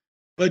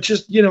 But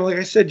just, you know, like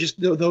I said, just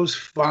those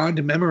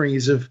fond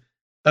memories of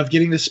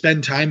getting to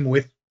spend time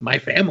with my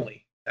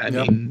family. I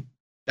mean,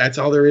 that's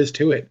all there is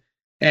to it.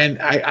 And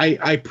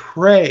I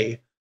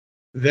pray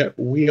that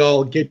we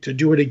all get to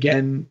do it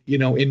again, you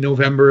know, in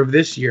November of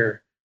this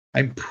year.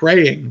 I'm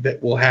praying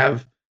that we'll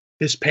have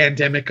this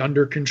pandemic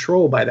under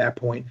control by that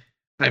point.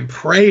 I'm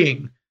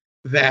praying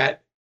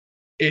that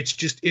it's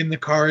just in the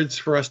cards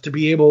for us to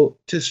be able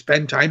to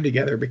spend time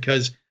together,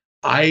 because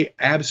I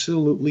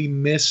absolutely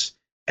miss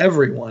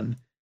everyone.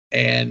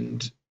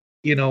 And,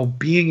 you know,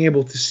 being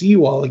able to see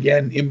you all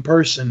again in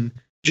person,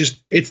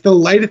 just, it's the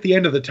light at the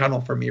end of the tunnel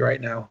for me right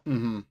now.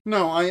 Mm-hmm.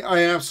 No,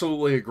 I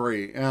absolutely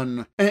agree.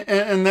 And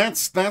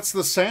that's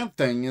the sad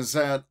thing, is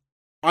that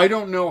I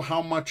don't know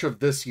how much of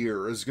this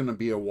year is going to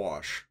be a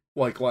wash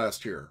like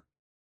last year.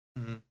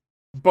 Mm-hmm.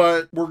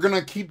 But we're going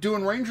to keep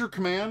doing Ranger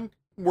Command.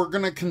 We're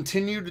going to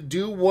continue to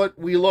do what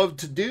we love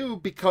to do,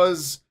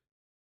 because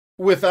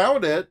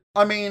without it,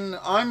 I mean,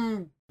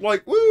 I'm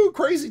like, woo,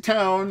 crazy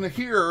town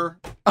here.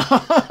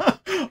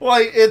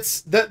 Like,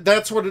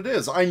 that's what it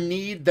is. I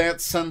need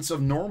that sense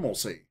of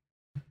normalcy.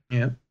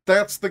 Yeah.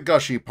 That's the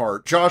gushy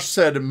part. Josh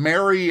said,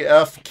 Mary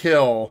F.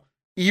 Kill,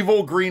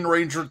 Evil Green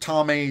Ranger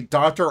Tommy,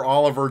 Dr.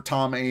 Oliver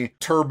Tommy,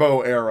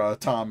 Turbo Era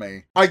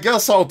Tommy. I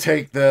guess I'll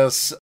take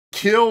this.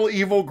 Kill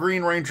Evil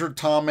Green Ranger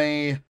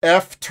Tommy,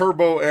 F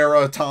Turbo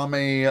Era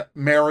Tommy,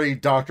 marry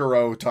Dr.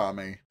 O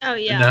Tommy. Oh,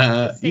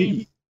 yeah.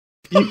 You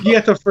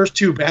get the first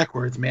 2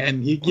 backwards,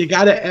 man. You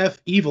gotta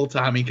F Evil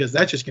Tommy, because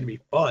that's just gonna be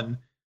fun.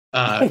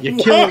 You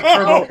kill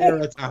Turbo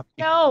Era Tommy.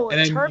 No, and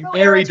then Turbo you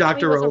marry Era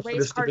Tommy Dr. was O a for the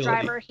race car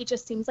stability. driver. He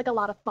just seems like a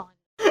lot of fun.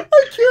 I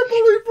can't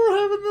believe we're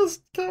having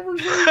this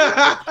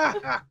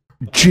conversation.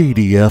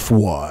 GDF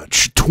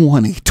Watch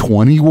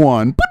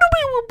 2021.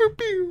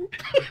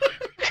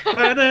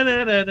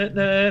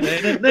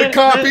 The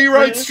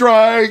copyright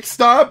strike.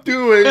 Stop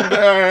doing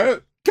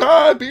that.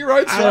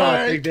 Copyright strike. I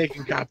don't think they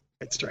can copyright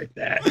strike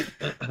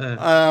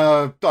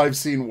that. I've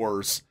seen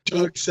worse.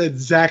 Doug said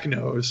Zach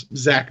knows.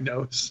 Zach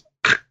knows.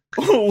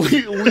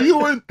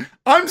 Leland,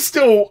 I'm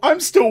still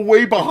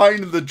way behind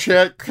in the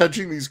chat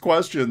catching these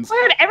questions.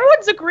 Weird,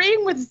 everyone's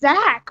agreeing with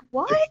Zach.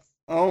 What?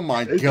 Oh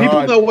my God.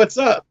 People know what's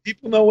up.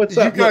 People know what's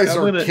up. You guys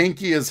are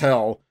kinky as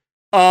hell.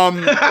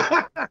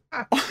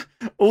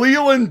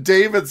 Leland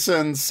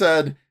Davidson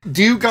said,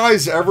 do you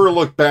guys ever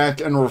look back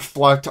and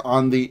reflect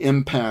on the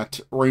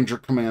impact Ranger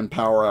Command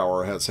Power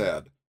Hour has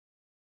had?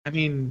 I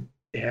mean,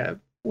 have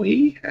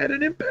we had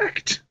an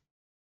impact?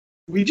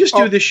 We just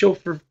do this show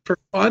for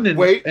fun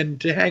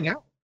and to hang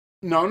out.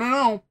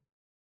 No.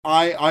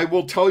 I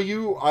will tell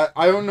you,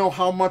 I don't know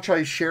how much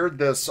I shared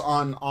this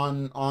on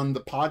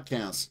the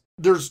podcast.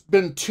 There's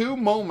been 2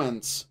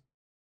 moments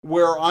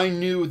where I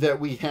knew that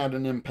we had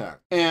an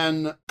impact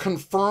and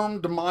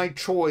confirmed my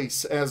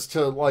choice as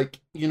to, like,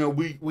 you know,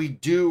 we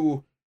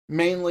do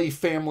mainly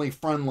family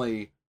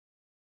friendly.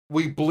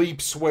 We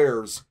bleep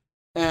swears.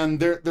 And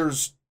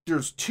there's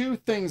 2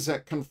 things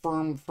that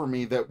confirmed for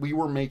me that we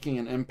were making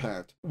an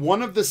impact.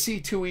 One of the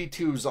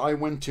C2E2s I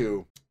went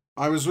to,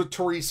 I was with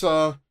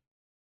Teresa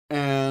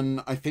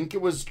and I think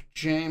it was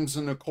James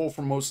and Nicole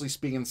from Mostly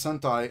Speaking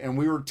Sentai, and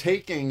we were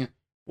taking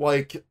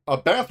like a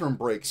bathroom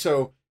break.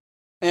 So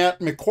at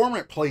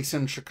McCormick Place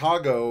in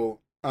Chicago,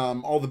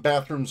 all the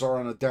bathrooms are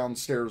on a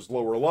downstairs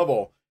lower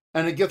level.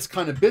 and it gets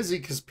kind of busy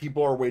because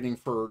people are waiting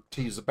to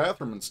use the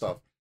bathroom and stuff.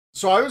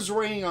 So I was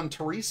waiting on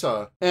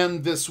Teresa,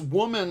 and this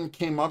woman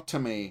came up to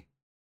me,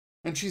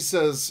 and she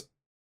says,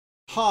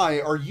 "Hi,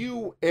 are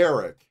you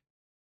Eric?"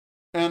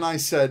 And I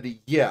said,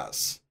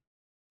 "Yes."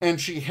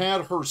 And she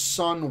had her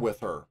son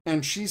with her,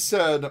 and she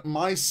said,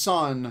 "My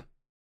son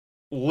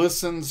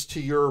listens to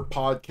your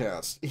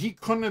podcast." He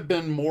couldn't have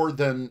been more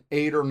than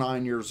 8 or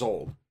 9 years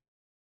old.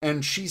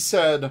 And she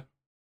said,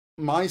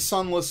 "My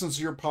son listens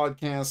to your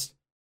podcast.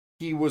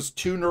 He was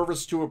too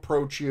nervous to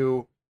approach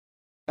you."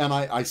 And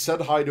I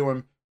said hi to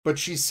him. But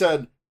she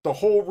said, the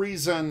whole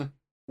reason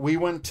we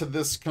went to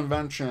this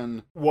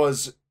convention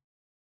was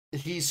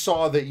he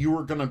saw that you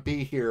were going to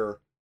be here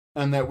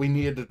and that we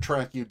needed to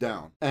track you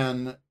down.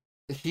 And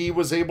he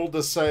was able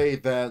to say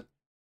that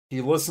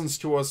he listens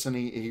to us and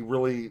he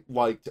really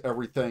liked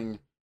everything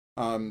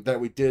that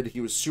we did. He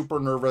was super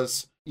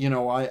nervous. You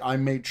know, I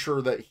made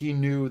sure that he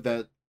knew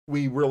that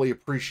we really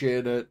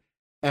appreciate it.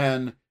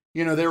 And,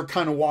 you know, they were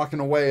kind of walking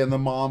away, and the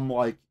mom,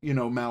 like, you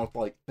know, mouthed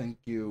like, "Thank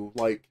you."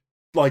 Like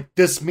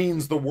this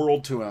means the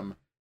world to him.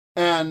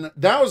 And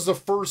that was the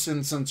first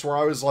instance where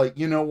I was like,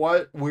 you know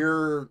what?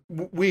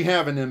 We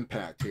have an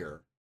impact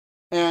here.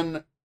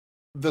 And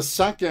the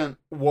second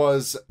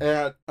was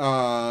at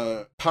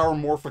Power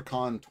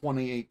Morphicon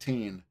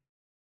 2018.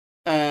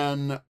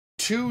 And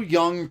 2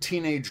 young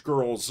teenage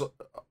girls,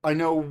 I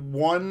know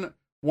one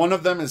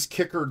of them is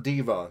Kicker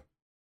Diva.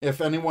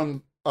 If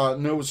anyone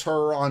knows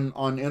her on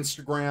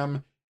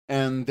Instagram,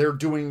 and they're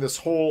doing this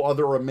whole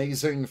other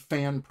amazing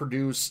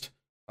fan-produced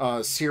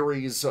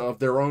series of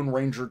their own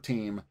Ranger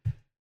team.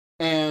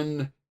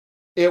 And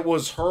it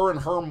was her and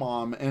her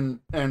mom,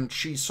 and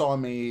she saw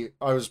me.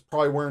 I was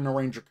probably wearing a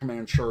Ranger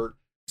Command shirt.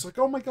 It's like,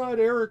 "Oh my God,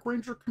 Eric,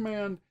 Ranger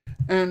Command."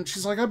 And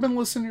she's like, "I've been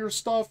listening to your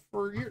stuff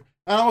for years."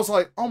 And I was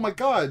like, "Oh my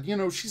God," you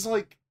know, she's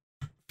like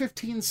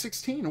 15,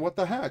 16, what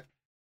the heck?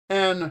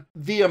 And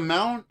the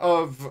amount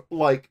of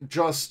like,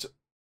 just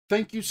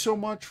thank you so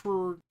much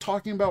for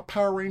talking about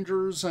Power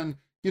Rangers, and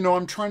you know,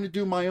 I'm trying to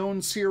do my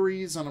own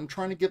series and I'm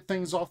trying to get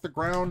things off the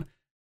ground.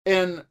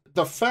 And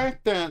the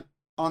fact that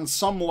on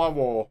some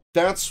level,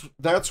 that's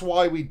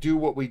why we do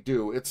what we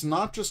do. It's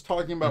not just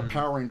talking about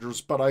Power Rangers,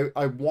 but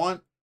I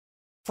want,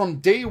 from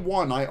day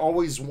one, I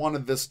always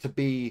wanted this to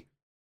be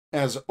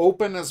as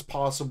open as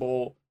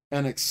possible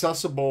and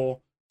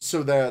accessible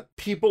so that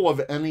people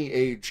of any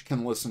age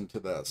can listen to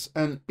this.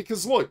 And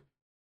because look,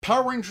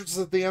 Power Rangers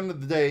at the end of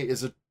the day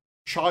is a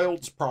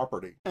child's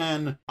property.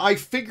 And I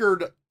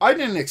figured, I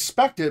didn't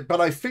expect it,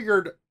 but I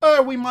figured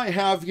we might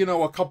have, you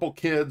know, a couple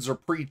kids or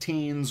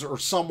preteens or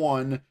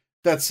someone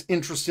that's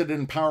interested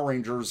in Power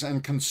Rangers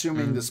and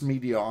consuming this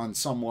media on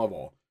some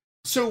level.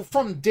 So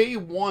from day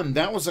one,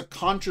 that was a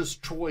conscious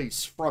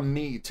choice from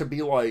me to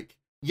be like,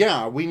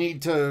 yeah, we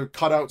need to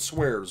cut out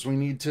swears. We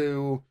need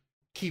to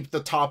keep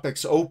the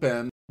topics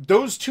open.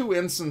 Those 2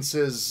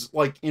 instances,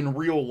 like in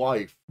real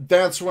life,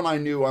 that's when I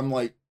knew, I'm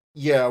like,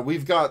 yeah,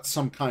 we've got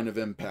some kind of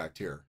impact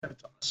here.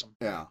 That's awesome.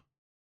 Yeah.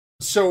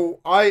 So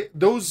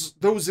those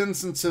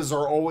instances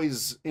are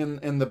always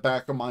in the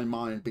back of my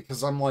mind,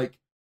 because I'm like,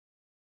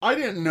 I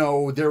didn't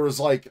know there was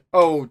like,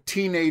 oh,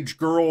 teenage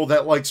girl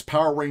that likes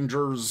Power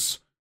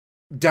Rangers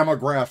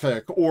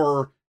demographic,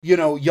 or, you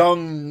know,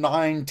 young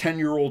 9,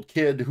 10-year-old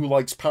kid who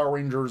likes Power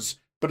Rangers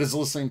but is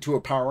listening to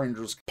a Power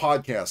Rangers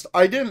podcast.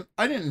 I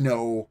didn't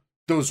know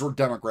those were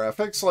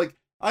demographics. Like,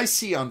 I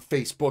see on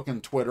Facebook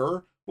and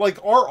Twitter, like,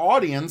 our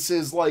audience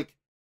is like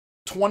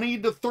 20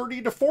 to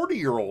 30 to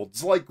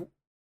 40-year-olds, like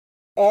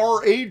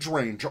our age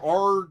range,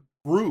 our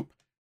group.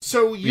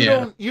 So you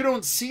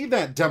don't see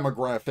that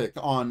demographic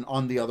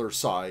on the other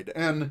side.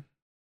 And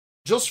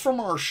just from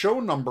our show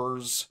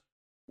numbers,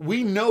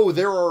 we know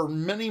there are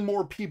many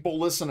more people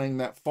listening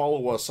that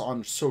follow us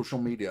on social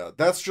media.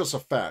 That's just a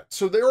fact.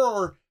 So there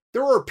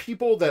are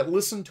people that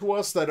listen to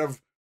us that have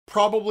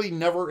probably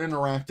never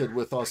interacted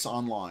with us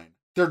online.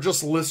 They're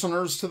just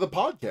listeners to the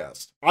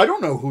podcast. I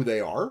don't know who they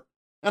are,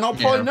 and I'll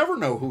probably never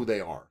know who they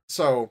are.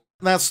 So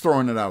that's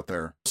throwing it out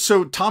there.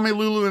 So Tommy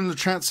Lulu in the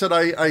chat said,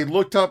 I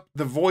looked up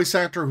the voice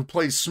actor who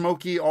plays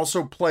Smokey,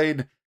 also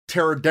played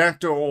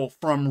Pterodactyl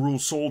from Rule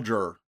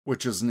Soldier,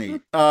 which is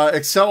neat.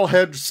 Excel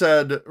Hedge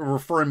said,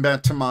 referring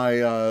back to my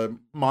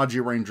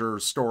Maji Ranger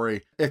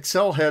story,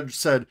 Excel Hedge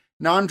said,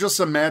 "Now I'm just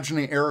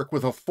imagining Eric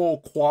with a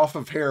full coif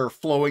of hair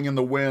flowing in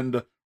the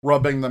wind,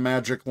 rubbing the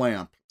magic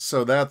lamp."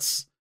 So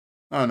that's,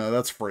 I don't know,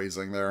 that's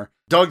phrasing there.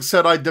 Doug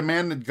said, "I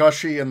demanded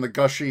Gushy, and the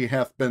Gushy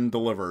hath been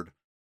delivered."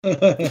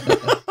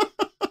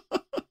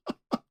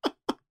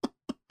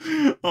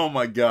 Oh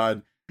my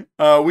God.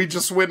 We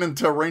just went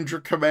into Ranger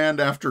Command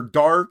After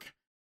Dark.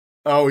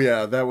 Oh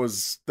yeah, that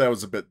was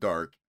a bit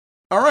dark.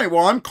 All right,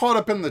 well, I'm caught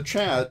up in the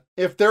chat.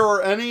 If there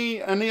are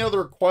any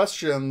other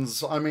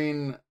questions, I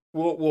mean,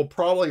 we'll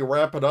probably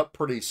wrap it up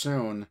pretty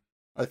soon.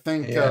 I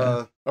think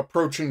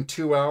approaching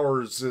 2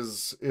 hours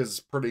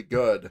is pretty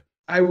good.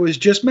 I was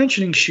just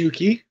mentioning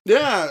Shuki.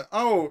 Yeah.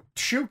 Oh,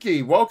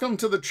 Shuki, welcome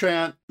to the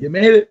chat. You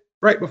made it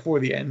right before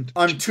the end.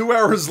 I'm 2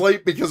 hours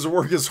late because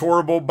work is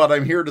horrible, but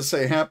I'm here to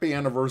say happy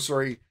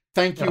anniversary.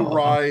 Thank you,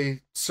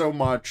 Rye, so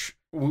much.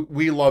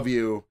 We love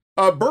you.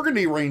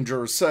 Burgundy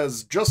Ranger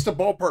says, just a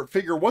ballpark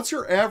figure, what's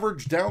your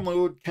average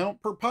download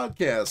count per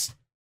podcast?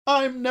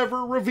 I'm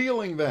never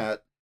revealing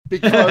that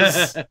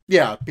because,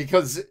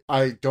 because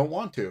I don't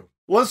want to.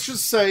 Let's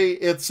just say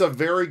it's a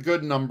very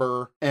good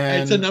number.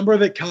 And it's a number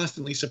that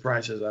constantly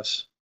surprises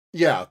us.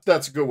 Yeah,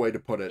 that's a good way to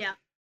put it. Yeah.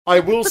 I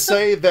will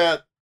say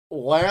that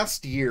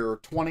last year,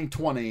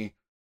 2020,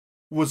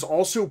 was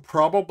also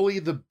probably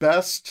the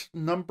best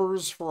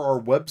numbers for our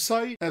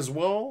website as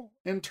well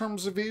in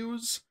terms of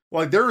views.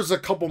 Like, there was a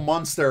couple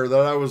months there that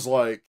I was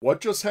like, what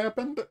just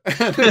happened?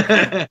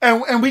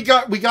 and we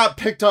got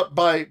picked up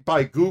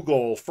by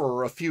Google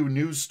for a few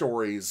news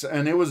stories,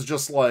 and it was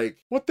just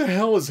like, what the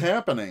hell is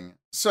happening?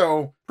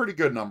 So, pretty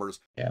good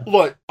numbers. Yeah.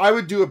 Look, I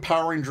would do a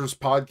Power Rangers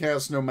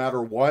podcast no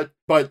matter what,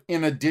 but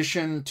in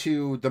addition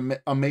to the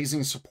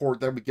amazing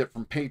support that we get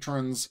from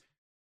patrons,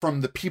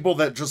 from the people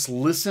that just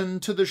listen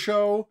to the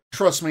show,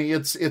 trust me,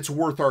 it's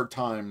worth our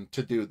time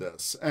to do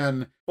this.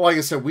 And like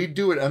I said, we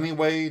do it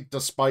anyway,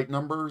 despite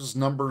numbers.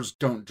 Numbers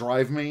don't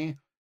drive me,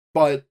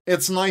 but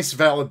it's nice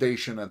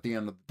validation at the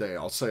end of the day,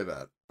 I'll say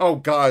that. Oh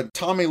God,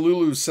 Tommy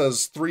Lulu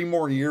says 3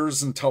 more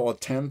years until a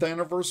 10th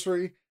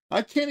anniversary.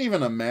 I can't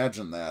even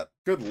imagine that.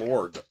 Good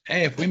Lord.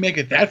 Hey, if we make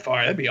it that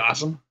far, that'd be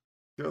awesome.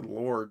 Good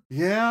Lord.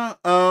 Yeah.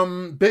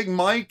 Big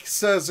Mike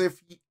says,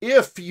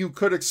 if you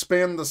could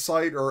expand the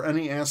site or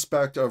any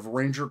aspect of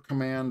Ranger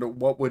Command,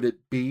 what would it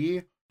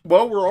be?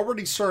 Well, we're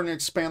already starting to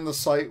expand the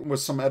site with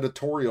some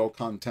editorial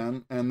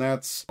content, and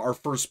that's our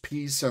first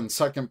piece and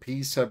second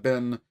piece have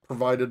been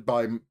provided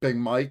by Big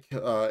Mike,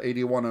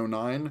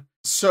 8109.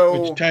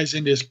 So, which ties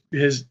into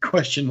his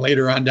question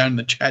later on down in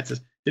the chat.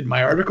 Says, did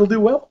my article do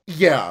well?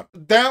 Yeah,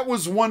 that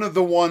was one of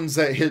the ones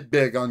that hit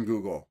big on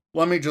Google.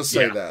 Let me just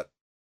say that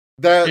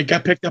it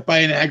got picked up by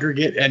an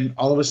aggregate, and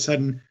all of a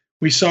sudden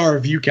we saw our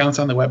view counts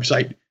on the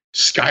website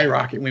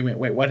skyrocket. We went,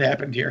 wait, what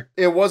happened here?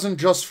 It wasn't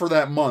just for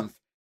that month.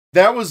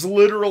 That was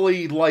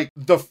literally like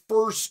the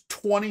first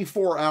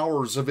 24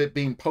 hours of it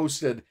being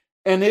posted,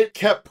 and it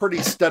kept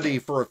pretty steady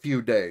for a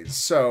few days.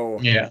 So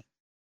yeah.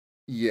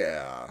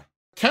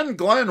 Ken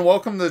Glenn,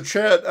 welcome to the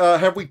chat.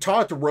 Have we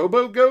talked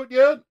RoboGoat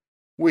yet?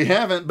 We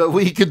haven't, but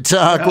we could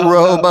talk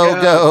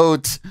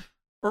RoboGoat.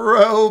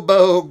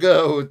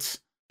 RoboGoat.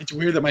 It's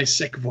weird that my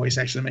sick voice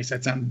actually makes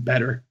that sound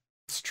better.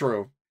 It's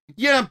true.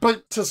 Yeah,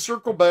 but to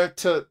circle back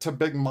to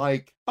Big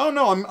Mike, oh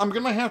no, I'm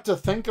gonna have to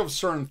think of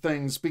certain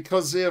things,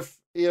 because if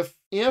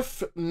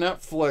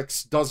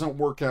Netflix doesn't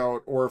work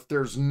out, or if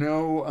there's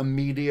no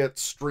immediate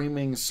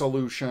streaming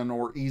solution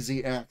or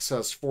easy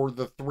access for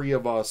the three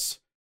of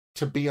us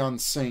to be on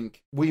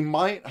sync, we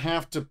might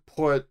have to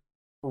put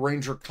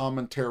Ranger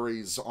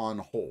commentaries on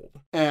hold.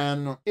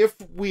 And if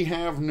we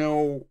have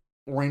no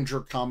Ranger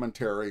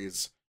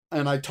commentaries,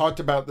 and I talked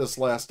about this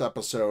last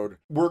episode,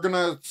 we're going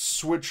to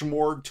switch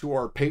more to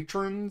our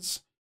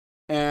patrons,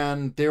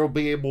 and they'll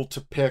be able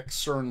to pick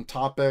certain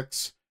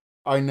topics.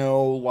 I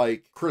know,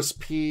 like, Chris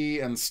P.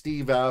 and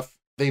Steve F.,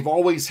 they've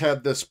always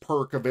had this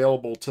perk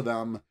available to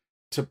them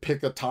to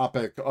pick a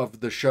topic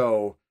of the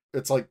show.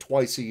 It's like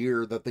twice a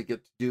year that they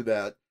get to do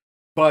that.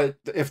 But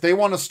if they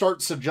want to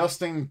start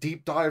suggesting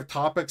deep dive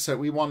topics that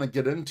we want to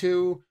get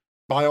into,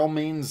 by all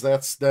means,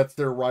 that's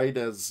their right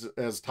as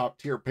top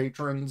tier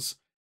patrons.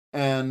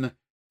 And,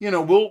 you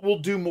know, we'll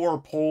do more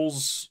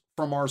polls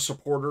from our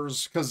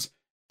supporters, because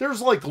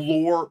there's like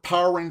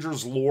Power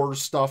Rangers lore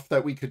stuff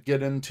that we could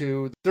get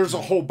into. There's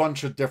a whole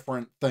bunch of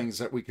different things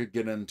that we could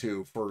get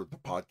into for the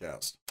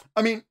podcast.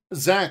 I mean,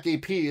 Zach,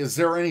 AP, is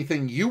there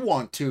anything you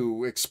want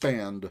to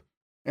expand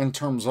in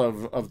terms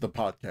of the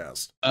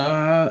podcast?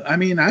 I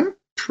mean, I'm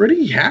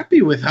pretty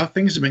happy with how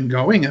things have been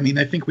going. I mean,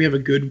 I think we have a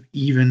good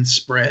even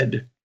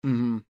spread.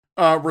 Mm-hmm.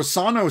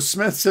 Rosano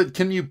Smith said,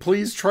 can you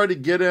please try to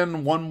get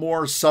in one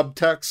more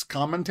subtext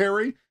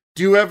commentary?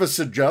 Do you have a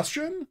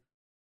suggestion?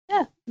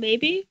 Yeah,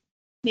 maybe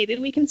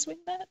we can swing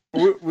that.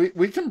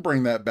 we can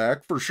bring that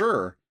back for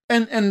sure.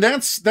 And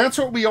that's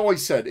what we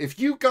always said. If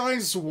you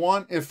guys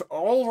if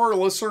all of our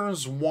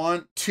listeners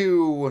want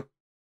to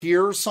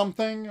hear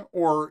something,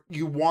 or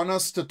you want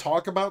us to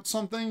talk about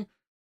something,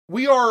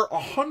 we are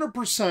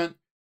 100%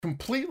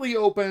 completely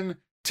open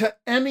to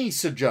any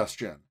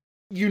suggestion.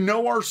 You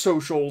know our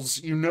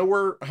socials, you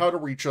know how to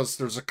reach us.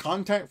 There's a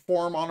contact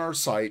form on our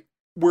site.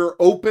 We're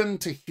open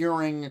to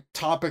hearing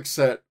topics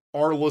that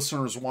our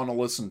listeners want to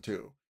listen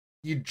to.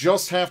 You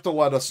just have to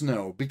let us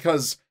know,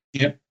 because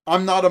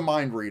I'm not a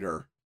mind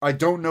reader. I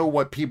don't know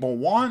what people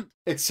want,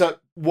 except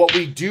what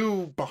we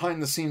do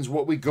behind the scenes,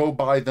 what we go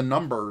by the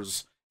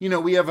numbers. You know,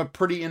 we have a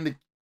pretty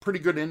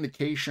good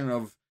indication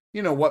of,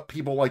 you know, what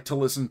people like to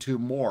listen to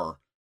more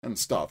and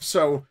stuff.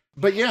 So,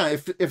 but yeah,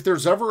 if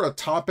there's ever a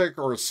topic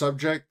or a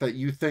subject that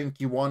you think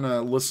you want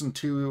to listen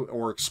to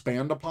or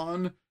expand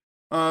upon,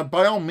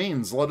 by all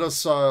means, let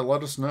us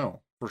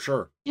know for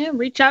sure. Yeah,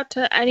 reach out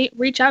to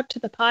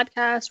the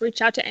podcast,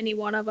 reach out to any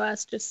one of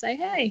us, just say,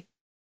 hey,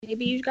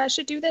 maybe you guys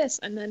should do this,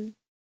 and then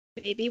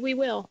maybe we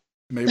will.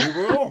 Maybe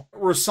we will.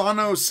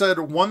 Rosano said,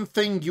 one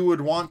thing you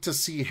would want to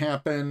see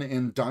happen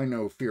in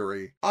Dino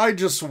Fury. I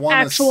just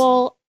want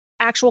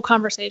actual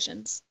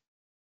conversations.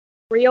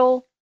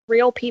 Real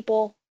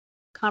people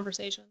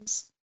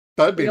conversations.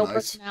 That'd be real nice.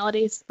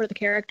 Personalities for the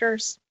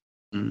characters.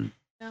 Mm.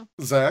 Yeah.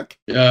 Zach?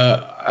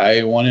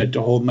 I wanted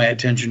to hold my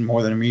attention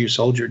more than a Mew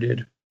Soldier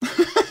did.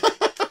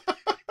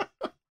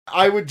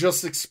 I would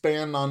just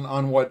expand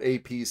on what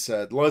AP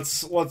said.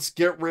 Let's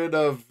get rid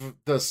of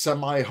the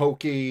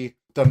semi-hokey,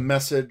 the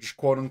message,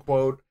 quote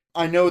unquote.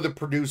 I know the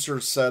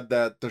producers said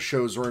that the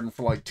show's written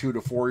for like 2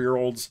 to 4 year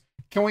olds.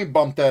 Can we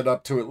bump that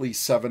up to at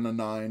least 7 to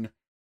 9?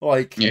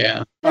 Like,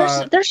 yeah.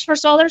 There's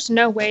first of all, there's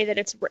no way that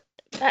it's.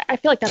 I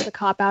feel like that's a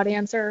cop-out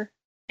answer,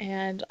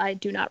 and I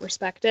do not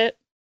respect it.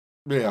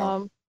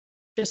 Yeah.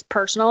 Just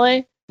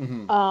personally.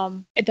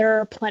 Mm-hmm.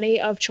 There are plenty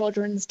of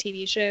children's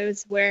TV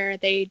shows where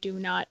they do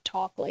not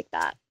talk like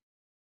that.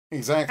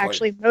 Exactly.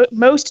 Actually,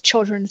 most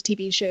children's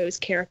TV shows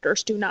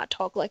characters do not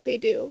talk like they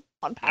do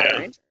on Power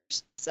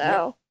Rangers.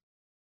 So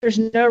there's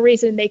no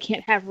reason they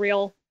can't have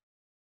real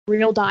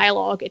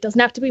dialogue. It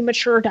doesn't have to be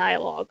mature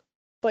dialogue,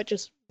 but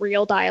just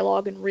real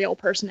dialogue and real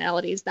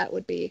personalities. That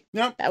would be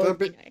that would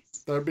be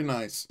nice. That'd be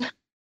nice.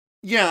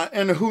 Yeah,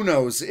 and who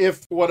knows,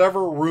 if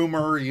whatever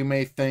rumor you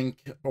may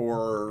think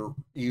or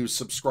you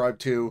subscribe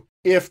to,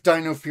 if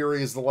Dino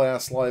Fury is the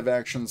last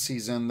live-action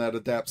season that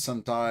adapts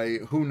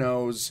Sentai, who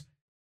knows?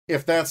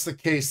 If that's the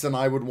case, then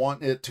I would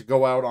want it to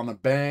go out on a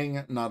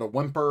bang, not a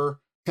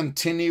whimper.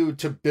 Continue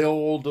to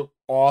build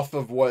off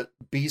of what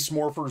Beast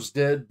Morphers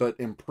did, but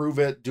improve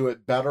it, do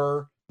it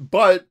better.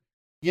 But,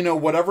 you know,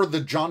 whatever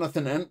the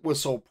Jonathan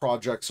Entwistle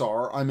projects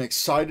are, I'm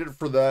excited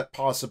for that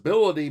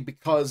possibility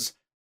because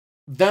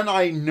then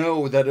I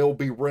know that it'll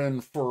be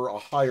written for a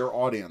higher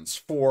audience,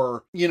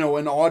 for, you know,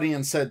 an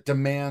audience that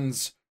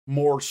demands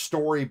more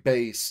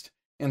story-based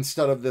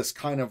instead of this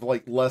kind of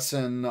like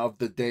lesson of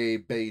the day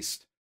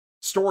based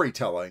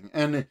storytelling.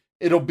 And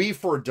it'll be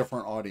for a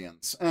different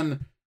audience.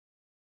 And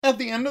at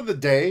the end of the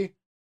day,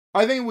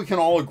 I think we can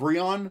all agree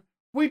on,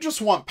 we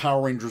just want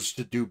Power Rangers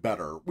to do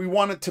better. We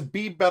want it to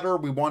be better.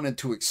 We want it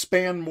to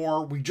expand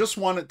more. We just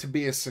want it to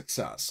be a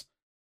success.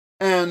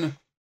 And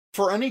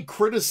for any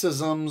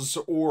criticisms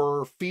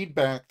or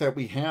feedback that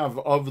we have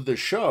of the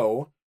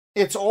show,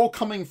 it's all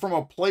coming from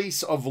a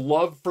place of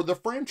love for the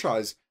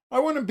franchise. I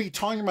wouldn't be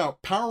talking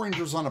about Power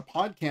Rangers on a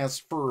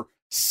podcast for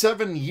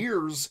 7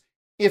 years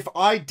if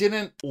I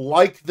didn't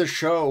like the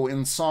show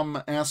in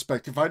some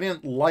aspect, if I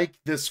didn't like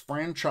this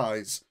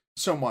franchise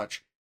so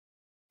much.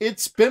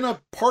 It's been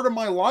a part of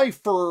my life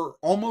for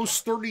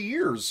almost 30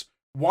 years.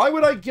 Why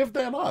would I give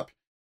that up?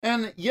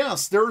 And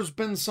yes, there's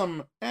been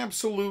some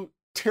absolute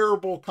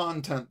terrible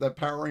content that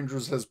Power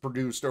Rangers has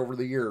produced over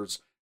the years,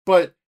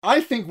 but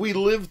I think we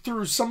lived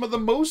through some of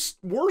the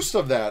worst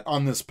of that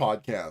on this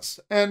podcast,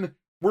 and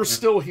we're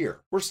still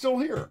here. We're still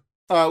here.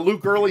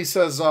 Luke Early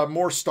says,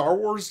 more Star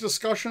Wars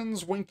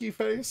discussions, winky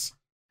face.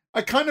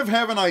 I kind of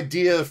have an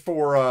idea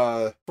for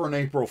an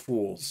April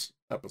Fool's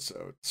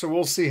episode, so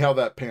we'll see how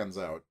that pans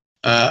out.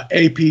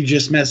 AP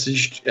just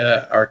messaged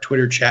our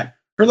Twitter chat.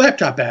 Her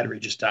laptop battery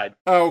just died.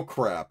 Oh,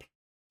 crap.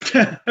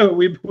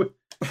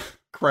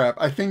 Crap.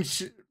 I think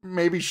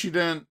maybe she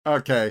didn't.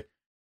 Okay.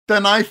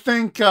 Then I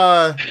think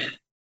that's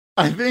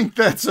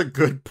a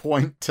good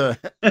point to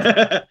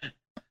I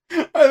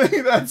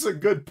think that's a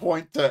good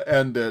point to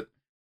end it.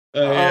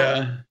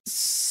 Yeah.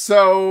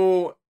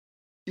 So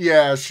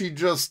yeah, she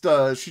just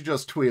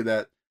tweeted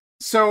that.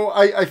 So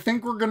I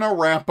think we're gonna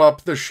wrap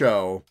up the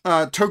show.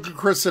 Toku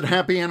Chris said,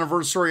 happy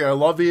anniversary, I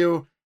love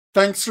you.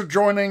 Thanks for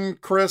joining,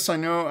 Chris. I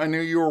know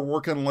you were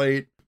working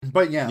late.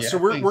 But yeah, so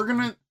we're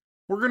gonna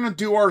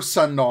do our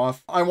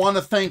send-off. I want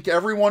to thank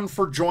everyone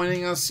for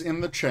joining us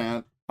in the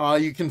chat.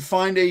 You can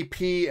find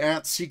AP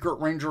at Secret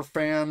Ranger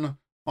Fan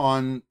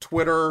on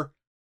Twitter.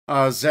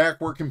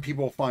 Zach, where can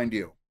people find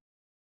you?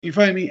 You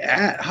find me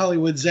at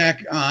Hollywood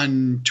Zach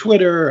on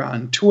Twitter,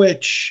 on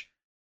Twitch,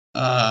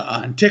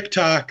 on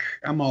TikTok.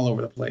 I'm all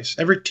over the place.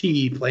 Every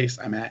T place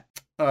I'm at.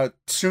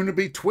 Soon to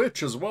be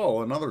Twitch as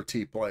well, another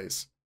T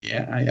place.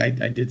 Yeah, I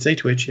did say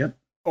Twitch, yep.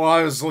 Well,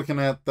 I was looking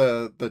at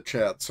the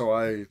chat, so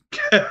I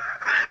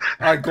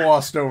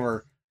glossed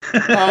over.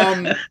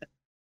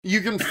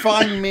 You can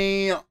find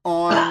me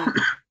on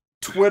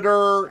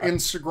Twitter,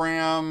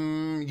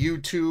 Instagram,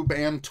 YouTube,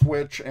 and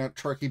Twitch at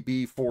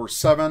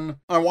TrekkieB47.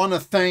 I want to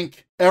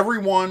thank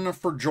everyone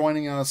for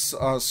joining us.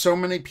 So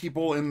many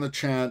people in the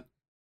chat.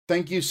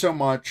 Thank you so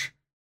much.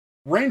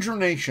 Ranger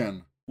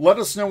Nation, let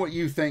us know what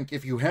you think.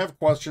 If you have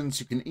questions,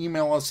 you can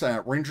email us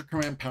at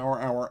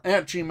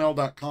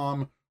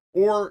rangercommandpowerhour@gmail.com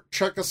or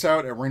check us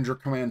out at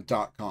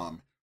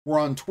rangercommand.com. We're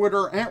on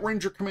Twitter at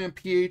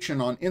RangerCommandPH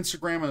and on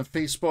Instagram and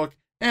Facebook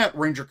at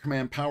Ranger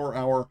Command Power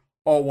Hour,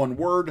 all one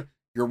word.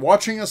 You're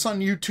watching us on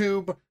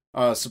YouTube,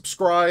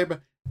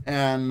 subscribe,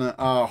 and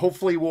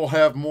hopefully we'll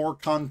have more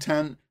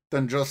content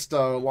than just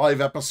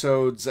live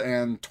episodes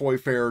and Toy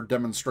Fair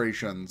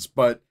demonstrations.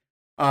 But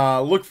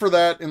look for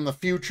that in the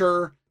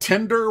future.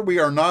 Tinder, we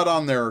are not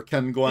on there,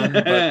 Ken Glenn,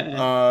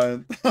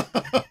 but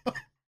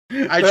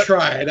I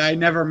tried. I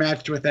never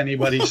matched with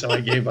anybody, so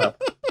I gave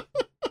up.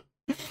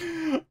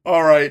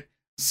 All right.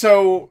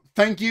 So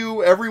thank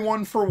you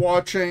everyone for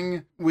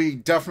watching. We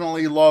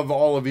definitely love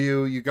all of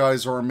you. You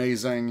guys are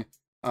amazing.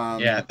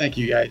 Yeah, thank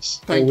you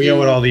guys. We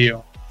owe it all to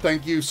you.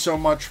 Thank you so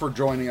much for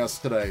joining us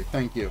today.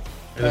 Thank you.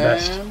 You're the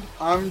best. And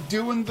I'm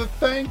doing the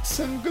thanks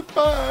and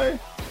goodbye.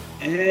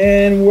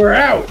 And we're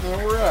out.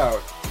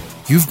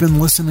 You've been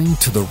listening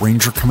to the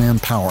Ranger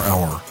Command Power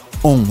Hour,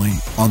 only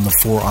on the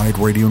Four Eyed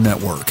Radio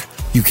Network.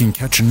 You can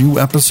catch a new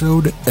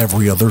episode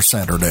every other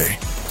Saturday.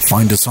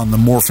 Find us on the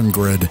Morphin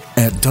Grid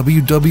at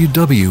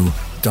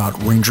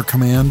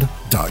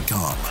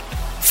www.rangercommand.com.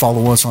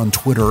 Follow us on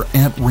Twitter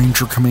at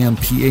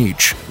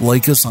RangerCommandPH.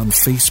 Like us on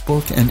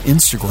Facebook and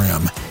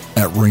Instagram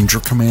at Ranger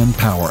Command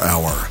Power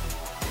Hour.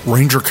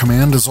 Ranger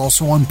Command is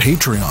also on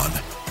Patreon.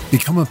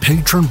 Become a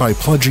patron by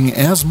pledging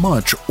as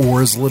much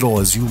or as little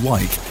as you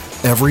like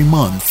every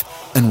month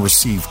and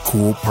receive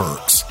cool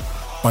perks.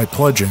 By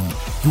pledging,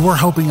 you are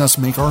helping us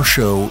make our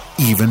show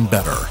even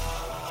better.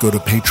 Go to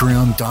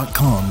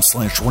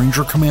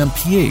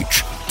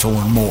patreon.com/RangerCommandPH to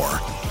learn more.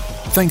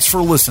 Thanks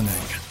for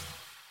listening.